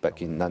founded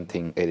back in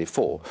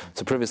 1984.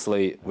 So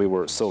previously, we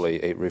were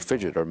solely a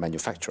refrigerator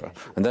manufacturer.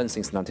 And then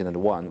since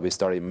 1991, we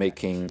started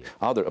making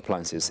other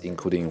appliances,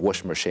 including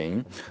washing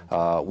machine,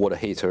 water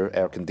heater,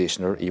 air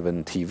conditioner,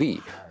 even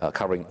TV,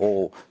 covering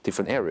all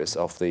different areas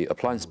of the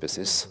appliance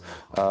business.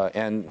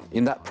 And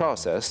in that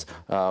process,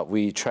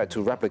 we tried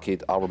to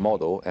replicate our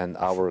model and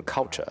our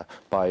culture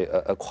by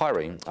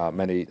acquiring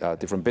many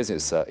different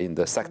businesses in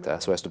the sector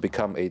so as to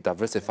become a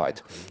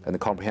diversified and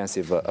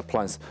comprehensive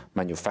appliance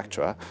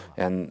manufacturer.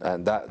 And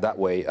that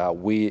way,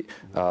 we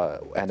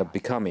end up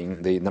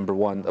becoming the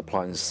 #1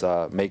 appliance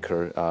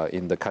maker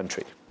in the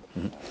country.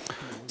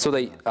 So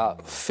the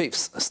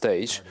fifth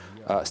stage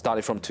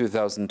started from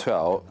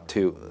 2012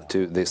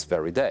 to this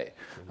very day,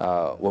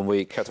 when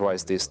we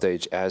categorize this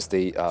stage as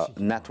the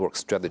network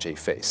strategy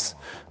phase,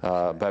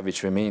 by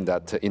which we mean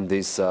that in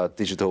this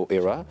digital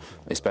era,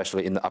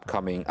 especially in the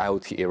upcoming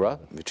IoT era,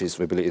 which is,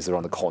 we believe, is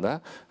around the corner,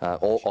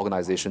 all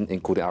organizations,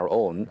 including our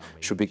own,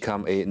 should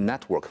become a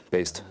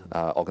network-based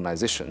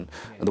organization.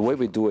 And the way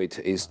we do it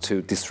is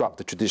to disrupt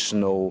the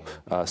traditional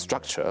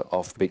structure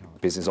of big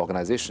business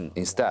organization.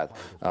 Instead,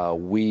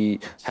 we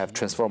have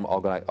transformed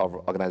our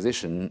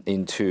organization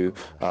into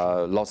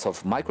lots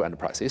of micro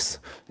enterprises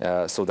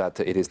so that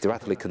it is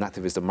directly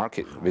connected with the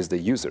market, with the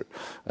user.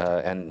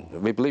 And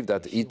we believe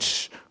that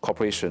each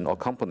corporation or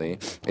company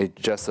is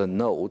just a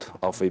node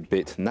of a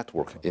big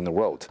network in the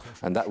world.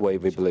 And that way,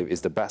 we believe,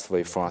 is the best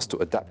way for us to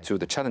adapt to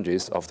the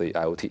challenges of the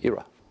IoT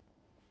era.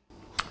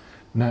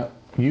 Now,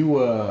 you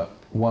were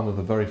one of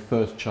the very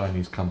first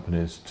Chinese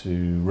companies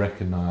to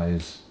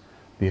recognize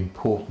the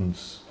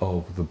importance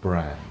of the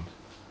brand.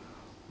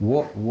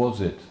 What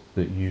was it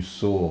that you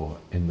saw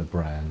in the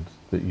brand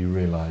that you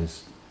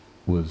realized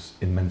was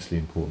immensely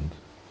important?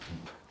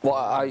 Well,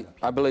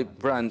 I believe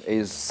brand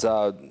is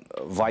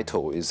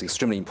vital, is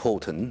extremely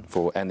important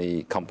for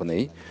any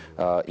company.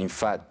 In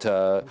fact,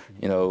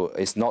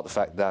 it's not the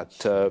fact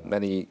that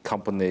many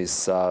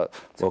companies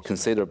will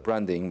consider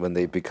branding when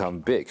they become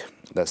big.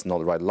 That's not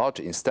the right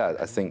logic. Instead,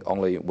 I think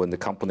only when the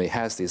company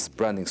has this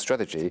branding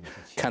strategy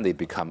can they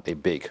become a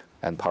big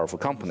and powerful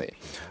company.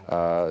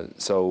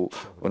 So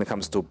when it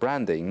comes to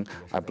branding,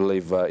 I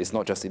believe it's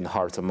not just in the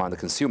hearts and mind of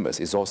consumers,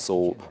 it's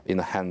also in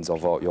the hands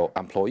of your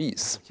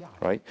employees,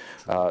 right?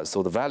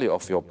 So the value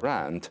of your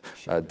brand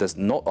does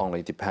not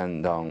only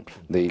depend on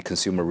the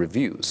consumer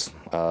reviews,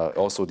 it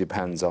also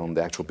depends on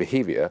the actual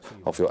behavior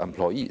of your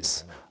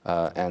employees.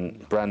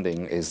 And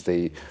branding is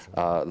the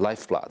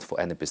lifeblood for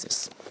any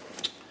business.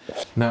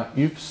 Now,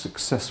 you've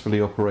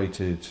successfully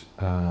operated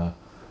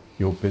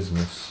your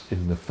business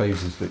in the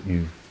phases that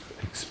you've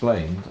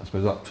explained, I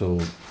suppose up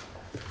till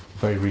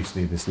very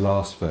recently, this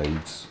last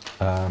phase,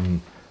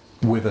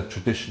 with a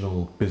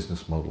traditional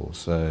business model.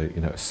 So,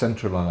 a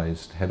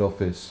centralized head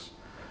office,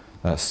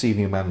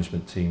 senior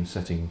management team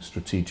setting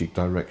strategic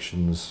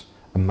directions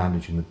and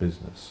managing the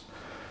business.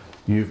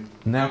 You've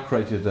now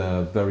created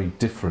a very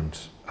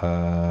different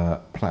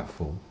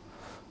platform,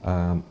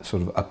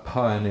 sort of a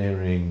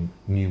pioneering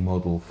new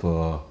model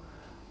for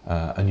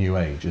a new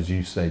age, as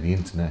you say, the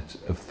Internet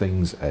of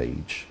Things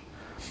age.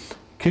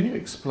 Can you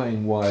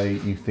explain why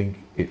you think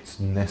it's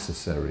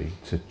necessary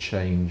to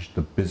change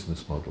the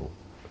business model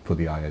for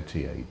the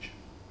IoT age?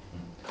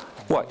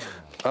 Right.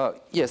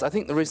 Yes, I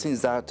think the reason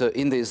is that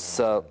in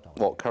this,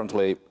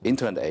 currently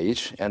internet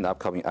age and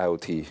upcoming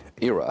IoT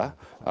era,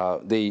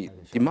 the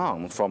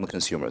demand from the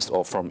consumers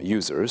or from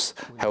users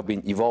have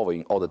been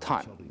evolving all the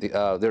time.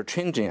 They're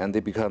changing and they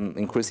become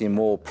increasingly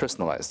more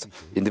personalized,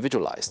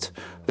 individualized.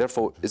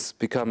 Therefore, it's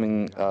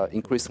becoming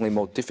increasingly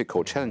more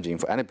difficult, challenging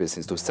for any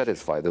business to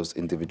satisfy those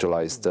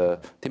individualized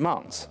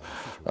demands.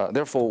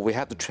 Therefore, we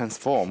have to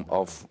transform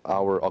of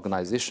our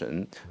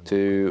organization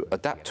to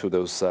adapt to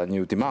those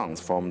new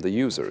demands from the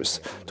users,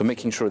 to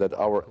making sure that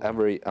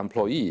every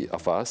employee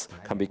of us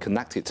can be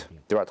connected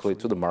directly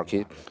to the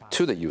market,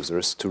 to the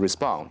users, to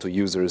respond to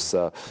users'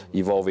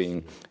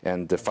 evolving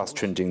and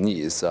fast-changing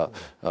needs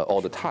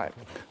all the time,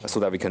 so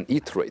that we can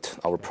iterate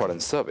our product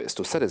and service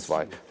to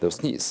satisfy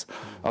those needs.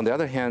 On the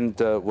other hand,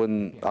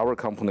 when our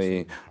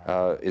company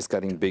is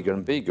getting bigger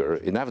and bigger,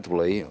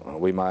 inevitably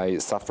we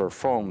might suffer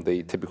from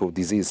the typical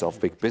disease of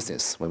big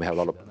business when we have a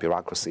lot of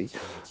bureaucracy.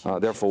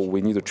 Therefore,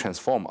 we need to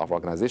transform our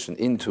organization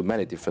into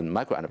many different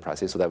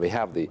micro-enterprises so that we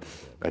have the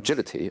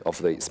agility of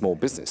the small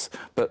business.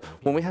 But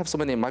when we have so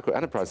many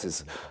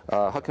micro-enterprises,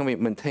 how can we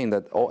maintain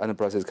that all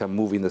enterprises can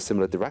move in a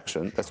similar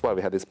direction? That's why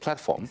we have this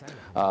platform,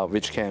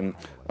 which can,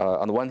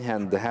 on the one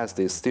hand, has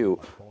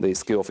still the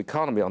skill of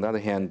economy. On the other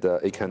hand,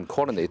 it can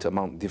coordinate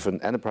among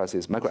different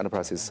enterprises,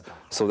 micro-enterprises,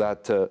 so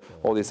that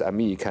all this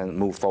ME can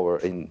move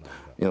forward in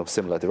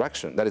similar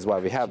direction. That is why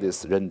we have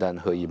this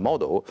Rendan Heyi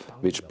model,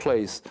 which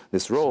plays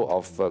this role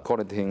of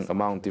coordinating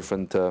among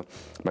different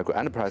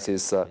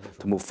micro-enterprises to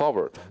move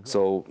forward.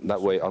 So that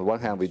way, on one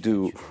hand, we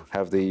do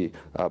have the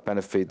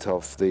benefit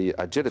of the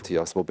agility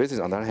of small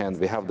business. On the other hand,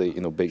 we have the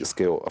big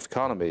scale of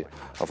economy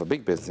of a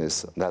big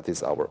business. That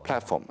is our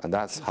platform, and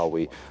that's how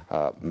we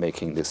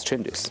making these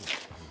changes.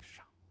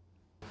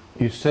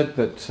 You said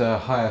that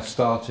Hire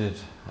started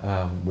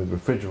with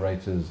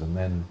refrigerators and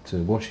then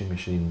to washing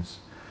machines.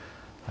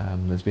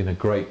 There's been a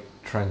great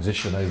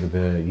transition over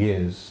the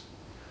years,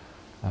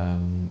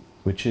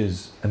 which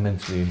is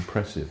immensely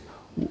impressive.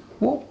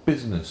 What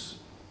business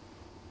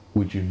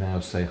would you now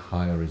say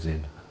Hire is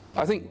in?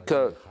 I think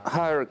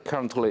Hire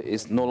currently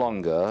is no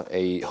longer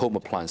a home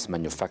appliance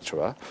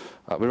manufacturer.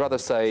 We rather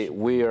say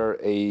we're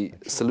a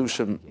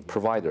solution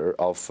provider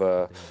of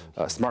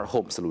smart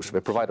home solution. We're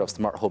a provider of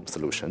smart home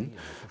solution.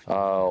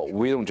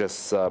 We don't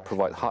just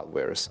provide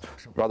hardwares.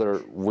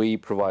 Rather, we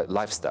provide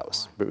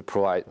lifestyles. We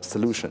provide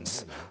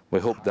solutions.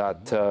 We hope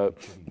that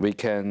we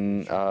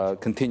can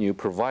continue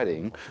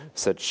providing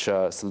such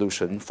a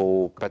solution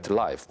for better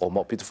life or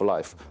more beautiful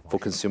life for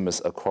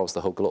consumers across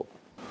the whole globe.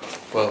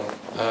 Well,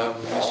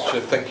 Mr.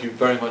 Chair, thank you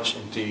very much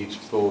indeed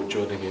for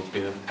joining me. It's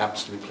been an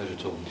absolute pleasure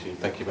talking to you.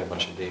 Thank you very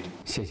much indeed.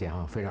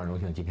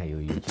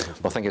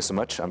 Well, thank you so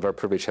much. I'm very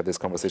privileged to have this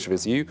conversation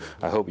with you.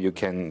 I hope you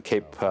can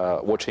keep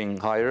watching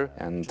Hire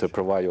and to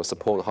provide your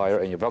support Hire,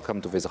 and you're welcome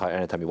to visit Hire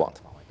anytime you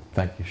want.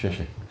 Thank you,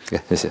 Shishi.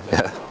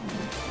 Yeah.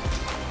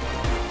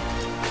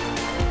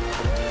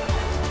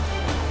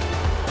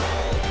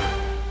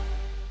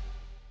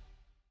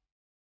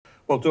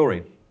 Well,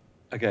 Doreen,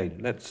 again,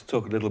 let's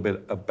talk a little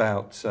bit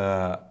about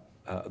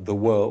the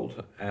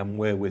world and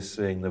where we're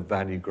seeing the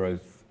value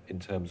growth in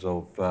terms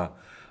of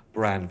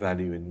brand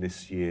value in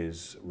this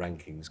year's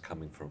rankings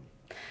coming from.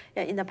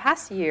 Yeah, in the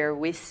past year,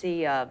 we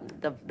see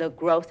the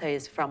growth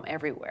is from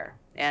everywhere,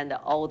 and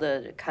all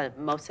the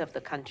most of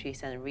the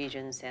countries and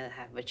regions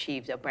have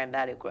achieved a brand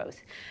value growth,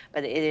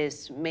 but it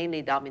is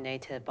mainly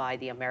dominated by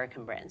the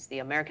American brands. The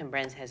American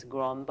brands has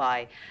grown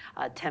by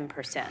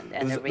 10%,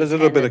 and there's a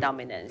little bit of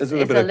dominance. It's a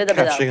little bit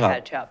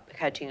of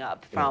catching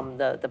up from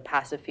the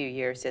past few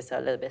years. It's a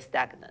little bit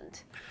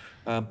stagnant.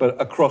 But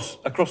across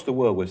the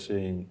world, we're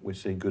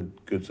seeing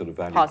good sort of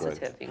value positive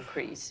growth.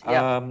 Increase.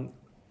 Yeah.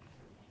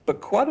 But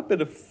quite a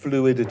bit of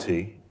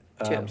fluidity,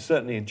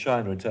 certainly in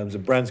China, in terms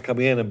of brands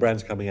coming in and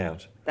brands coming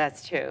out.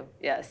 That's true.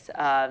 Yes,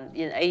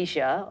 in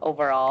Asia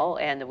overall,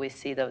 and we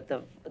see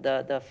the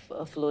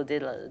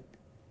fluidity,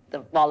 the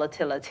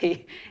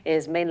volatility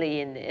is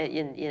mainly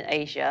in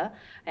Asia.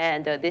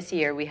 And this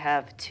year we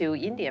have two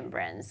Indian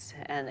brands,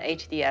 and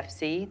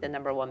HDFC, the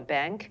 #1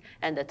 bank,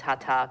 and the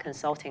Tata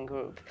Consulting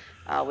Group,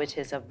 which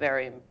is a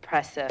very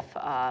impressive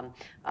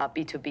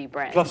B2B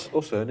brand. Plus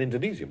also an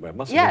Indonesian brand,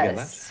 mustn't forget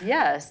that.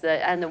 Yes,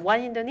 and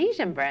one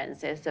Indonesian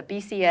brand is the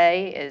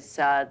BCA, is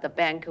the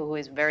bank who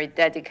is very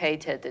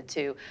dedicated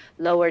to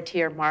lower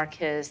tier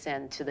markets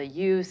and to the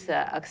youth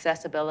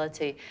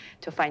accessibility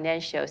to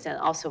financials, and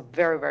also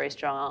very, very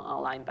strong on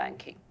online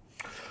banking.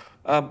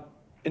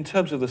 In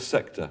terms of the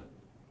sector,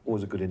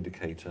 always a good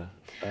indicator.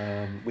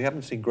 We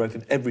haven't seen growth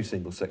in every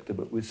single sector,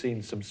 but we've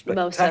seen some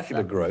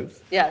spectacular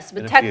growth. Yes,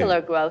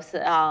 spectacular growth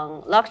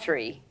on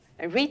luxury,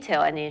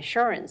 retail, and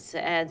insurance.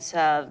 And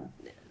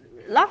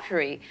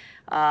luxury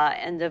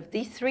and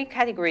these three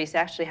categories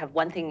actually have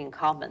one thing in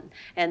common,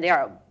 and they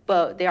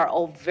are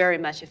all very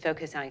much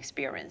focused on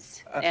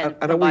experience and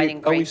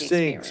providing great experience. Are we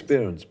seeing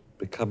experience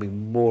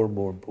becoming more and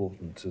more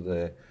important to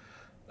their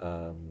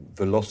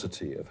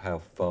velocity of how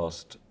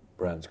fast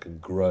brands can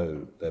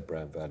grow their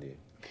brand value?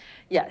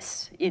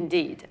 Yes,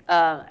 indeed.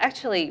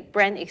 Actually,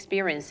 brand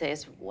experience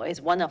is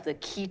one of the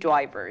key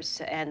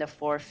drivers and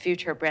for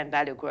future brand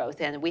value growth.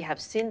 And we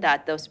have seen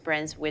that those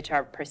brands which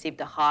are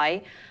perceived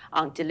high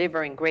on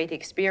delivering great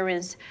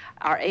experience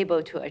are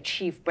able to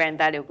achieve brand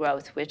value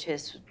growth, which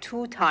is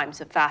 2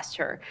 times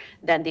faster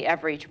than the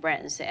average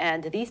brands.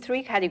 And these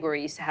 3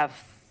 categories have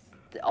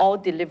all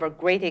deliver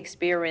great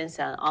experience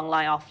and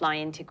online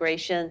offline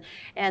integration,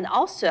 and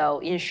also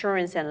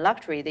insurance and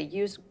luxury. They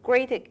use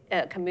great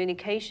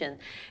communication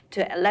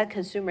to let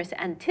consumers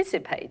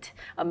anticipate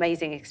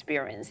amazing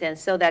experience, and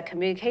so that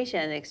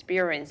communication and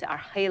experience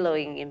are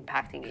haloing,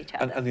 impacting each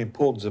other. And the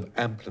importance of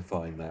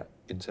amplifying that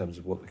in terms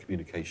of what the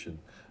communication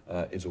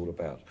is all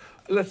about.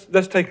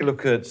 Let's take a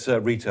look at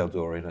retail,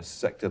 Doreen, a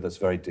sector that's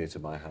very dear to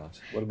my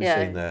heart. What have we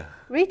seen there?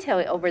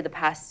 Retail over the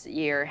past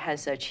year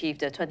has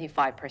achieved a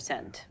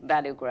 25%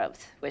 value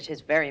growth, which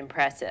is very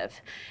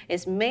impressive.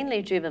 It's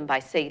mainly driven by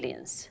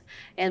salience.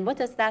 And what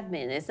does that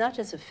mean? It's not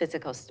just a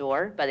physical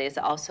store, but it's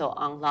also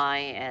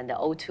online and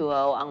O2O,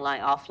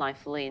 online, offline,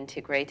 fully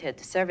integrated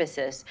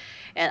services.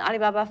 And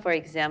Alibaba, for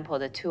example,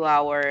 the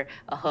 2-hour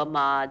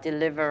Hema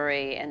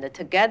delivery, and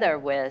together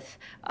with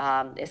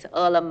its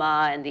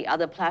Ele.me and the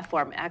other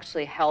platform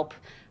actually help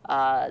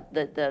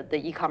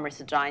the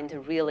e-commerce giant to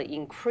really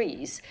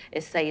increase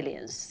its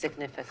salience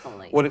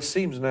significantly. Well, it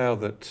seems now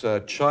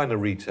that China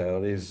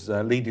retail is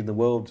leading the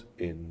world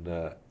in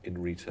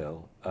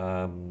retail.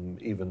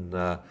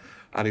 Even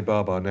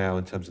Alibaba now,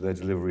 in terms of their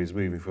delivery, is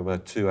moving from a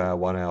 2-hour,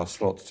 1-hour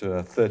slot to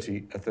a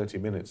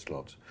 30-minute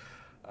slot.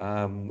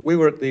 We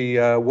were at the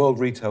World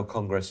Retail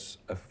Congress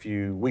a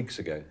few weeks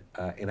ago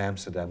in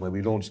Amsterdam, where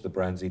we launched the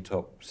BrandZ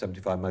Top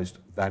 75 Most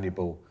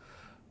Valuable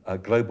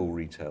Global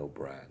Retail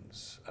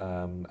Brands.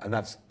 And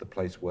that's the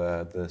place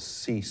where the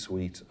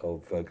C-suite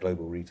of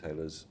global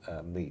retailers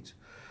meet.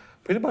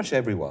 Pretty much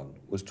everyone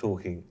was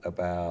talking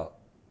about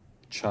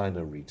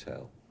China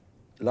retail.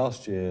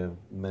 Last year,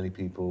 many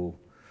people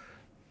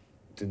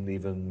didn't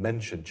even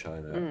mention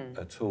China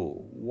at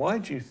all. Why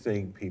do you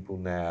think people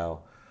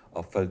now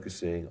are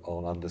focusing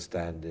on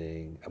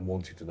understanding and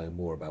wanting to know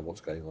more about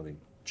what's going on in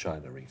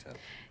China retail?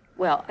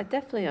 Well, I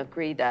definitely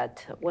agree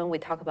that when we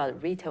talk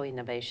about retail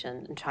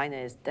innovation, China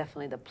is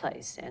definitely the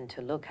place and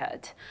to look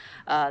at.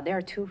 There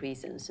are 2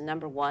 reasons.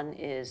 Number one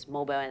is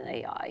mobile and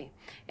AI,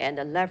 and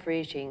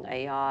leveraging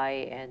AI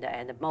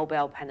and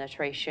mobile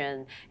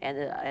penetration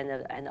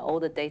and all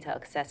the data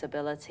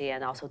accessibility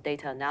and also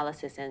data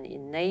analysis and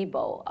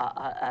enable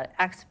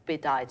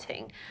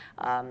expediting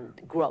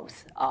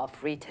growth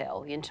of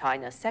retail in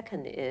China.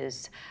 Second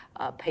is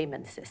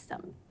payment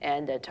system,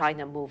 and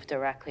China moved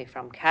directly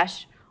from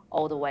cash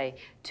all the way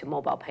to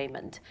mobile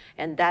payment.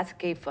 And that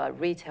gave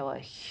retail a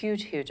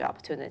huge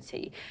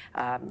opportunity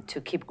to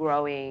keep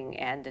growing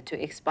and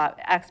to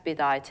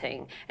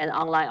expediting, and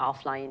online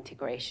offline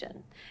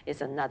integration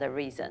is another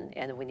reason.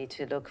 And we need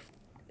to look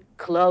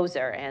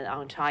closer and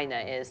on China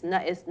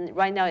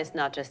right now it's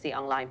not just the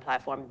online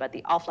platform, but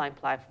the offline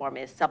platform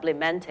is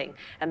supplementing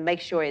and make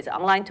sure it's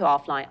online to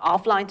offline,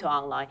 offline to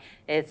online.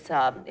 It's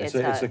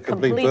a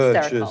complete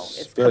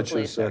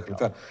virtuous circle. In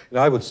fact,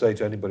 I would say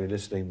to anybody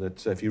listening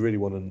that if you really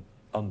want to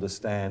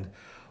understand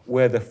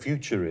where the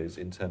future is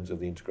in terms of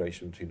the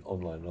integration between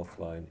online and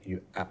offline, you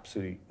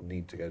absolutely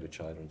need to go to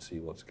China and see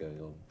what's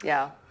going on.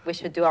 Yeah, we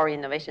should do our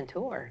innovation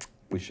tour.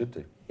 We should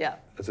do. Yeah.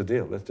 That's a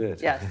deal. Let's do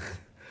it. Yes.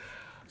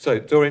 So,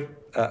 Doreen,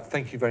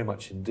 thank you very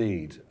much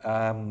indeed.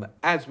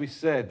 As we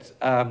said,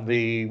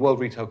 the World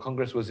Retail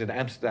Congress was in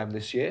Amsterdam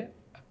this year,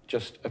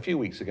 just a few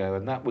weeks ago,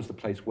 and that was the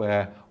place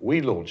where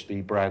we launched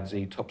the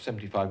BrandZ Top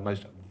 75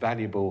 Most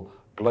Valuable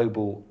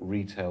Global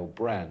Retail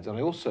Brands. And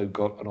I also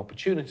got an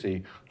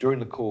opportunity during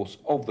the course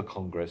of the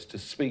Congress to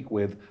speak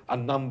with a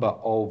number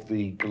of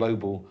the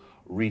global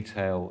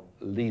retail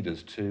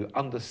leaders to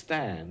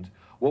understand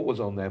what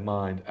was on their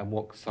mind and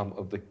what some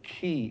of the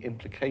key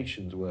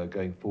implications were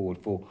going forward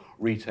for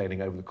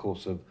retailing over the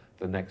course of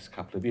the next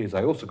couple of years.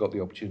 I also got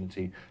the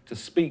opportunity to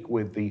speak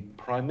with the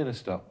Prime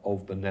Minister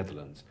of the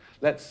Netherlands.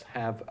 Let's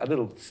have a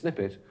little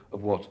snippet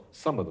of what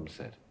some of them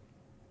said.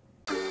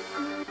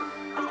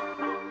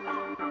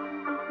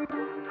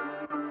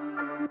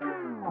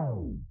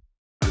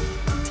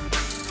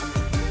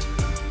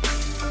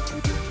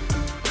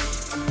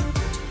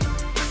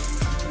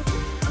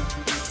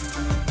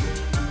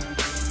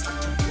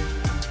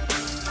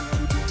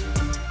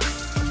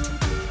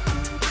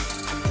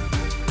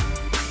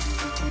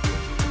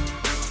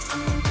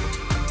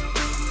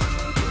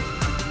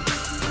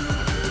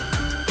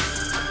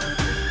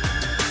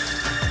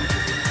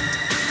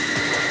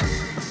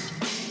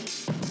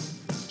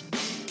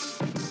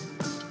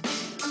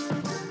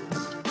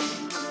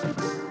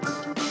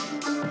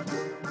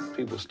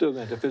 still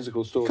going to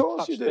physical stores, of course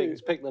touch you do.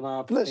 things, pick them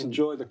up,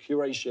 enjoy the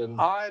curation.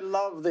 I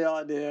love the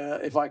idea,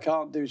 if I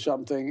can't do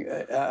something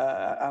and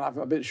I've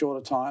a bit short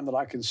of time, that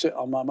I can sit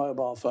on my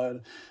mobile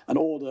phone and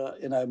order,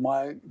 you know,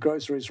 my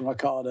groceries from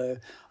Ocado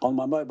on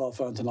my mobile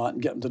phone tonight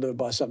and get them delivered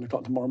by 7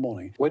 o'clock tomorrow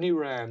morning. When you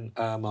ran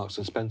Marks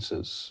 &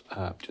 Spencer's,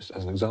 just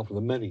as an example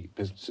of the many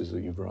businesses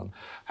that you've run,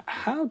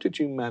 how did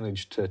you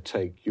manage to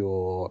take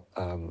your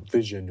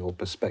vision, your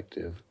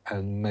perspective,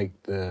 and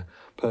make the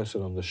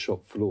person on the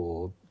shop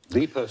floor,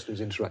 the person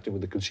who's interacting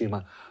with the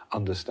consumer,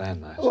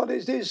 understand that? Well,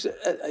 it is,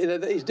 you know,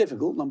 it's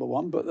difficult, number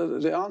one, but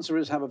the answer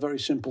is have a very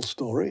simple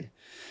story.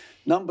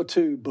 Number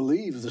two,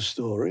 believe the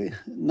story.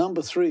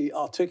 Number three,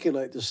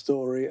 articulate the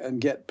story and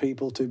get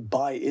people to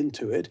buy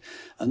into it.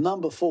 And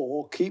number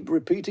four, keep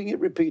repeating it.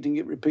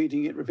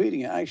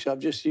 Actually, I've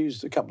just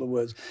used a couple of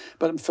words.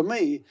 But for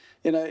me,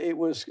 you know, it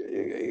was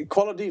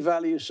quality,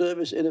 value,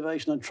 service,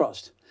 innovation, and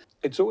trust.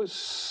 It's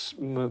always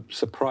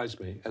surprised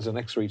me, as an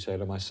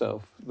ex-retailer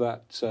myself,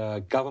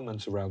 that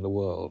governments around the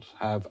world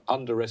have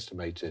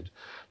underestimated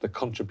the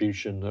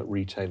contribution that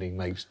retailing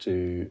makes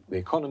to the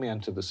economy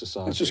and to the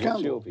society. It's a scandal.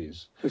 What's your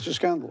views? It's a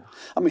scandal.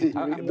 I mean,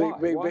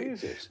 why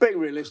is it? Being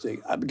realistic,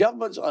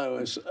 governments owe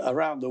us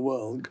around the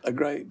world a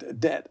great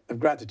debt of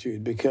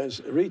gratitude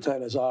because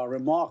retailers are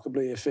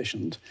remarkably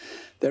efficient,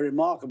 they're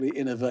remarkably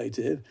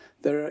innovative,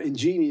 they're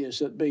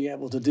ingenious at being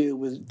able to deal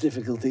with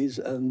difficulties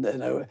and, you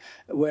know,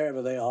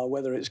 wherever they are,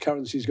 whether it's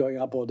currencies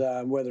going up or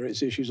down, whether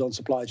it's issues on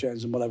supply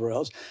chains and whatever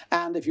else.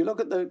 And if you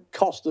look at the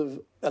cost of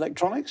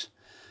electronics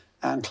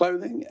and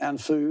clothing and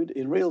food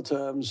in real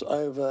terms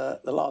over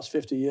the last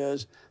 50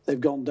 years, they've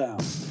gone down.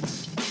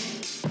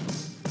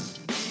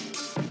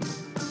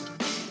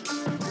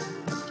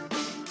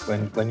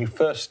 When you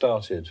first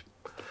started,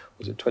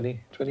 was it 20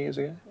 years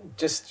ago?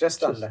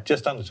 Just under.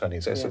 Just under 20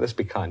 years ago, so let's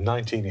be kind,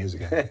 19 years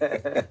ago.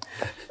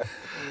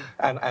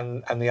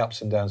 and the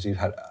ups and downs you've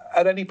had.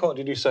 At any point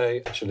did you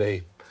say,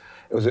 actually,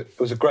 it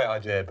was a great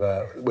idea,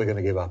 but we're going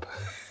to give up?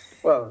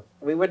 Well,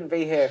 we wouldn't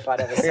be here if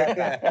I'd ever said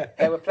that.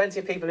 There were plenty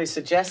of people who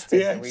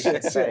suggested that we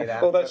should say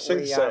that. Well, that's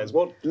soothsayers.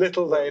 What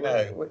little they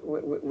know.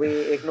 We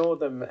ignored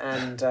them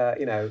and,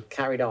 you know,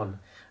 carried on.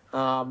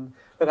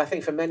 Look, I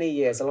think for many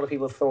years, a lot of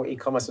people thought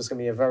e-commerce was going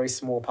to be a very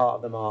small part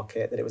of the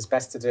market, that it was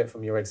best to do it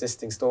from your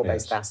existing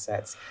store-based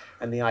assets.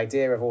 And the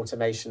idea of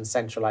automation,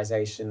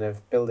 centralization,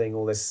 of building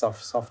all this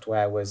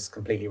software was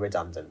completely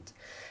redundant.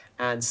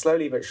 And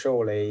slowly but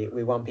surely,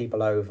 we won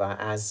people over.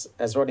 As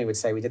Rodney would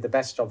say, we did the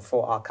best job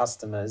for our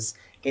customers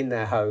in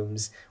their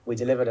homes. We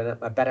delivered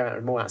a better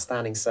and more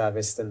outstanding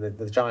service than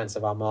the giants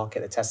of our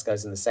market, the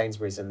Tesco's and the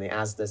Sainsbury's and the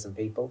Asda's and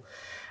people.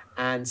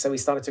 And so we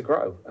started to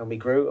grow, and we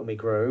grew, and we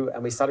grew,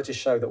 and we started to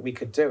show that we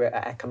could do it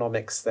at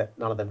economics that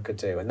none of them could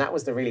do. And that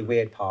was the really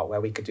weird part,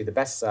 where we could do the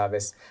best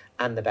service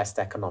and the best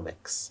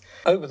economics.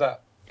 Over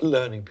that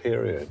learning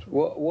period,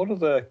 what are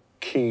the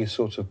key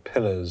sort of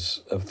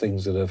pillars of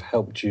things that have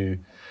helped you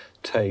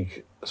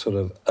take sort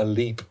of a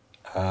leap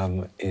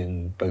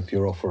in both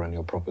your offer and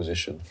your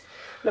proposition?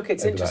 Look,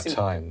 it's interesting. That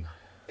time.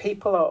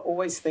 People are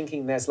always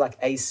thinking there's like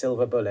a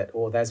silver bullet,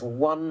 or there's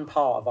one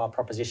part of our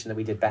proposition that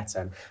we did better.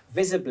 And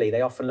visibly,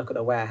 they often look at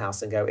the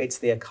warehouse and go, it's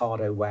the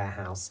Ocado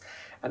warehouse.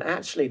 And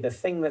actually, the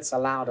thing that's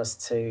allowed us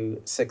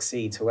to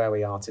succeed to where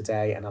we are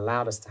today and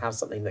allowed us to have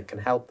something that can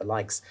help the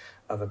likes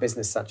of a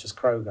business such as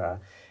Kroger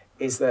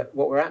is that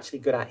what we're actually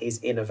good at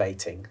is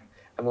innovating.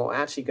 And what we're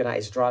actually good at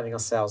is driving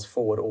ourselves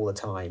forward all the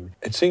time.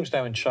 It seems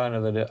now in China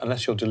that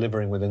unless you're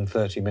delivering within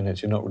 30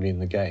 minutes, you're not really in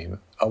the game.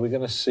 Are we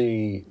going to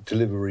see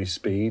delivery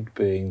speed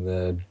being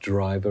the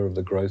driver of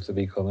the growth of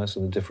e-commerce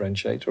and the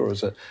differentiator, or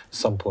is it at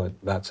some point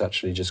that's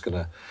actually just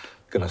going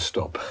to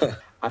stop?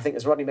 I think,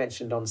 as Rodney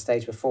mentioned on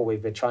stage before,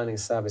 we've been trialling a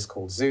service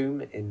called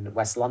Zoom in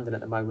West London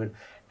at the moment,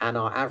 and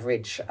our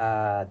average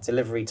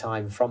delivery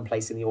time from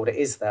placing the order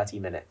is 30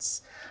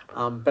 minutes.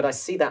 But I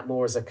see that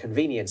more as a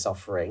convenience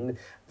offering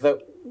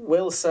that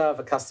will serve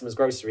a customer's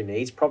grocery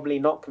needs, probably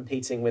not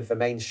competing with the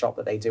main shop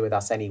that they do with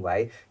us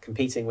anyway,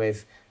 competing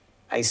with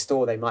a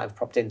store they might have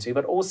popped into,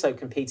 but also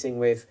competing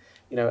with,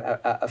 you know,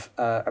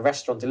 a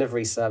restaurant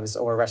delivery service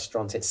or a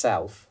restaurant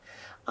itself.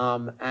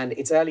 And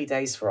it's early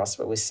days for us,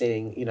 but we're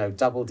seeing, you know,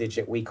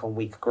 double-digit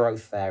week-on-week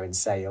growth there in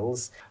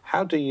sales.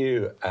 How do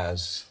you,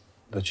 as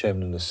the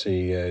chairman and the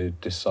CEO,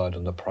 decide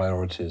on the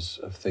priorities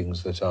of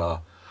things that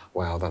are,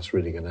 wow, that's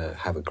really going to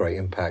have a great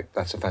impact,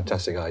 that's a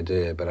fantastic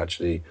idea, but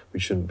actually we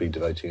shouldn't be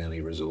devoting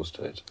any resource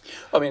to it?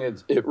 I mean,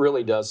 it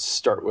really does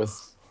start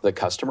with the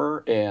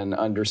customer and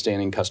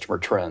understanding customer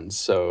trends.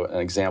 So an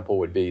example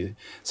would be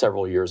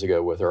several years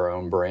ago with our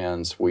own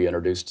brands, we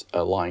introduced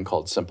a line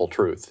called Simple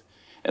Truth,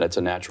 and it's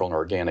a natural and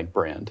organic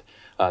brand.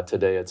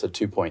 Today it's a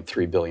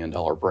 $2.3 billion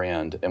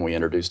brand, and we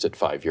introduced it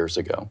 5 years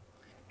ago.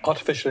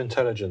 Artificial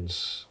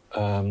intelligence,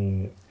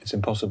 it's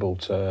impossible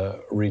to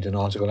read an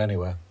article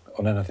anywhere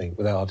on anything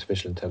without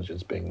artificial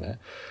intelligence being there.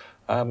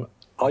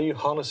 Are you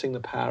harnessing the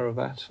power of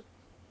that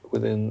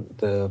within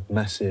the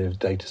massive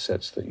data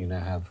sets that you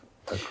now have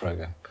at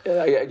Kroger?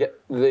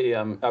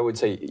 I would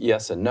say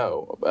yes and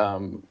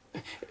no.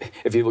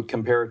 if you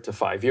compare it to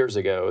 5 years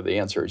ago, the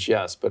answer is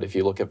yes. But if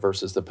you look at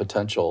versus the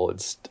potential,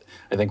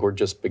 I think we're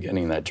just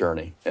beginning that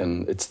journey,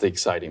 and it's the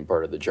exciting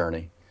part of the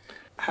journey.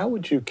 How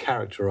would you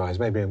characterize,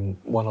 maybe in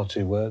 1 or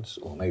 2 words,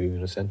 or maybe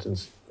in a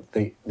sentence,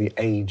 the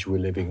age we're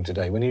living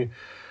today? When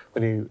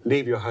you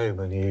leave your home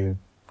and you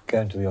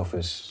go into the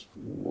office,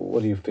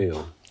 what do you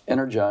feel?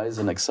 Energized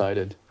and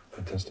excited.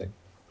 Fantastic.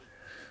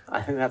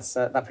 I think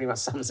that pretty much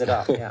sums it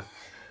up, yeah.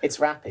 It's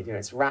rapid,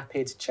 it's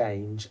rapid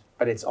change,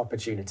 but it's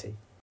opportunity.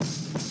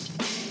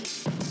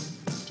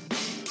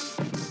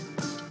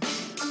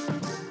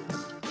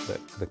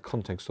 The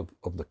context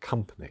of the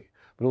company,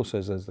 but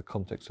also there's the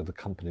context of the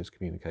company's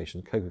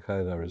communication.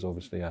 Coca-Cola is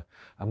obviously a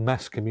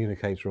mass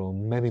communicator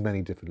on many,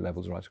 many different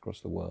levels right across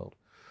the world.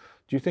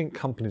 Do you think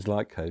companies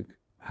like Coke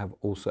have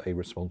also a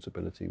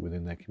responsibility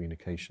within their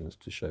communications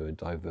to show a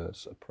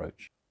diverse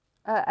approach?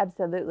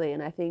 Absolutely,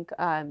 and I think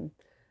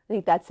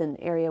that's an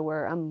area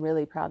where I'm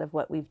really proud of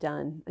what we've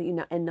done,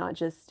 and not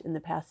just in the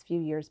past few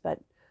years,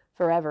 but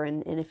forever.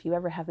 And if you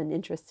ever have an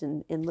interest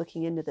in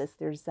looking into this,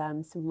 there's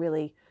some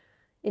really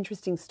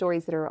interesting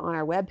stories that are on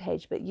our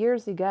webpage. But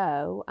years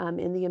ago,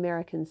 in the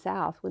American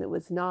South, when it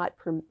was not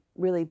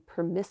really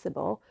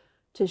permissible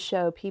to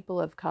show people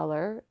of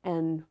color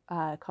and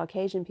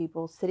Caucasian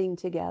people sitting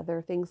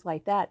together, things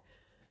like that,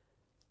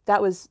 that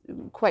was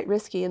quite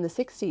risky in the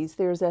 60s.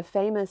 There's a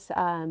famous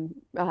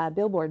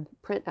billboard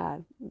print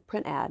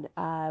ad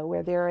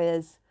where there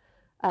is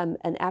an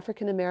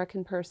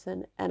African-American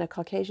person and a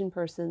Caucasian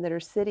person that are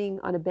sitting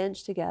on a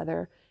bench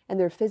together, and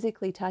they're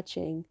physically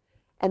touching.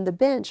 And the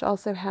bench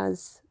also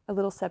has a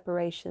little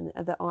separation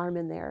of the arm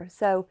in there.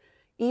 So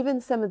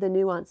even some of the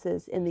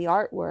nuances in the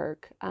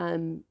artwork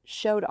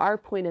showed our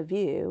point of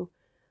view,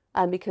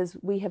 because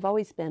we have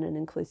always been an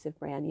inclusive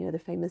brand. The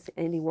famous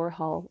Andy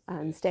Warhol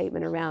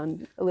statement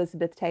around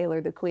Elizabeth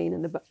Taylor, the Queen,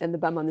 and the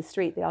bum on the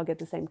street, they all get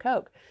the same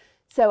Coke.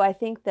 So I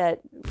think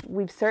that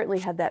we've certainly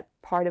had that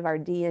part of our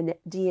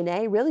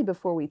DNA really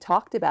before we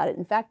talked about it.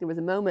 In fact, there was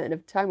a moment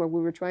of time where we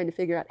were trying to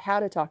figure out how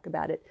to talk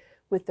about it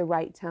with the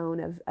right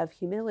tone of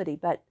humility.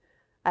 But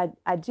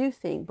I do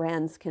think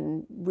brands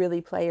can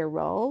really play a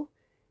role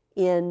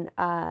in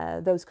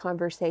those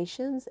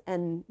conversations.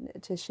 And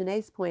to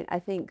Sinead's point, I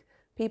think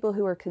people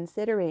who are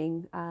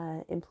considering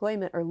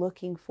employment are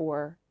looking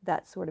for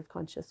that sort of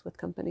conscience with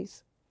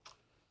companies.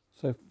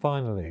 So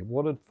finally,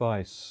 what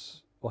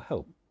advice, or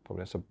help,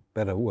 probably that's a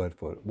better word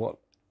for it, what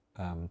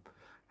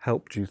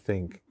help do you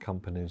think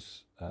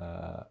companies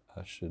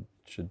should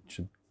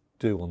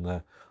do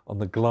on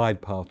the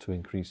glide path to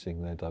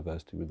increasing their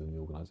diversity within the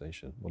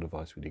organisation? What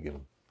advice would you give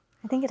them?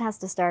 I think it has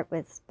to start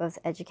with both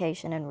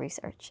education and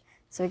research.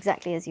 So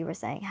exactly as you were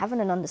saying, having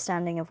an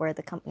understanding of where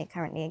the company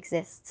currently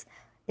exists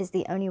is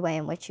the only way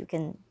in which you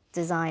can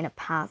design a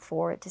path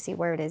forward to see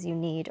where it is you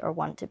need or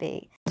want to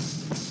be.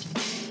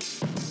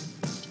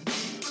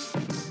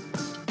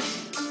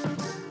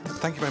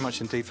 Thank you very much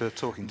indeed for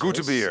talking to us.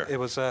 Good to be here. It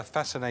was a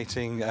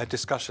fascinating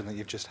discussion that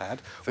you've just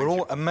had. We're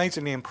all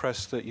amazingly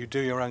impressed that you do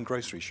your own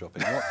grocery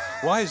shopping.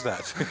 Why is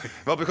that?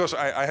 Well, because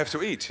I have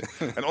to eat,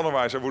 and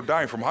otherwise I would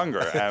die from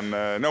hunger, and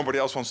nobody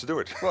else wants to do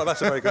it. Well,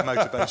 that's a very good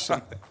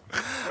motivation.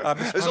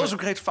 It's also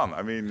great fun.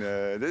 I mean,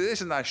 there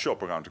is a nice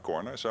shop around the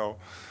corner, so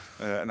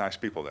nice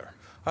people there.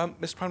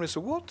 Mr. Prime Minister,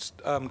 what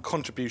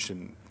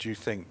contribution do you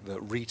think that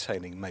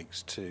retailing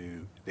makes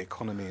to the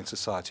economy and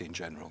society in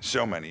general?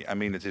 So many. I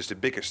mean, it is the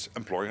biggest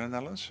employer in the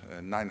Netherlands.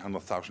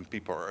 900,000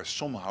 people are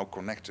somehow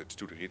connected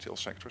to the retail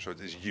sector, so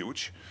it is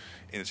huge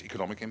in its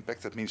economic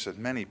impact. That means that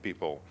many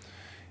people,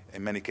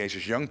 in many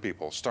cases young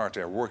people, start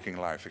their working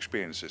life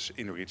experiences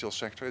in the retail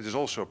sector. It is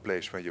also a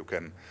place where you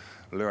can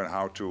learn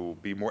how to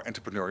be more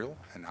entrepreneurial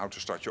and how to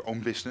start your own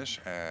business.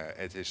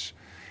 It is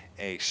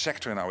a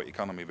sector in our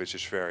economy which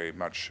is very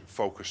much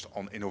focused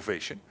on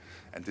innovation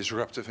and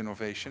disruptive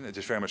innovation. It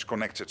is very much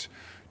connected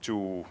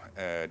to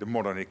the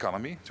modern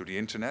economy, to the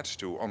internet,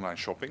 to online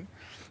shopping.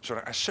 So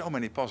there are so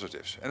many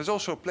positives. And it's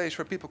also a place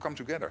where people come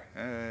together.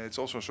 It's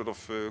also a sort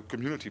of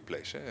community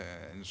place.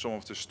 In some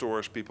of the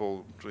stores,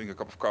 people drink a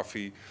cup of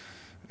coffee,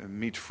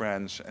 meet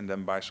friends, and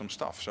then buy some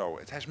stuff. So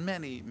it has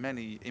many,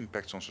 many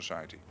impacts on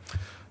society.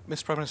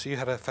 Mr. Prime Minister, you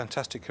had a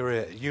fantastic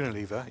career at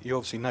Unilever. You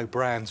obviously know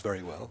brands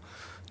very well.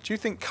 Do you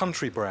think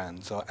country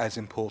brands are as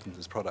important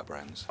as product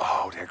brands?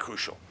 Oh, they're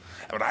crucial.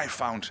 And what I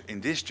found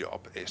in this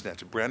job is that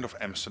the brand of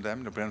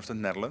Amsterdam, the brand of the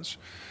Netherlands,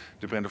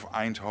 the brand of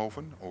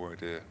Eindhoven, or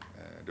the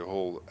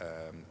whole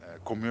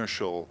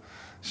commercial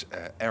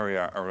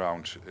area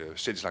around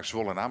cities like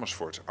Zwolle and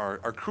Amersfoort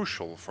are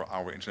crucial for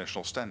our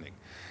international standing.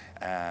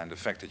 And the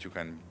fact that you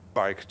can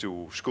bike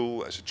to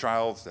school as a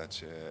child,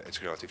 that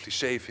it's relatively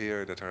safe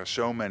here, that there are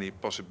so many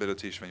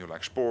possibilities when you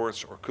like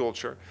sports or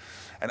culture.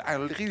 And I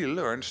really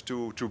learned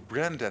to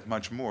brand that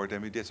much more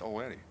than we did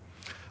already.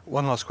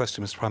 One last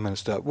question, Mr. Prime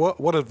Minister.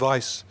 What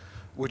advice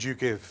would you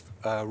give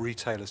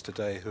retailers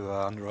today who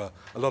are under a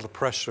lot of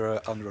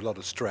pressure, under a lot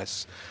of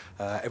stress?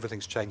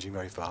 Everything's changing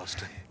very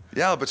fast.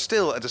 Yeah, but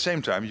still, at the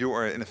same time, you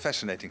are in a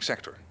fascinating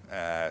sector.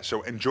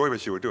 So enjoy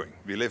what you are doing.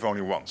 We live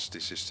only once.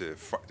 This is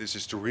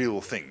the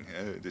real thing.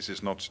 This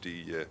is not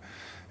the.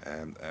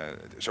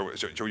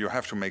 So you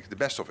have to make the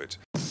best of it.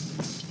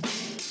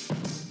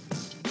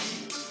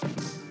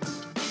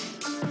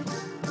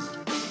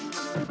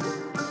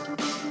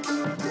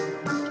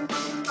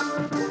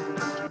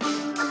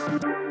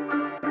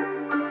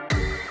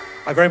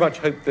 I very much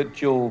hope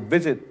that you'll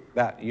visit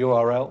that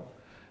URL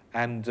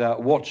and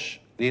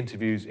watch the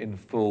interviews in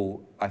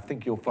full. I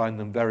think you'll find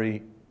them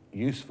very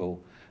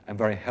useful and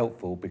very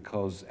helpful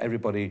because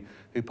everybody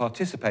who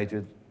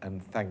participated,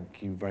 and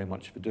thank you very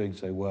much for doing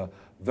so, were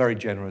very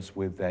generous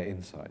with their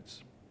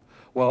insights.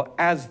 Well,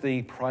 as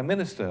the Prime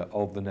Minister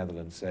of the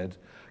Netherlands said,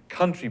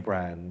 country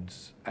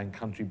brands and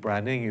country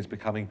branding is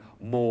becoming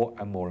more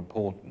and more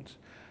important.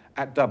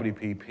 At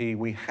WPP,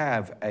 we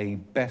have a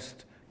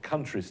best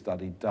country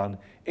study done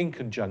in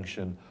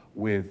conjunction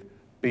with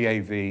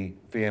BAV,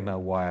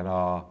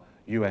 VMLY&R,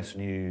 US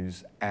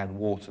News and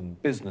Wharton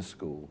Business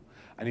School.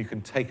 And you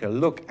can take a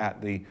look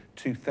at the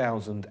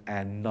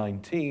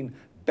 2019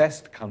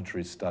 Best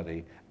Countries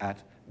Study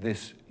at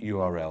this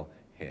URL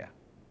here.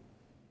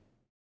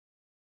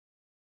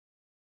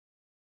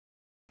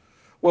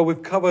 Well,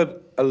 we've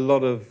covered a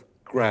lot of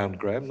ground,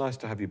 Graham. Nice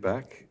to have you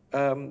back.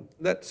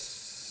 Let's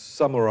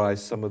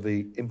summarize some of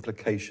the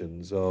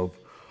implications of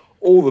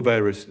all the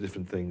various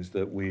different things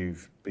that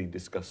we've been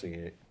discussing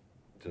here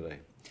today.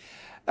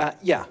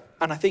 Yeah,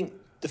 and I think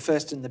the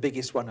first and the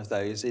biggest one of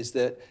those is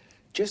that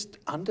just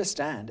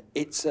understand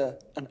it's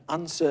an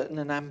uncertain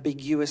and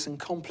ambiguous and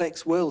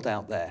complex world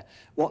out there.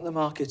 What the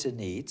marketer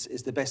needs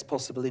is the best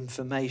possible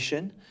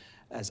information,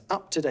 as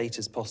up-to-date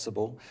as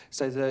possible,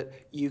 so that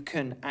you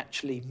can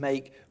actually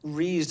make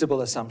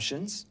reasonable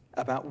assumptions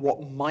about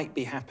what might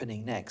be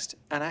happening next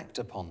and act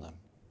upon them.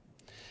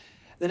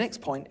 The next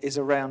point is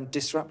around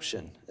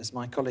disruption. As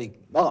my colleague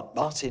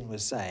Martin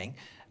was saying,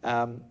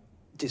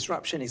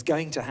 disruption is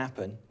going to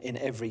happen in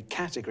every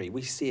category.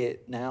 We see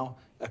it now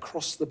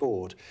across the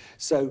board.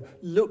 So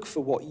look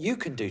for what you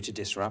can do to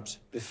disrupt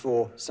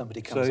before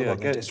somebody comes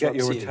along and disrupts you. Get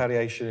your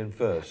retaliation in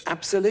first.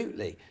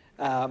 Absolutely.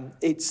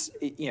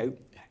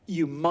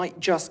 You might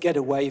just get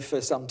away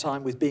for some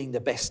time with being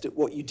the best at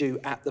what you do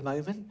at the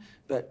moment,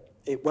 but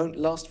it won't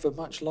last for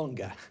much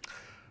longer.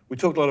 We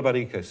talked a lot about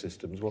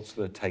ecosystems. What's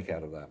the take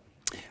out of that?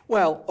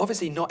 Well,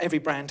 obviously not every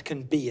brand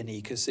can be an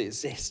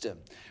ecosystem.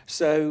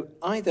 So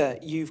either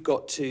you've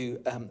got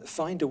to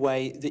find a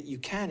way that you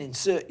can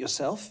insert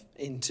yourself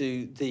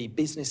into the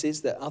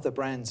businesses that other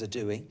brands are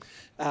doing,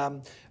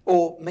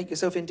 or make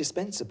yourself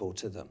indispensable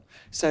to them.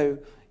 So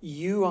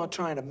you are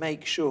trying to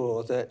make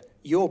sure that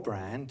your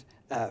brand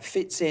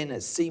fits in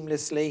as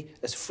seamlessly,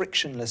 as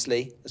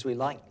frictionlessly, as we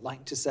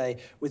like to say,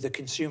 with the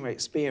consumer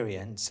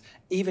experience,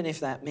 even if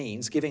that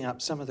means giving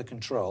up some of the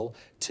control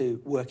to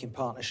work in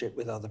partnership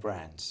with other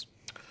brands.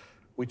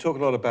 We talk a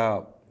lot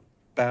about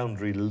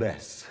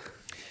boundary-less.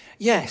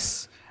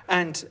 Yes,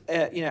 and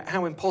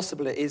how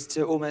impossible it is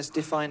to almost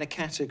define a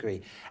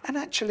category. And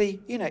actually,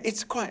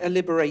 it's quite a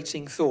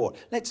liberating thought.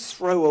 Let's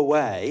throw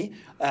away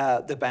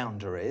the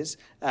boundaries.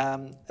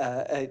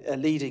 A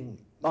leading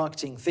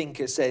marketing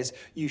thinker says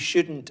you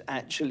shouldn't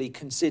actually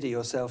consider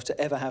yourself to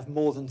ever have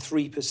more than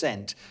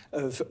 3%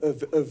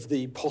 of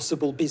the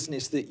possible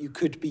business that you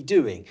could be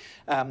doing.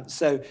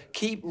 So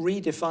keep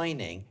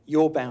redefining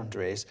your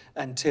boundaries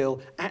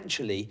until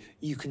actually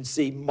you can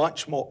see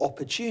much more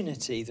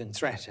opportunity than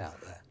threat out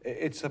there.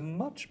 It's a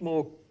much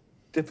more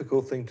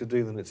difficult thing to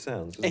do than it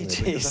sounds, isn't it?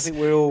 It Because is. I think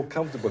we're all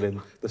comfortable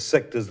in the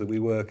sectors that we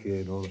work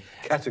in or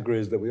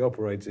categories that we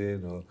operate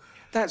in. Or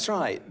That's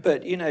right.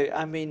 But,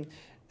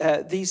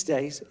 these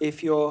days,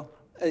 if you're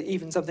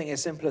even something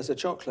as simple as a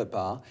chocolate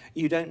bar,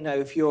 you don't know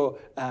if you're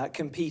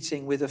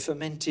competing with a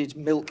fermented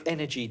milk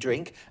energy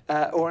drink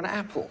or an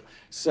apple.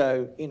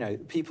 So,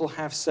 people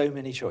have so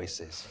many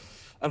choices.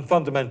 And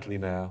fundamentally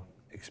now,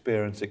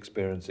 experience,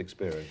 experience,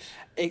 experience.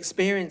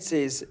 Experience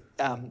is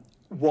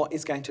what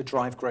is going to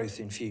drive growth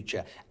in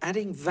future.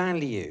 Adding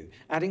value,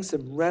 adding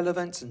some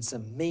relevance and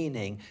some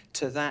meaning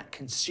to that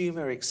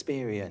consumer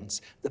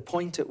experience, the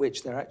point at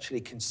which they're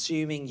actually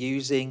consuming,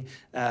 using,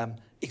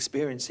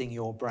 experiencing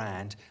your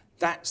brand,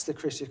 that's the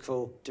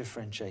critical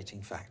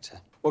differentiating factor.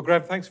 Well,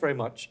 Graham, thanks very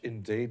much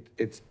indeed.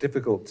 It's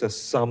difficult to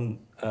sum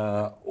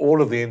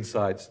all of the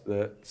insights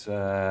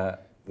that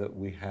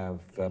we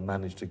have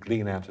managed to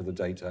glean out of the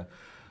data.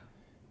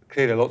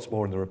 Clearly lots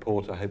more in the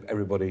report. I hope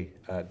everybody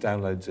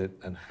downloads it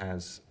and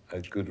has a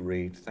good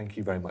read. Thank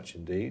you very much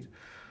indeed.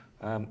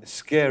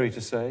 Scary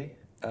to say.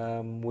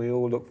 We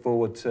all look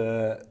forward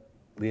to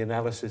the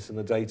analysis and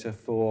the data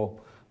for,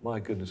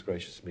 my goodness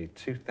gracious me,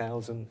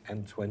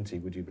 2020,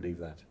 would you believe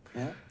that?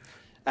 Yeah.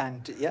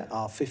 And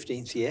our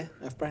 15th year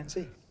of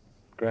BrandZ.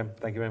 Graham,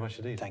 thank you very much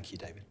indeed. Thank you,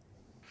 David.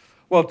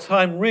 Well,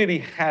 time really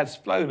has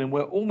flown and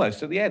we're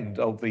almost at the end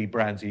of the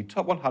BrandZ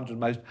Top 100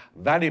 Most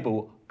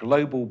Valuable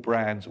Global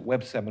Brands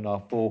web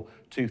seminar for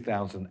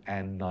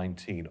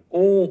 2019.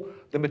 All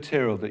the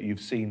material that you've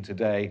seen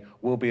today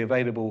will be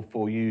available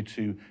for you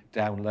to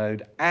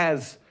download,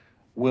 as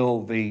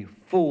will the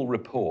full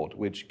report,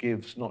 which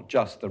gives not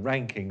just the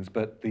rankings,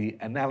 but the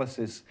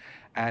analysis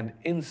and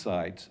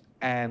insight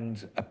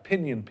and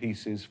opinion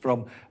pieces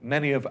from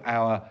many of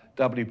our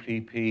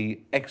WPP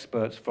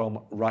experts from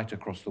right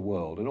across the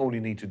world. And all you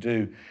need to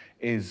do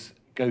is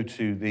go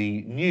to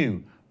the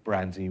new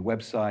BrandZ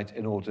website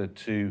in order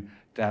to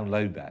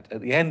download that.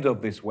 At the end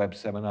of this web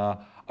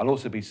seminar, I'll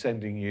also be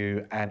sending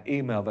you an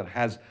email that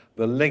has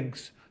the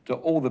links to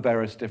all the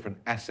various different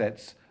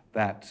assets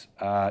that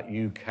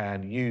you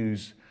can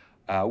use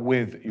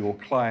with your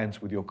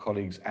clients, with your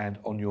colleagues, and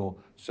on your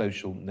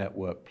social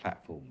network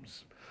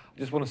platforms. I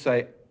just want to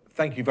say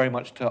thank you very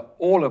much to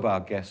all of our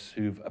guests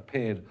who've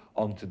appeared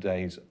on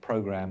today's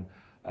program,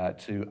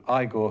 to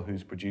Igor,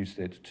 who's produced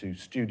it, to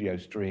Studio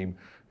Stream,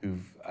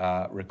 who've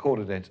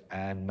recorded it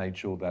and made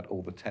sure that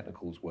all the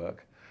technicals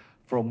work.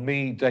 From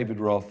me, David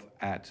Roth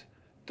at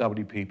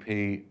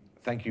WPP,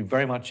 thank you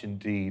very much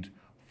indeed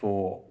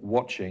for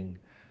watching,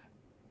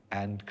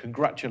 and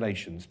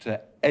congratulations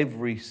to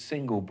every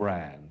single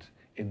brand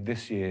in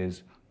this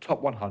year's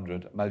Top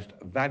 100 Most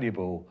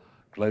Valuable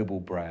Global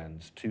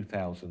Brands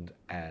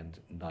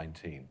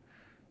 2019.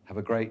 Have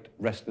a great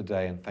rest of the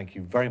day, and thank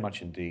you very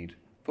much indeed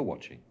for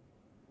watching.